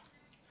remember now.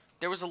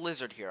 There was a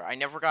lizard here. I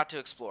never got to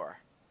explore.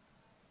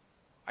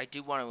 I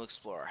do want to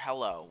explore.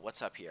 Hello.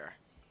 What's up here?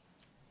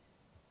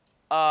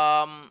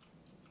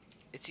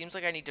 It seems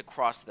like I need to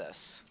cross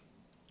this.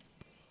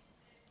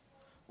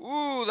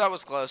 Ooh, that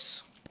was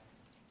close.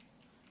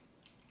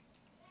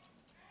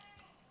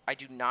 I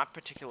do not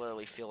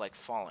particularly feel like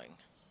falling.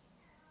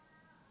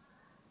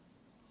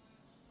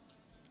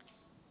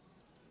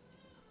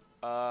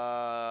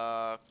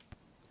 Oh,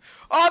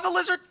 the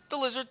lizard! The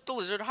lizard! The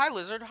lizard! Hi,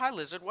 lizard! Hi,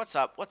 lizard! What's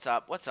up? What's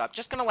up? What's up?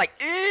 Just gonna like,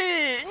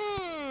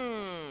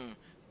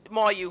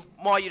 maw you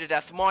to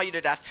death, maw you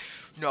to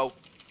death. No.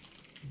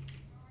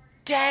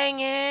 Dang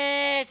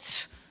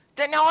it!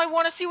 Then now I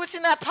want to see what's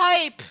in that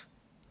pipe.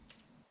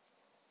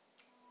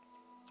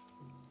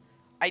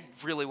 I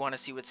really want to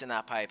see what's in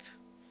that pipe.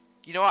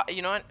 You know what?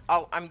 You know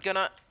what? I'm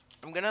gonna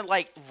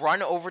like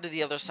run over to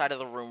the other side of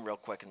the room real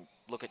quick and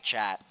look at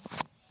chat.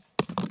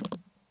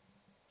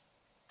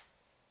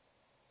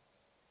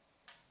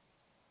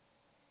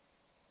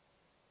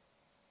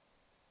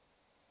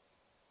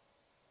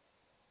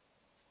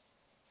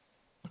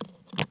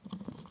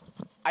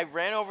 I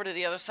ran over to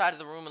the other side of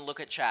the room and look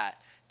at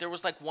chat. There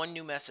was like one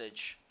new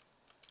message.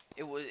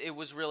 It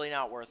was really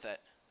not worth it.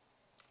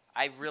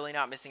 I'm really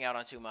not missing out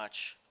on too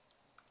much.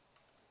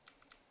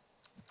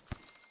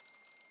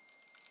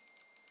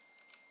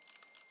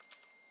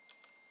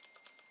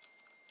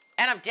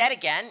 And I'm dead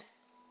again.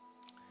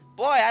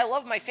 Boy, I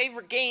love my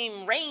favorite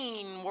game,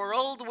 Rain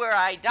World, where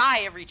I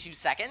die every 2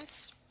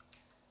 seconds.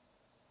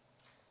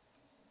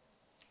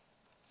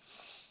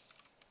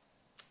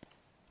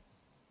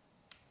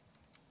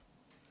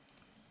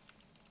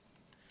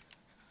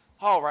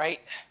 Alright.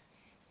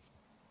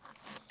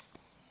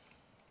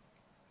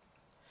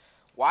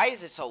 Why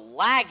is it so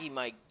laggy,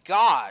 my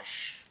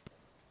gosh?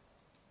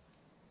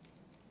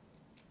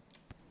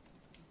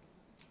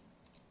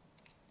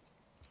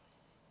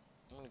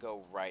 I'm gonna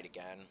go right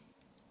again.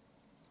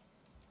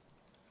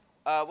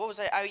 What was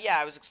I? Oh, yeah,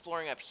 I was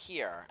exploring up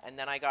here, and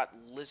then I got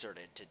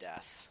lizarded to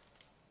death.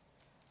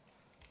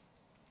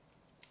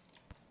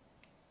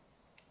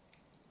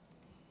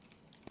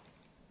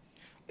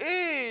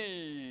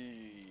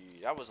 Eee,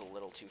 that was a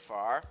little too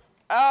far.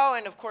 Oh,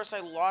 and of course I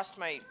lost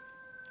my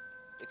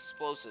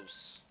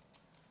explosives.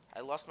 I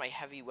lost my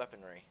heavy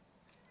weaponry.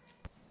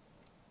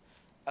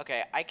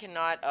 Okay, I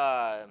cannot,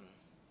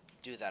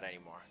 do that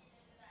anymore.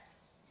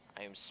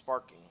 I am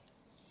sparking.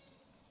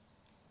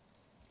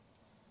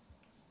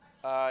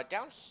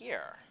 Down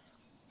here.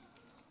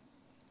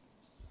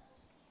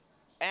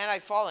 And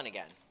I've fallen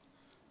again.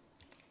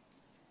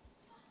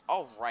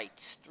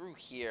 Alright, through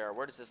here.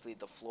 Where does this lead?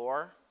 The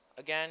floor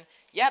again?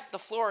 Yep, the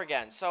floor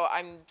again. So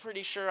I'm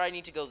pretty sure I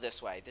need to go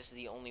this way. This is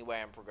the only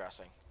way I'm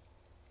progressing.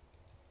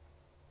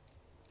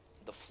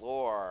 The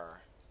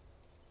floor.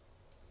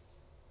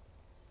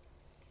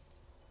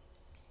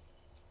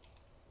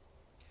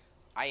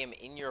 I am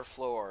in your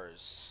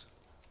floors.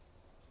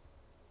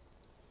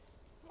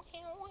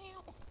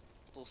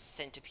 Little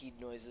centipede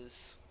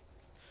noises.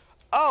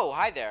 Oh,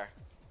 hi there.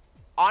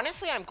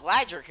 Honestly, I'm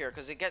glad you're here,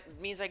 because it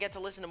means I get to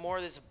listen to more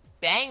of this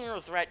banger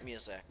threat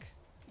music.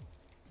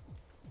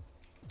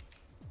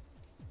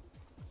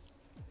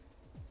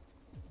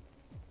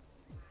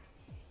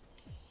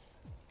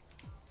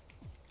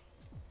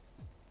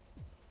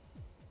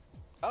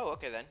 Oh,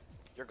 okay then.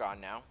 You're gone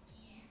now.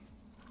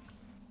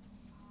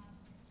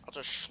 I'll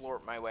just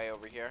schlorp my way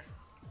over here.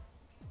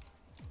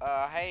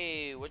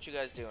 Hey, what you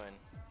guys doing?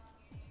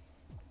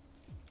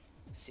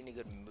 Seen any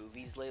good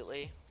movies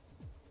lately?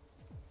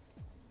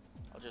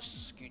 I'll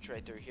just scooch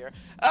right through here.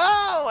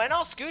 Oh, and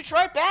I'll scooch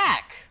right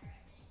back!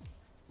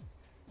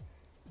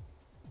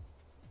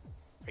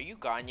 Are you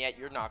gone yet?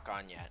 You're not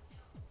gone yet.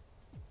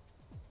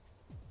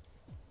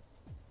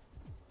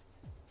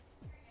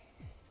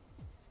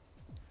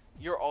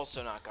 You're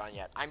also not gone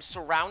yet. I'm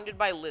surrounded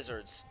by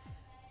lizards.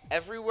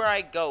 Everywhere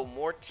I go,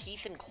 more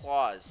teeth and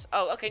claws.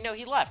 Oh, okay, no,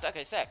 he left.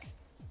 Okay, sick.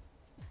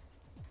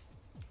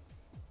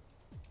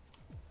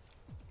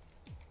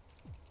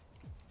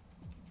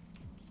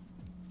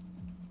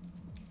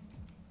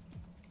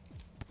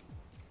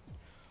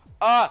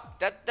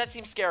 That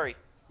seems scary.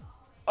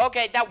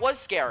 Okay, that was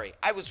scary.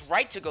 I was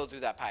right to go through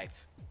that pipe.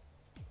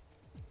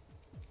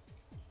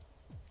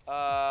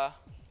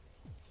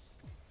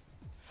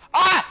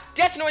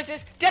 Death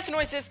noises! Death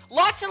noises!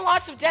 Lots and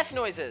lots of death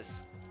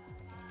noises!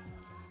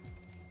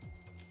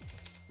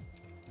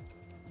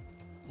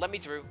 Let me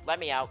through. Let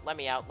me out. Let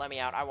me out. Let me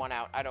out. I want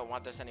out. I don't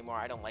want this anymore.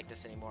 I don't like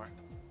this anymore.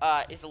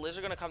 Is the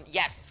lizard gonna come?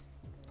 Yes!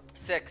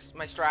 Sick.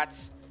 My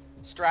strats.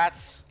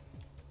 Strats.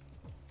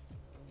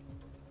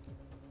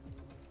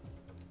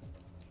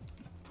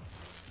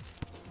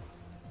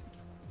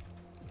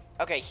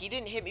 Okay, he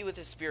didn't hit me with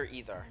his spear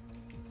either.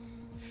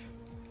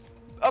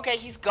 Okay,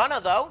 he's gonna,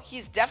 though.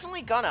 He's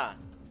definitely gonna.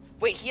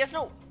 Wait, he has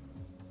no...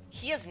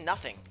 He has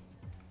nothing.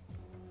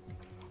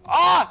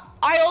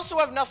 I also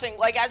have nothing.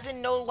 Like, as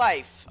in no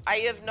life. I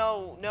have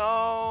no...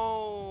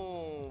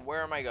 No...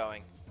 Where am I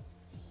going?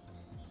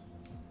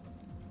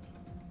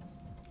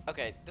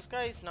 Okay, this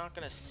guy's not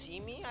gonna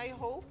see me, I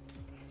hope.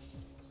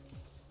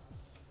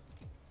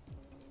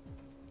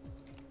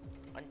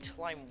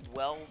 Until I'm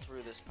well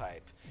through this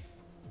pipe.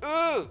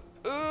 Ooh!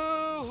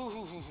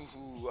 Ooh!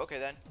 Okay,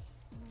 then.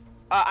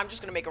 I'm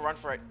just gonna make a run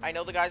for it. I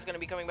know the guy's gonna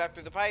be coming back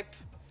through the pipe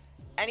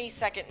any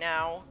second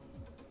now.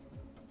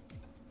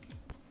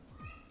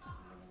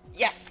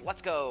 Yes,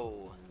 let's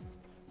go.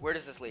 Where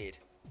does this lead?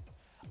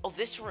 Oh,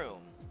 this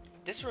room.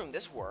 This room,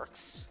 this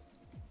works.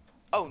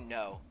 Oh,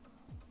 no.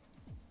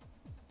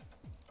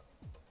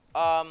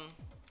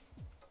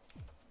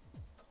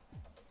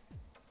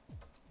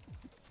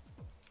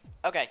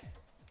 Okay.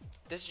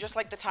 This is just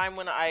like the time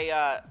when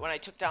I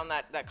took down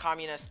that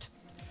communist.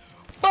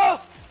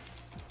 Oh!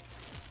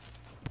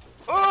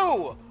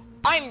 Ooh!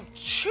 I'm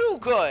too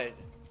good!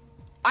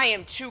 I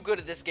am too good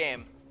at this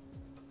game.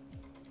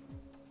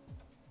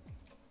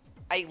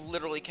 I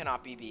literally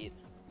cannot be beat.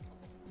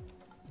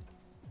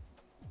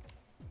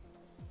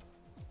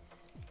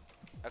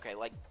 Okay,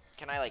 like,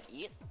 can I, like,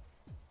 eat?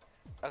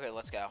 Okay,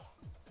 let's go.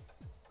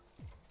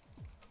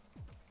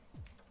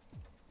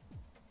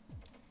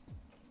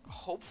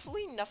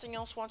 Hopefully nothing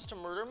else wants to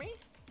murder me.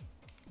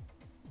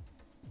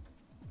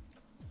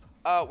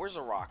 Where's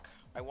a rock?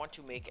 I want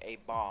to make a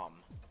bomb.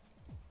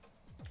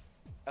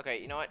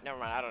 Okay, you know what? Never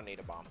mind, I don't need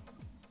a bomb.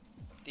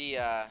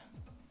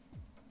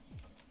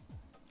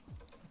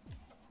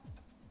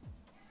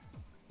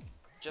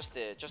 Just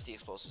the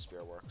explosive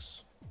spear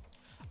works.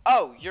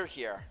 Oh, you're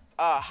here.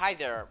 Hi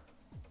there.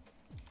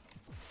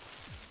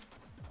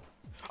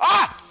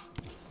 Ah!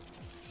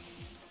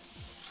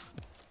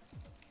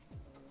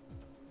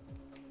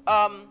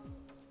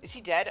 Is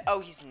he dead?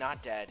 Oh, he's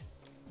not dead.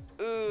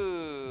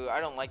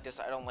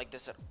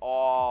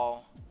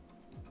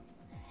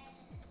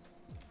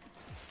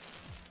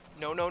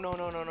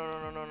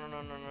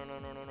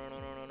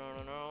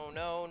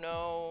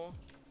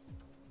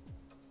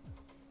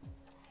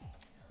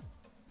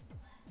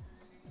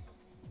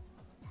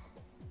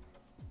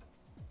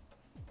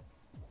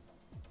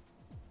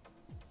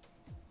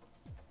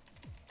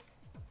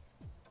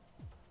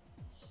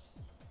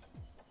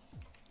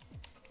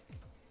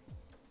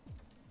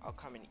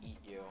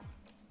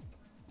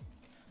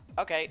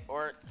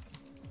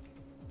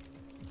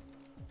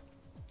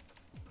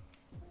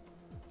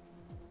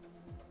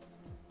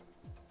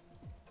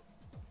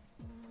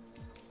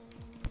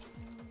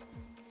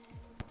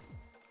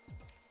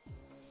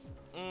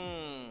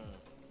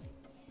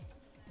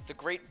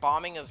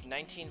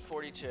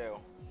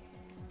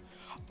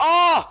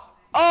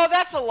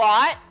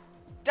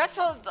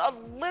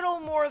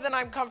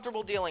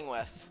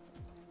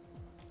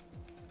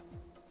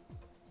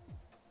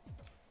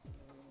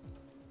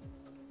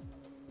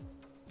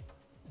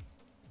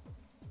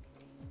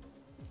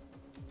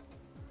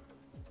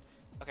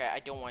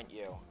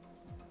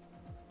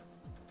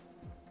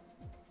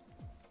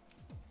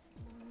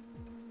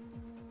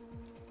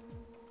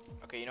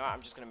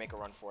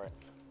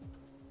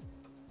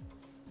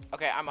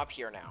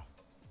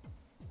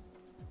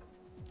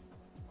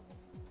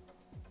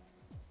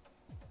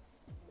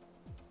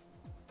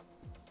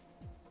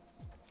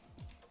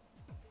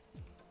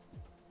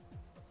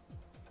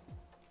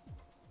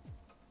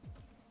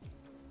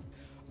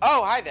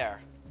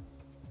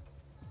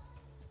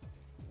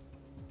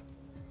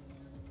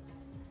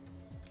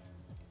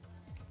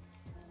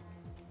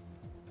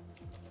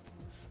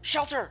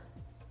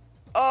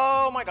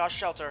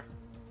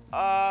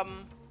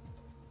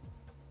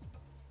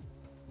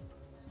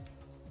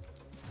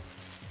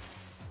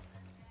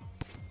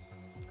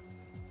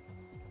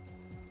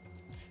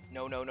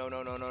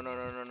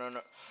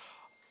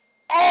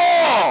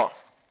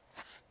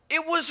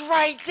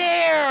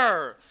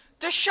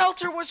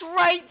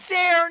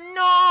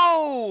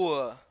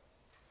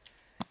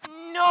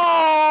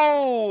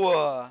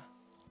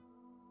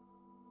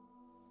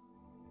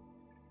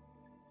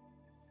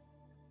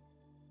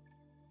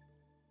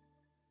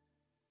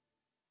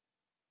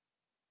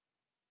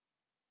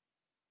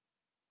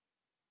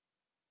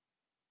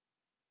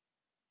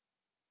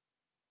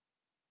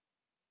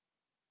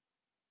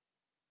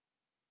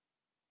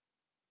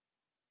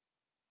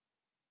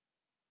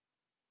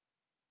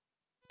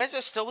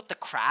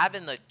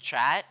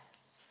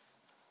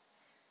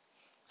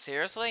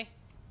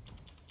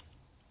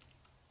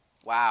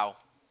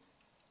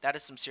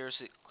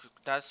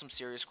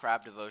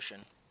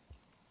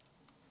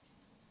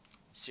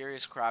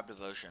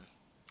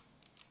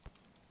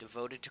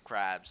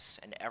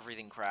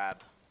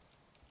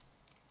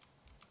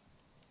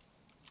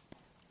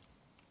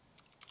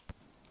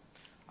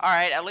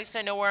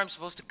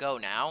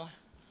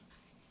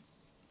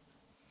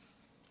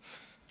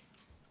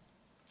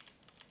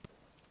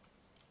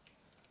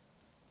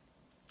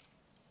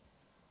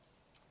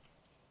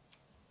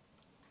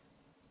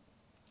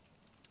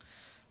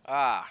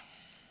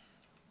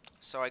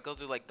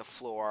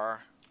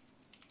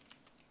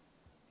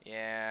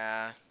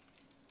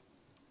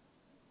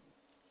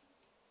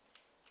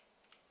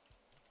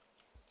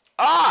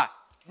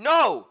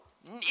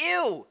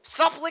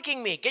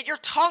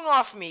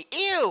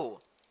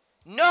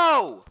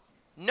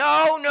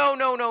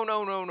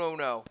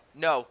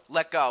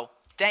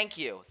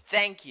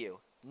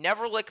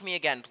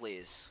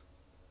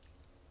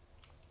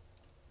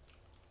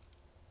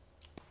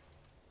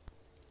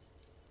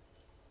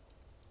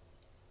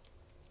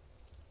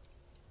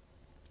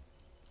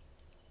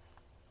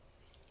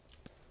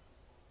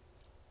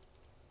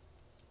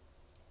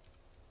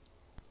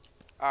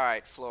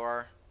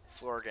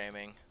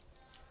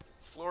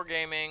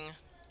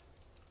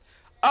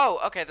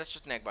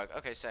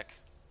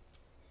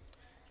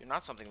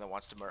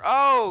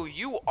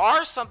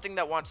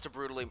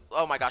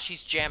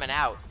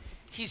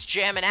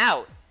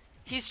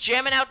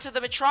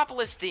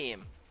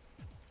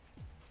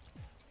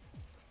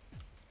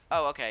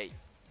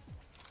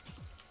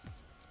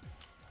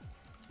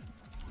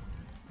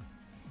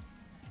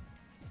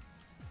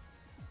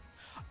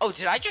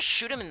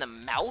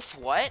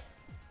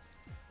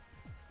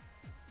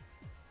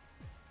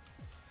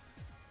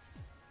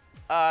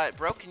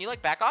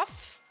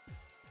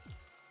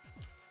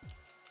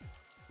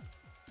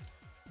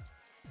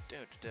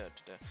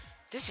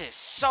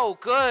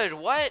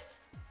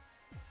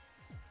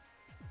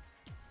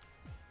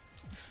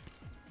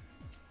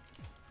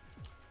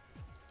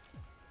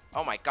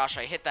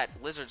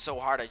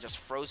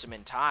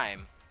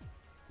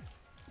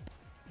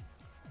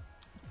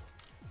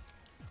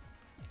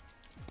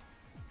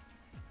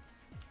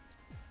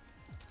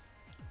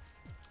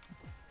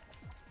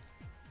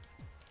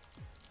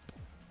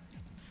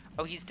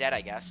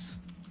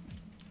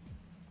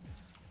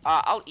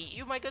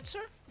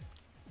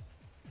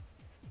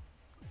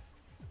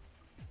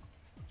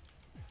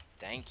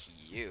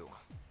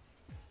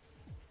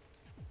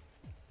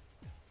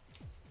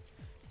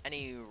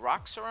 Any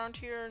rocks around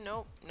here?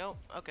 Nope, nope,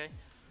 okay.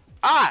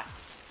 Ah!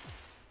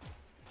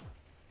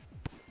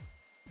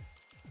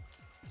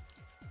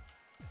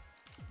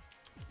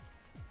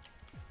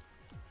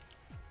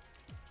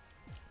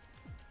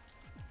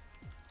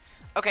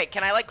 Okay,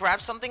 can I, like,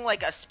 grab something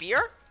like a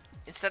spear?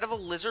 Instead of a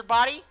lizard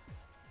body?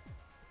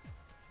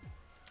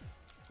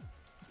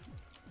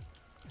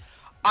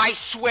 I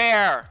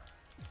swear!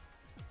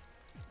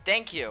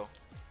 Thank you.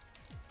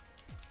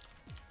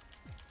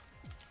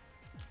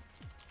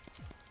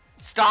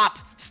 Stop!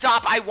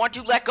 Stop! I want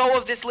to let go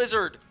of this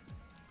lizard!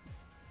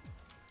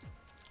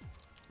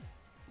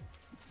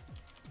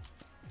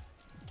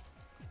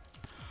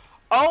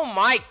 Oh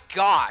my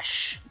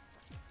gosh!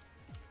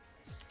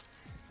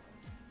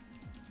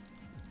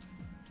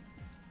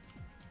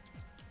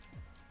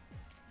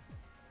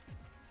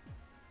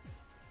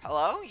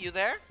 Hello? You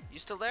there? You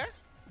still there?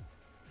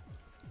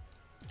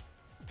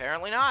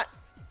 Apparently not.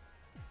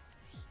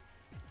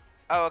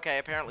 Oh, okay,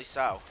 apparently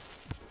so.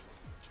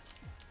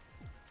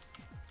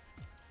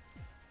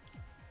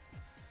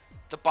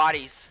 The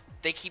bodies,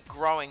 they keep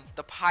growing.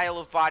 The pile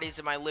of bodies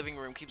in my living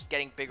room keeps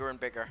getting bigger and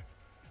bigger.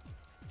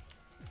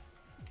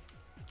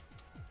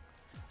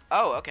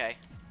 Oh, okay.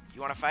 You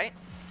want to fight?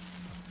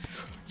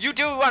 You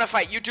do want to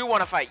fight. You do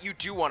want to fight. You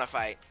do want to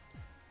fight.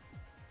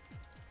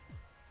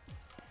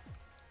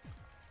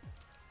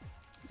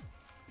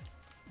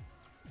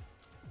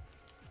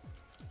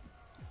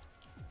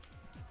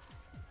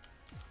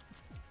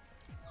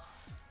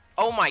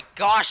 Oh my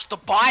gosh, the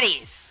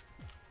bodies!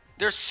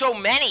 There's so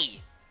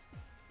many!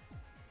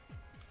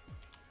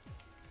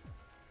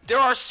 There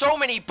are so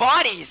many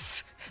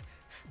bodies!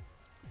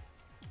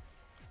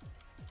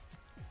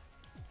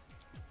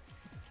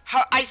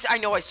 How, I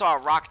know I saw a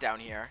rock down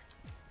here.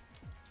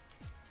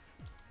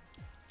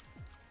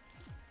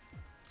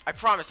 I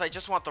promise, I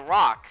just want the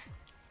rock.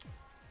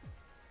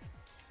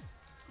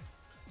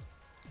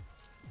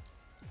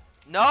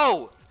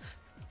 No!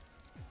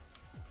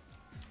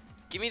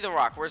 Give me the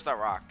rock. Where's that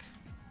rock?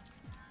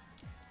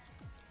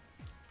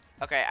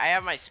 Okay, I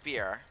have my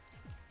spear.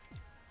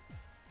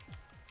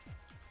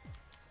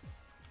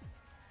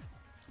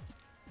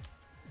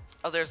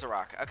 Oh, there's the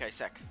rock. Okay,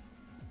 sick.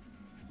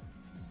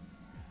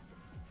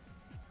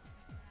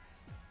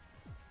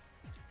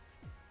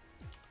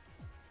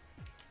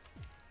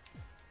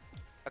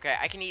 Okay,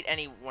 I can eat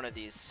any one of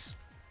these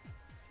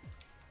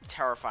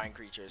terrifying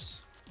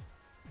creatures.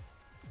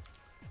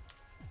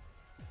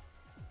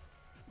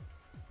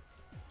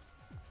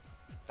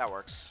 That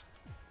works.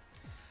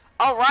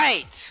 All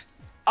right.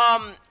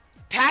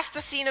 Past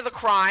the scene of the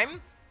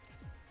crime.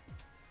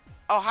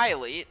 Oh, hi,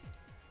 Elite.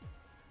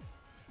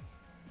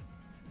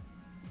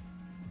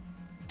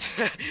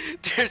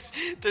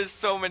 there's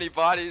so many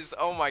bodies.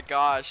 Oh my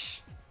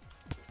gosh.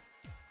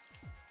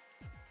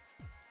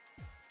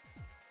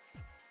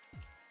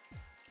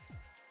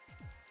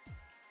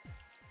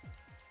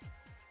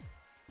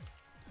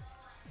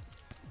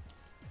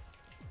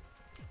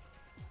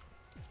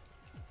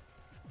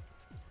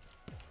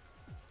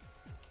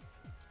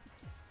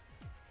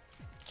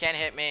 Can't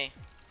hit me.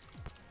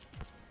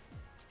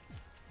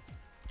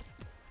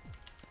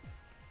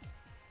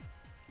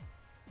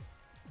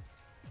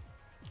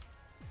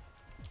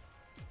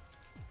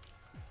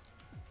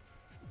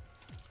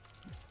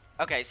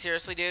 Okay,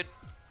 seriously, dude?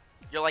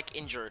 You're, like,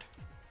 injured.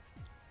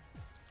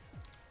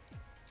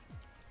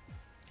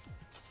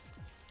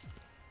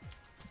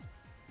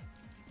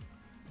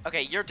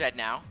 Okay, you're dead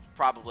now.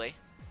 Probably.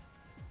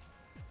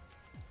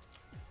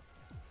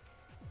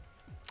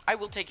 I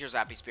will take your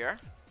Zappy Spear.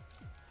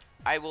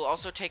 I will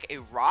also take a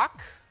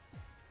rock.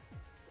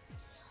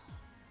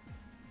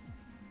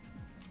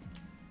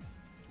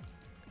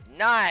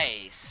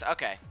 Nice!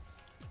 Okay.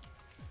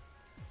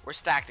 We're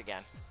stacked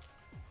again.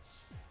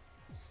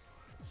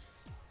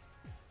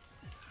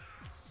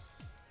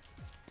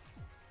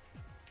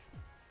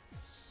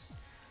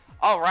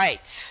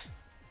 Alright.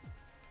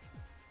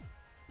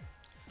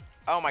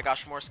 Oh my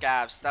gosh, more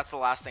scavs. That's the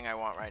last thing I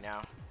want right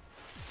now.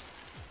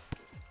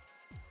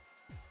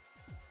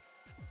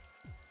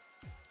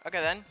 Okay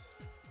then.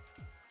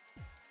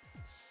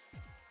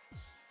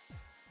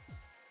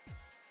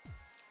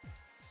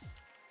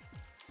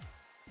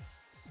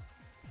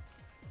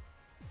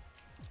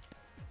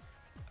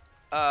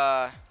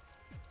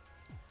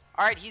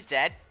 Alright, he's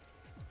dead.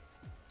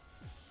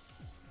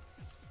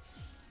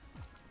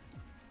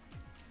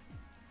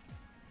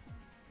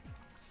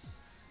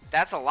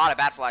 That's a lot of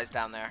bat flies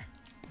down there.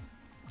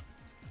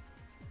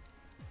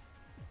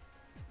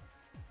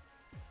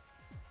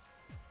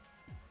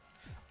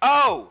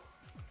 Oh!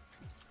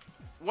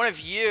 One of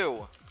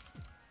you.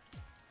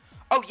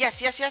 Oh,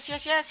 yes, yes, yes,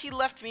 yes, yes. He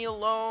left me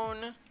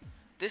alone.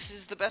 This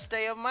is the best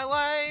day of my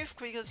life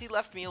because he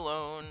left me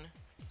alone.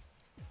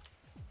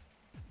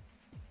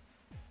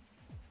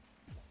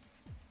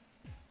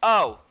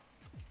 Oh.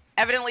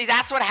 Evidently,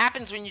 that's what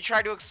happens when you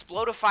try to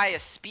explodify a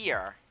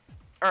spear.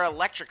 Or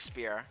electric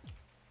spear.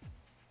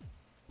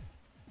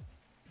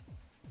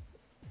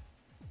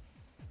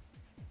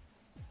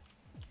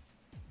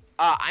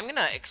 I'm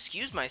gonna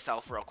excuse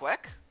myself real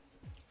quick.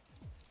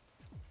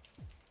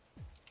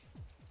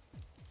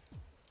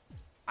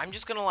 I'm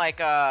just gonna, like,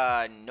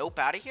 nope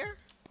out of here.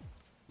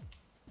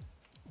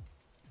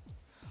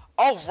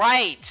 All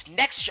right,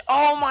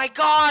 oh my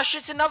gosh,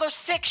 it's another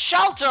sick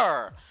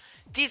shelter.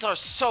 These are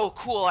so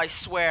cool, I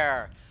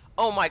swear.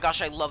 Oh my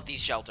gosh, I love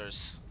these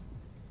shelters.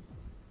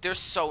 They're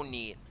so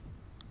neat.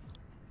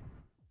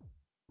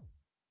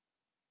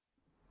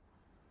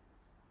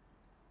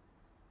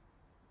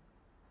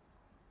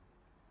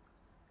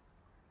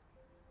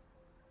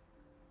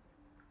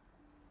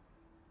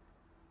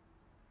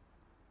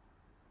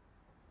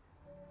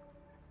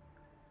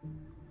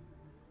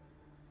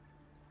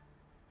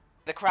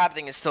 The crab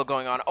thing is still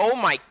going on. Oh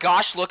my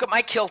gosh, look at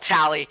my kill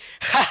tally.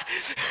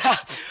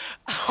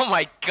 Oh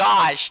my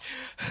gosh.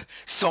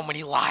 So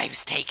many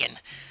lives taken.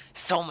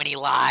 So many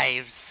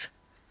lives.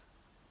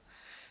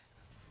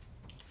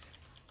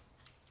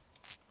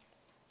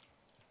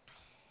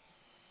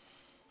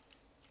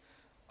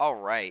 All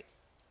right.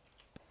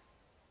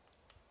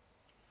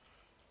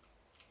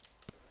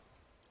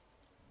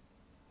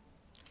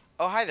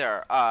 Oh, hi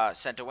there,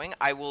 Centowing.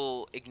 I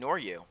will ignore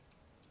you.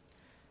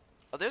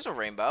 Oh, there's a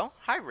rainbow.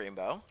 Hi,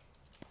 rainbow.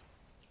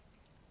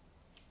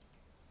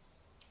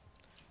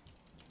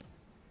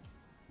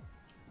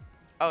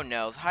 Oh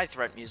no, hi,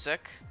 threat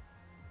music.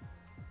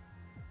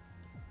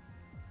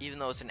 Even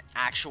though it's an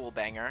actual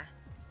banger.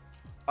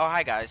 Oh,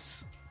 hi,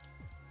 guys.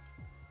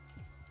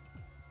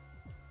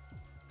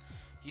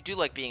 You do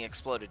like being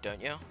exploded,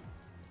 don't you?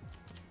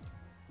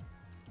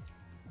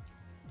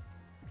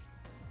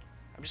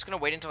 I'm just gonna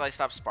wait until I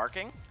stop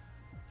sparking.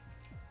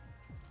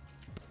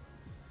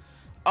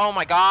 Oh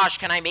my gosh,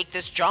 can I make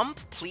this jump,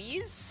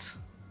 please?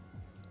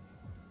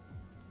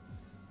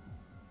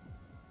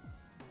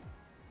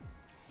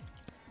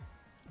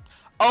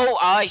 Oh,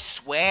 I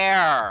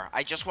swear.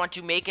 I just want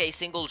to make a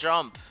single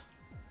jump.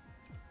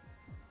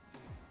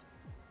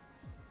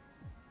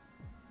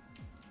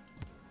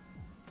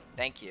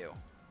 Thank you.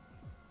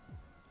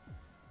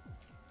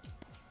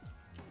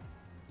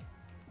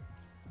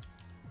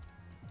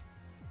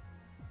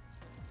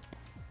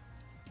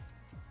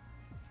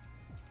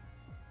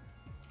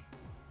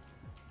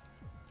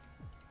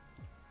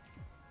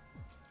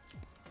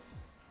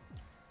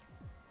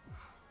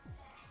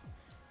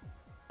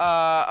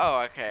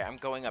 Oh, okay. I'm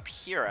going up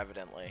here,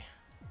 evidently.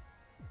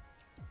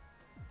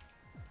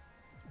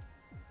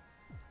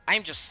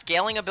 I'm just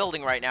scaling a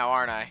building right now,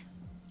 aren't I?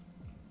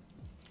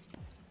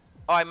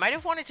 Oh, I might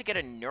have wanted to get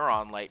a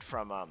neuron light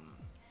from,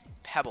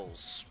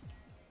 Pebbles.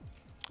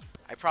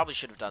 I probably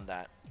should have done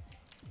that.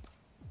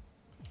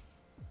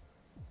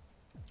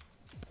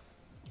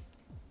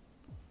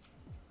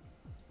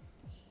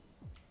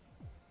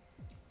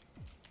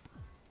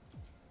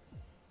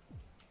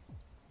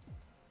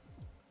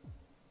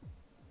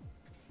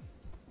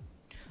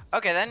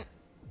 Okay, then.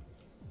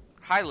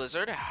 Hi,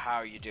 Lizard.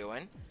 How you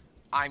doing?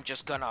 I'm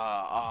just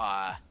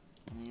gonna,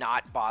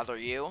 not bother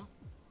you.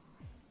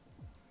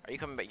 Are you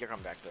coming back? You're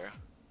coming back through.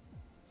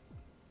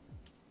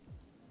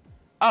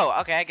 Oh,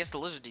 okay, I guess the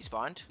lizard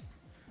despawned.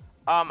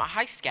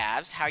 Hi,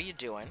 Scavs. How you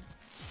doing?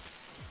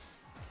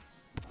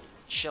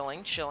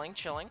 Chilling, chilling,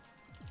 chilling.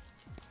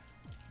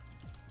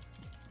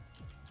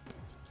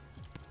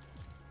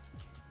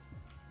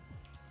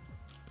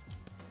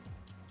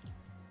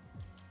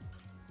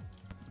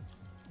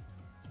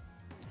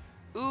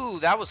 Ooh,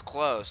 that was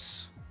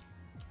close.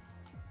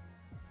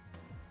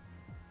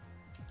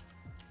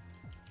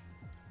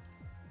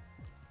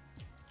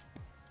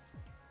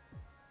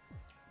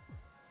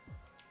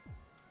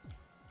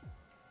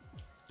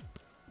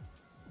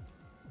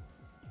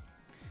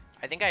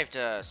 I think I have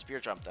to spear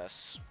jump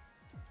this.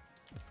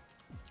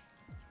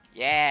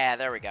 Yeah,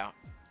 there we go.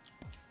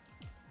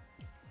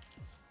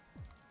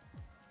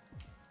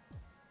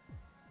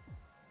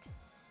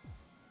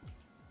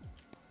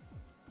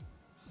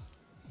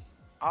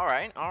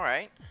 Alright,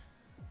 alright.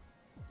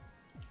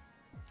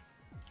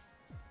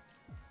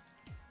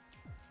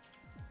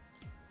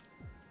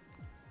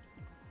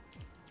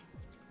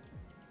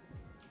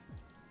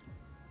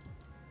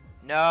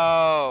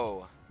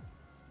 No!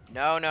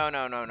 No, no,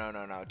 no, no, no,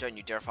 no, no. Don't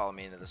you dare follow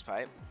me into this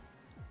pipe.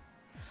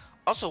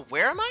 Also,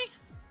 where am I?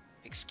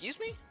 Excuse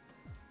me?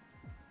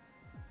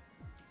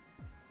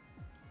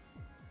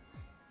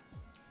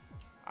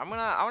 I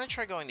wanna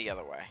try going the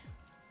other way.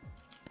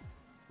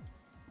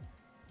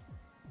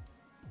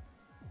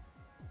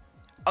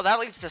 Oh,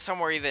 that leads to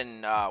somewhere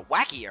even,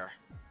 wackier.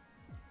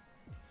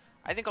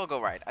 I think I'll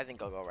go right. I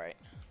think I'll go right.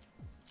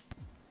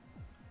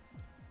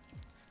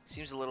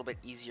 Seems a little bit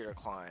easier to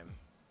climb.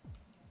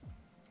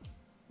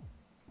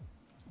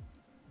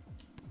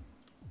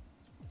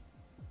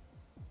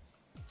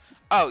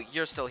 Oh,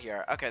 you're still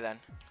here. Okay, then.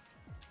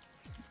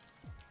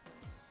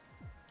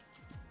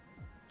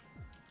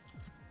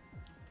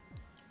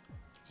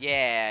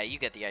 Yeah, you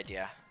get the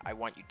idea. I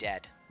want you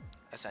dead,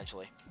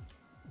 essentially.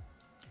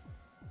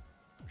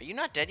 Are you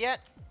not dead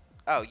yet?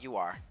 Oh, you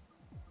are.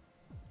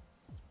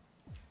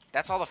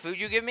 That's all the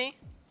food you give me?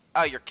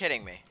 Oh, you're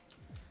kidding me.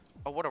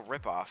 Oh, what a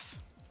ripoff.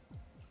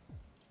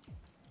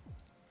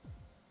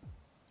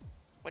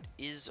 What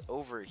is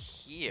over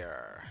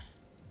here?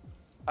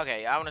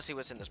 Okay, I want to see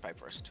what's in this pipe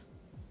first.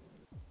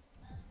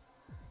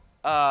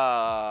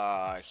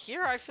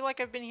 Here? I feel like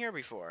I've been here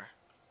before.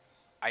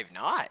 I've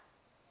not.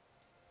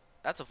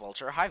 That's a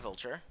vulture. Hi,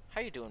 vulture.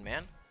 How you doing,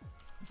 man?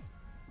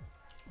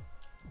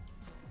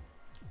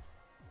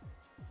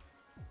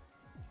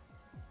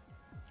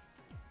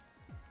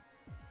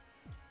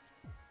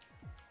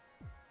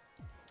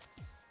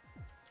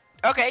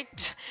 Okay.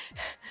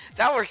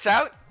 That works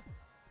out.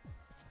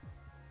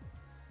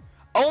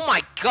 Oh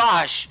my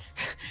gosh.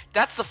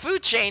 That's the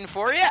food chain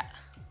for you.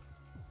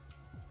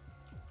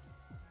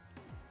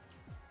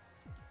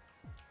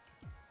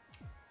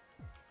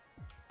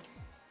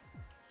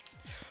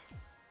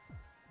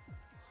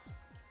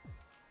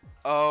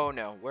 Oh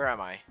no, where am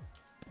I?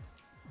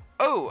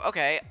 Oh,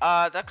 okay.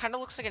 That kind of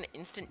looks like an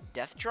instant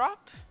death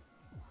drop.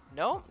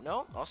 No,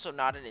 no, also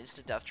not an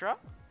instant death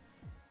drop.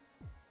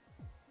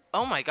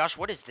 Oh my gosh,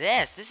 what is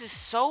this? This is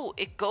so...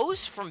 It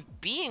goes from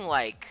being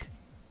like...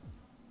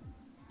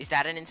 Is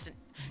that an instant...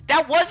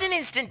 That was an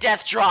instant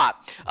death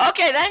drop!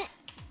 Okay, then...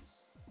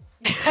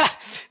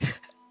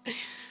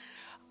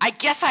 I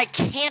guess I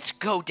can't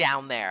go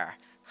down there.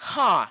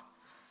 Huh.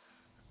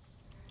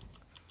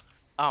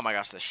 Oh my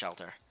gosh, this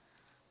shelter.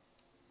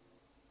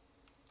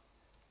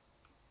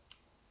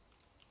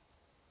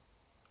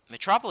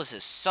 Metropolis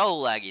is so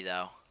laggy,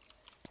 though.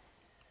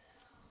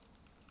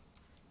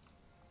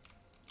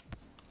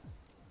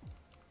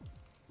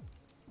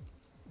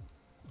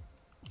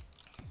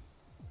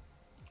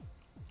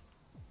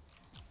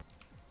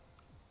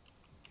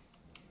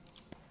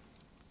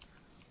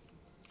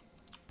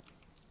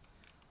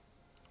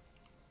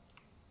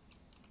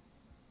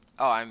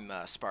 Oh, I'm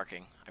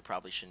sparking. I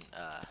probably shouldn't.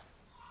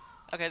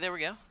 Okay, there we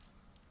go.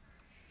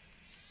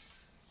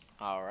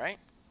 All right.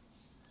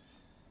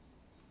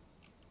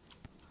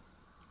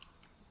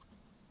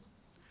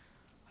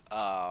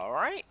 All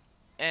right.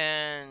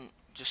 And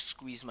just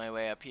squeeze my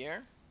way up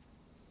here.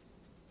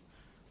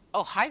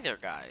 Oh, hi there,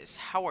 guys.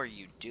 How are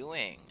you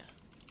doing?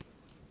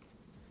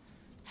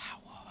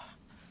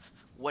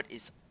 What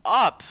is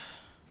up?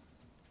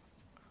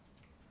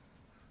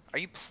 Are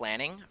you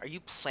planning? Are you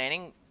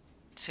planning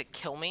to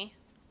kill me?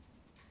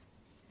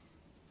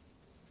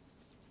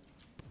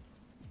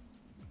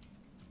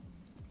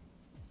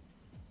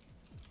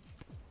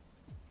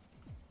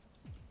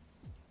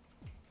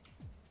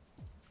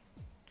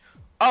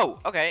 Oh,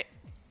 okay.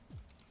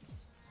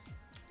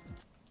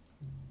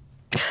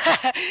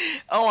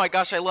 Oh my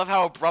gosh, I love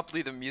how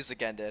abruptly the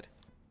music ended.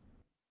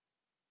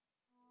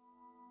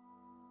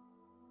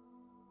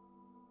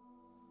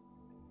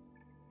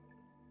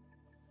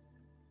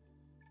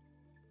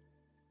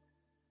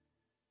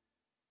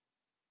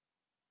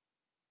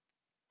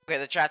 Okay,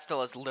 the chat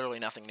still has literally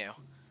nothing new.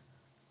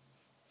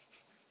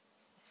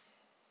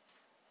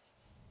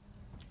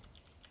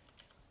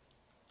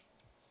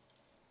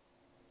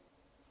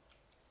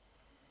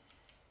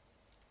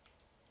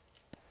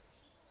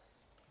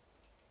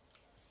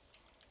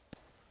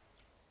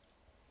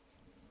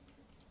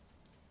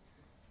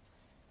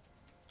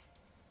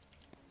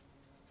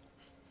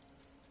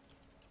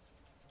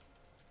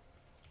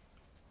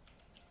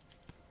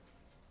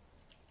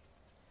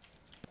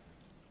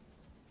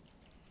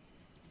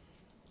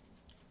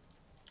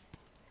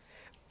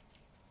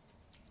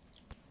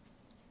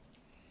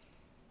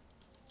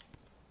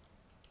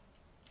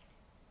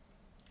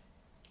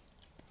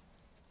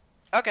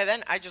 Okay,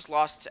 then I just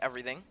lost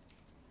everything.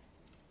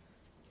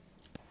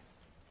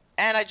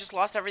 And I just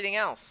lost everything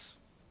else.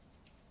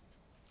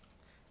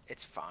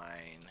 It's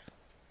fine.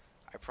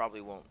 I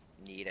probably won't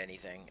need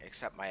anything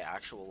except my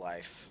actual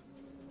life.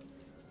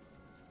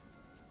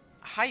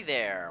 Hi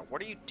there.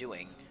 What are you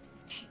doing?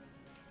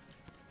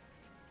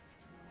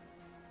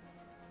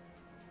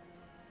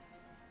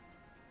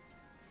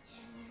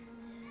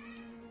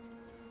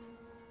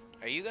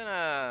 Are you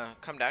gonna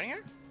come down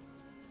here?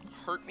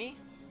 Hurt me?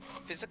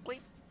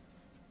 Physically?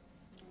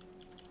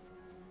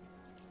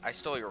 I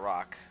stole your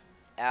rock.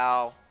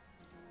 Ow.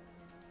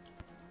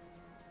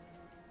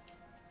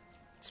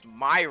 It's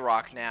my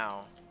rock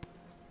now.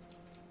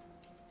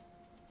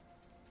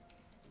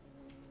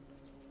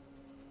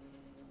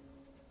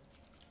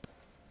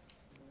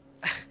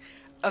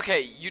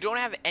 Okay, you don't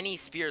have any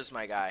spears,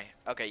 my guy.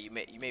 Okay,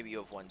 maybe you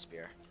have one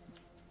spear.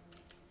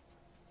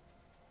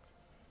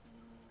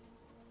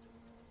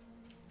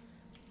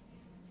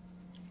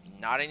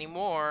 Not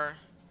anymore.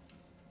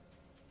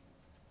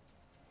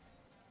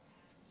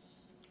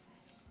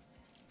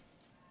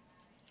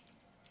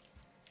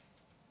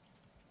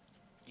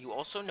 You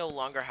also no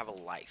longer have a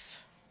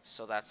life.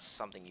 So that's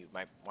something you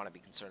might want to be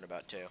concerned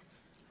about too.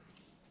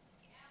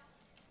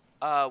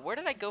 Where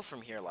did I go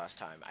from here last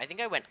time? I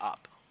think I went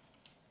up.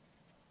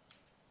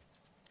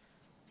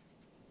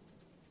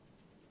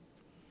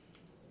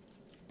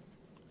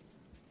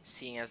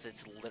 Seeing as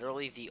it's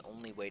literally the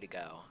only way to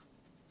go.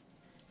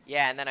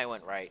 Yeah, and then I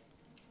went right.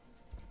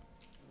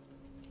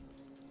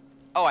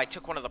 Oh, I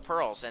took one of the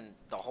pearls and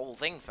the whole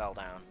thing fell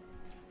down.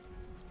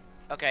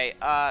 Okay,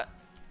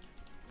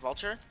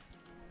 Vulture?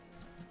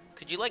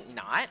 Could you, like,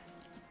 not?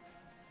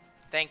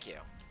 Thank you.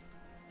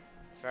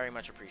 Very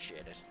much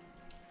appreciated.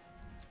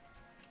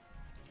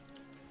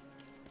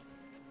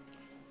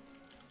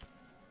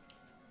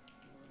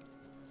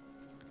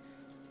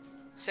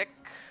 Sick.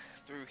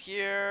 Through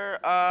here.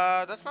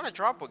 That's not a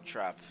dropwood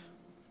trap.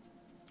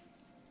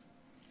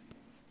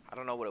 I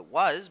don't know what it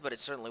was, but it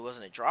certainly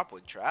wasn't a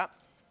dropwood trap.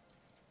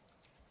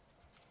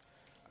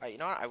 Alright, you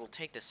know what? I will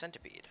take the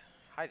centipede.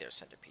 Hi there,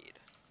 centipede.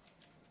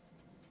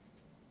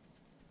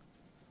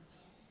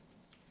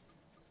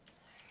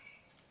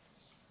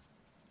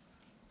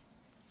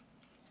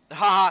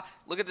 Haha,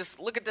 look at this,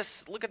 look at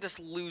this, look at this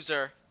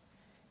loser.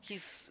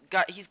 He's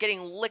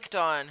getting licked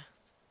on.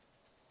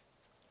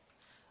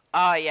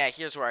 Ah, yeah,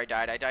 here's where I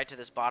died. I died to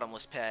this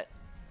bottomless pit.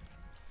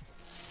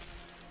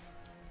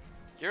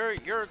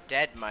 You're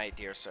dead, my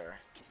dear sir.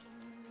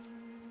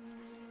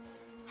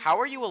 How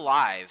are you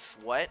alive?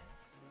 What?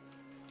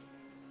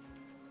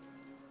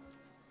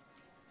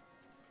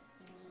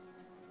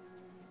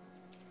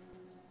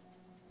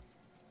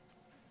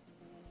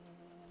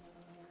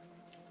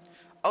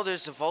 Oh,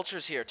 there's the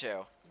vultures here,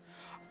 too.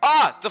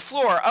 Ah, the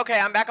floor. Okay,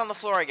 I'm back on the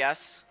floor, I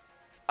guess.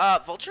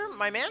 Vulture,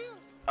 my man?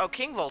 Oh,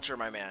 King Vulture,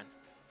 my man.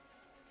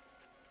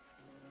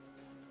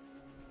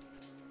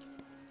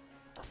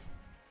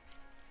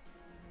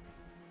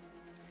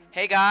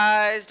 Hey,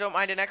 guys, don't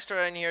mind an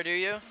extra in here, do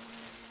you?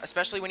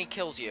 Especially when he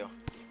kills you.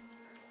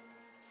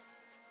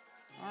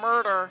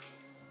 Murder.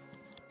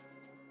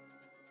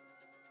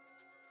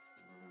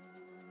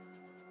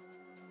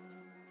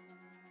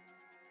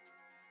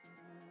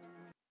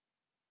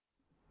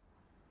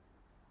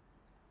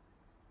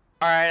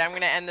 Alright, I'm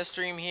gonna end the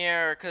stream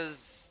here,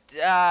 because,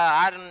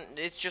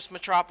 it's just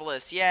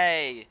Metropolis,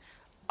 yay.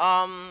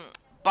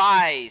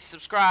 Bye,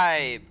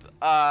 subscribe,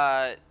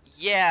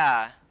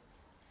 yeah.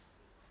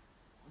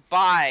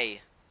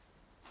 Bye.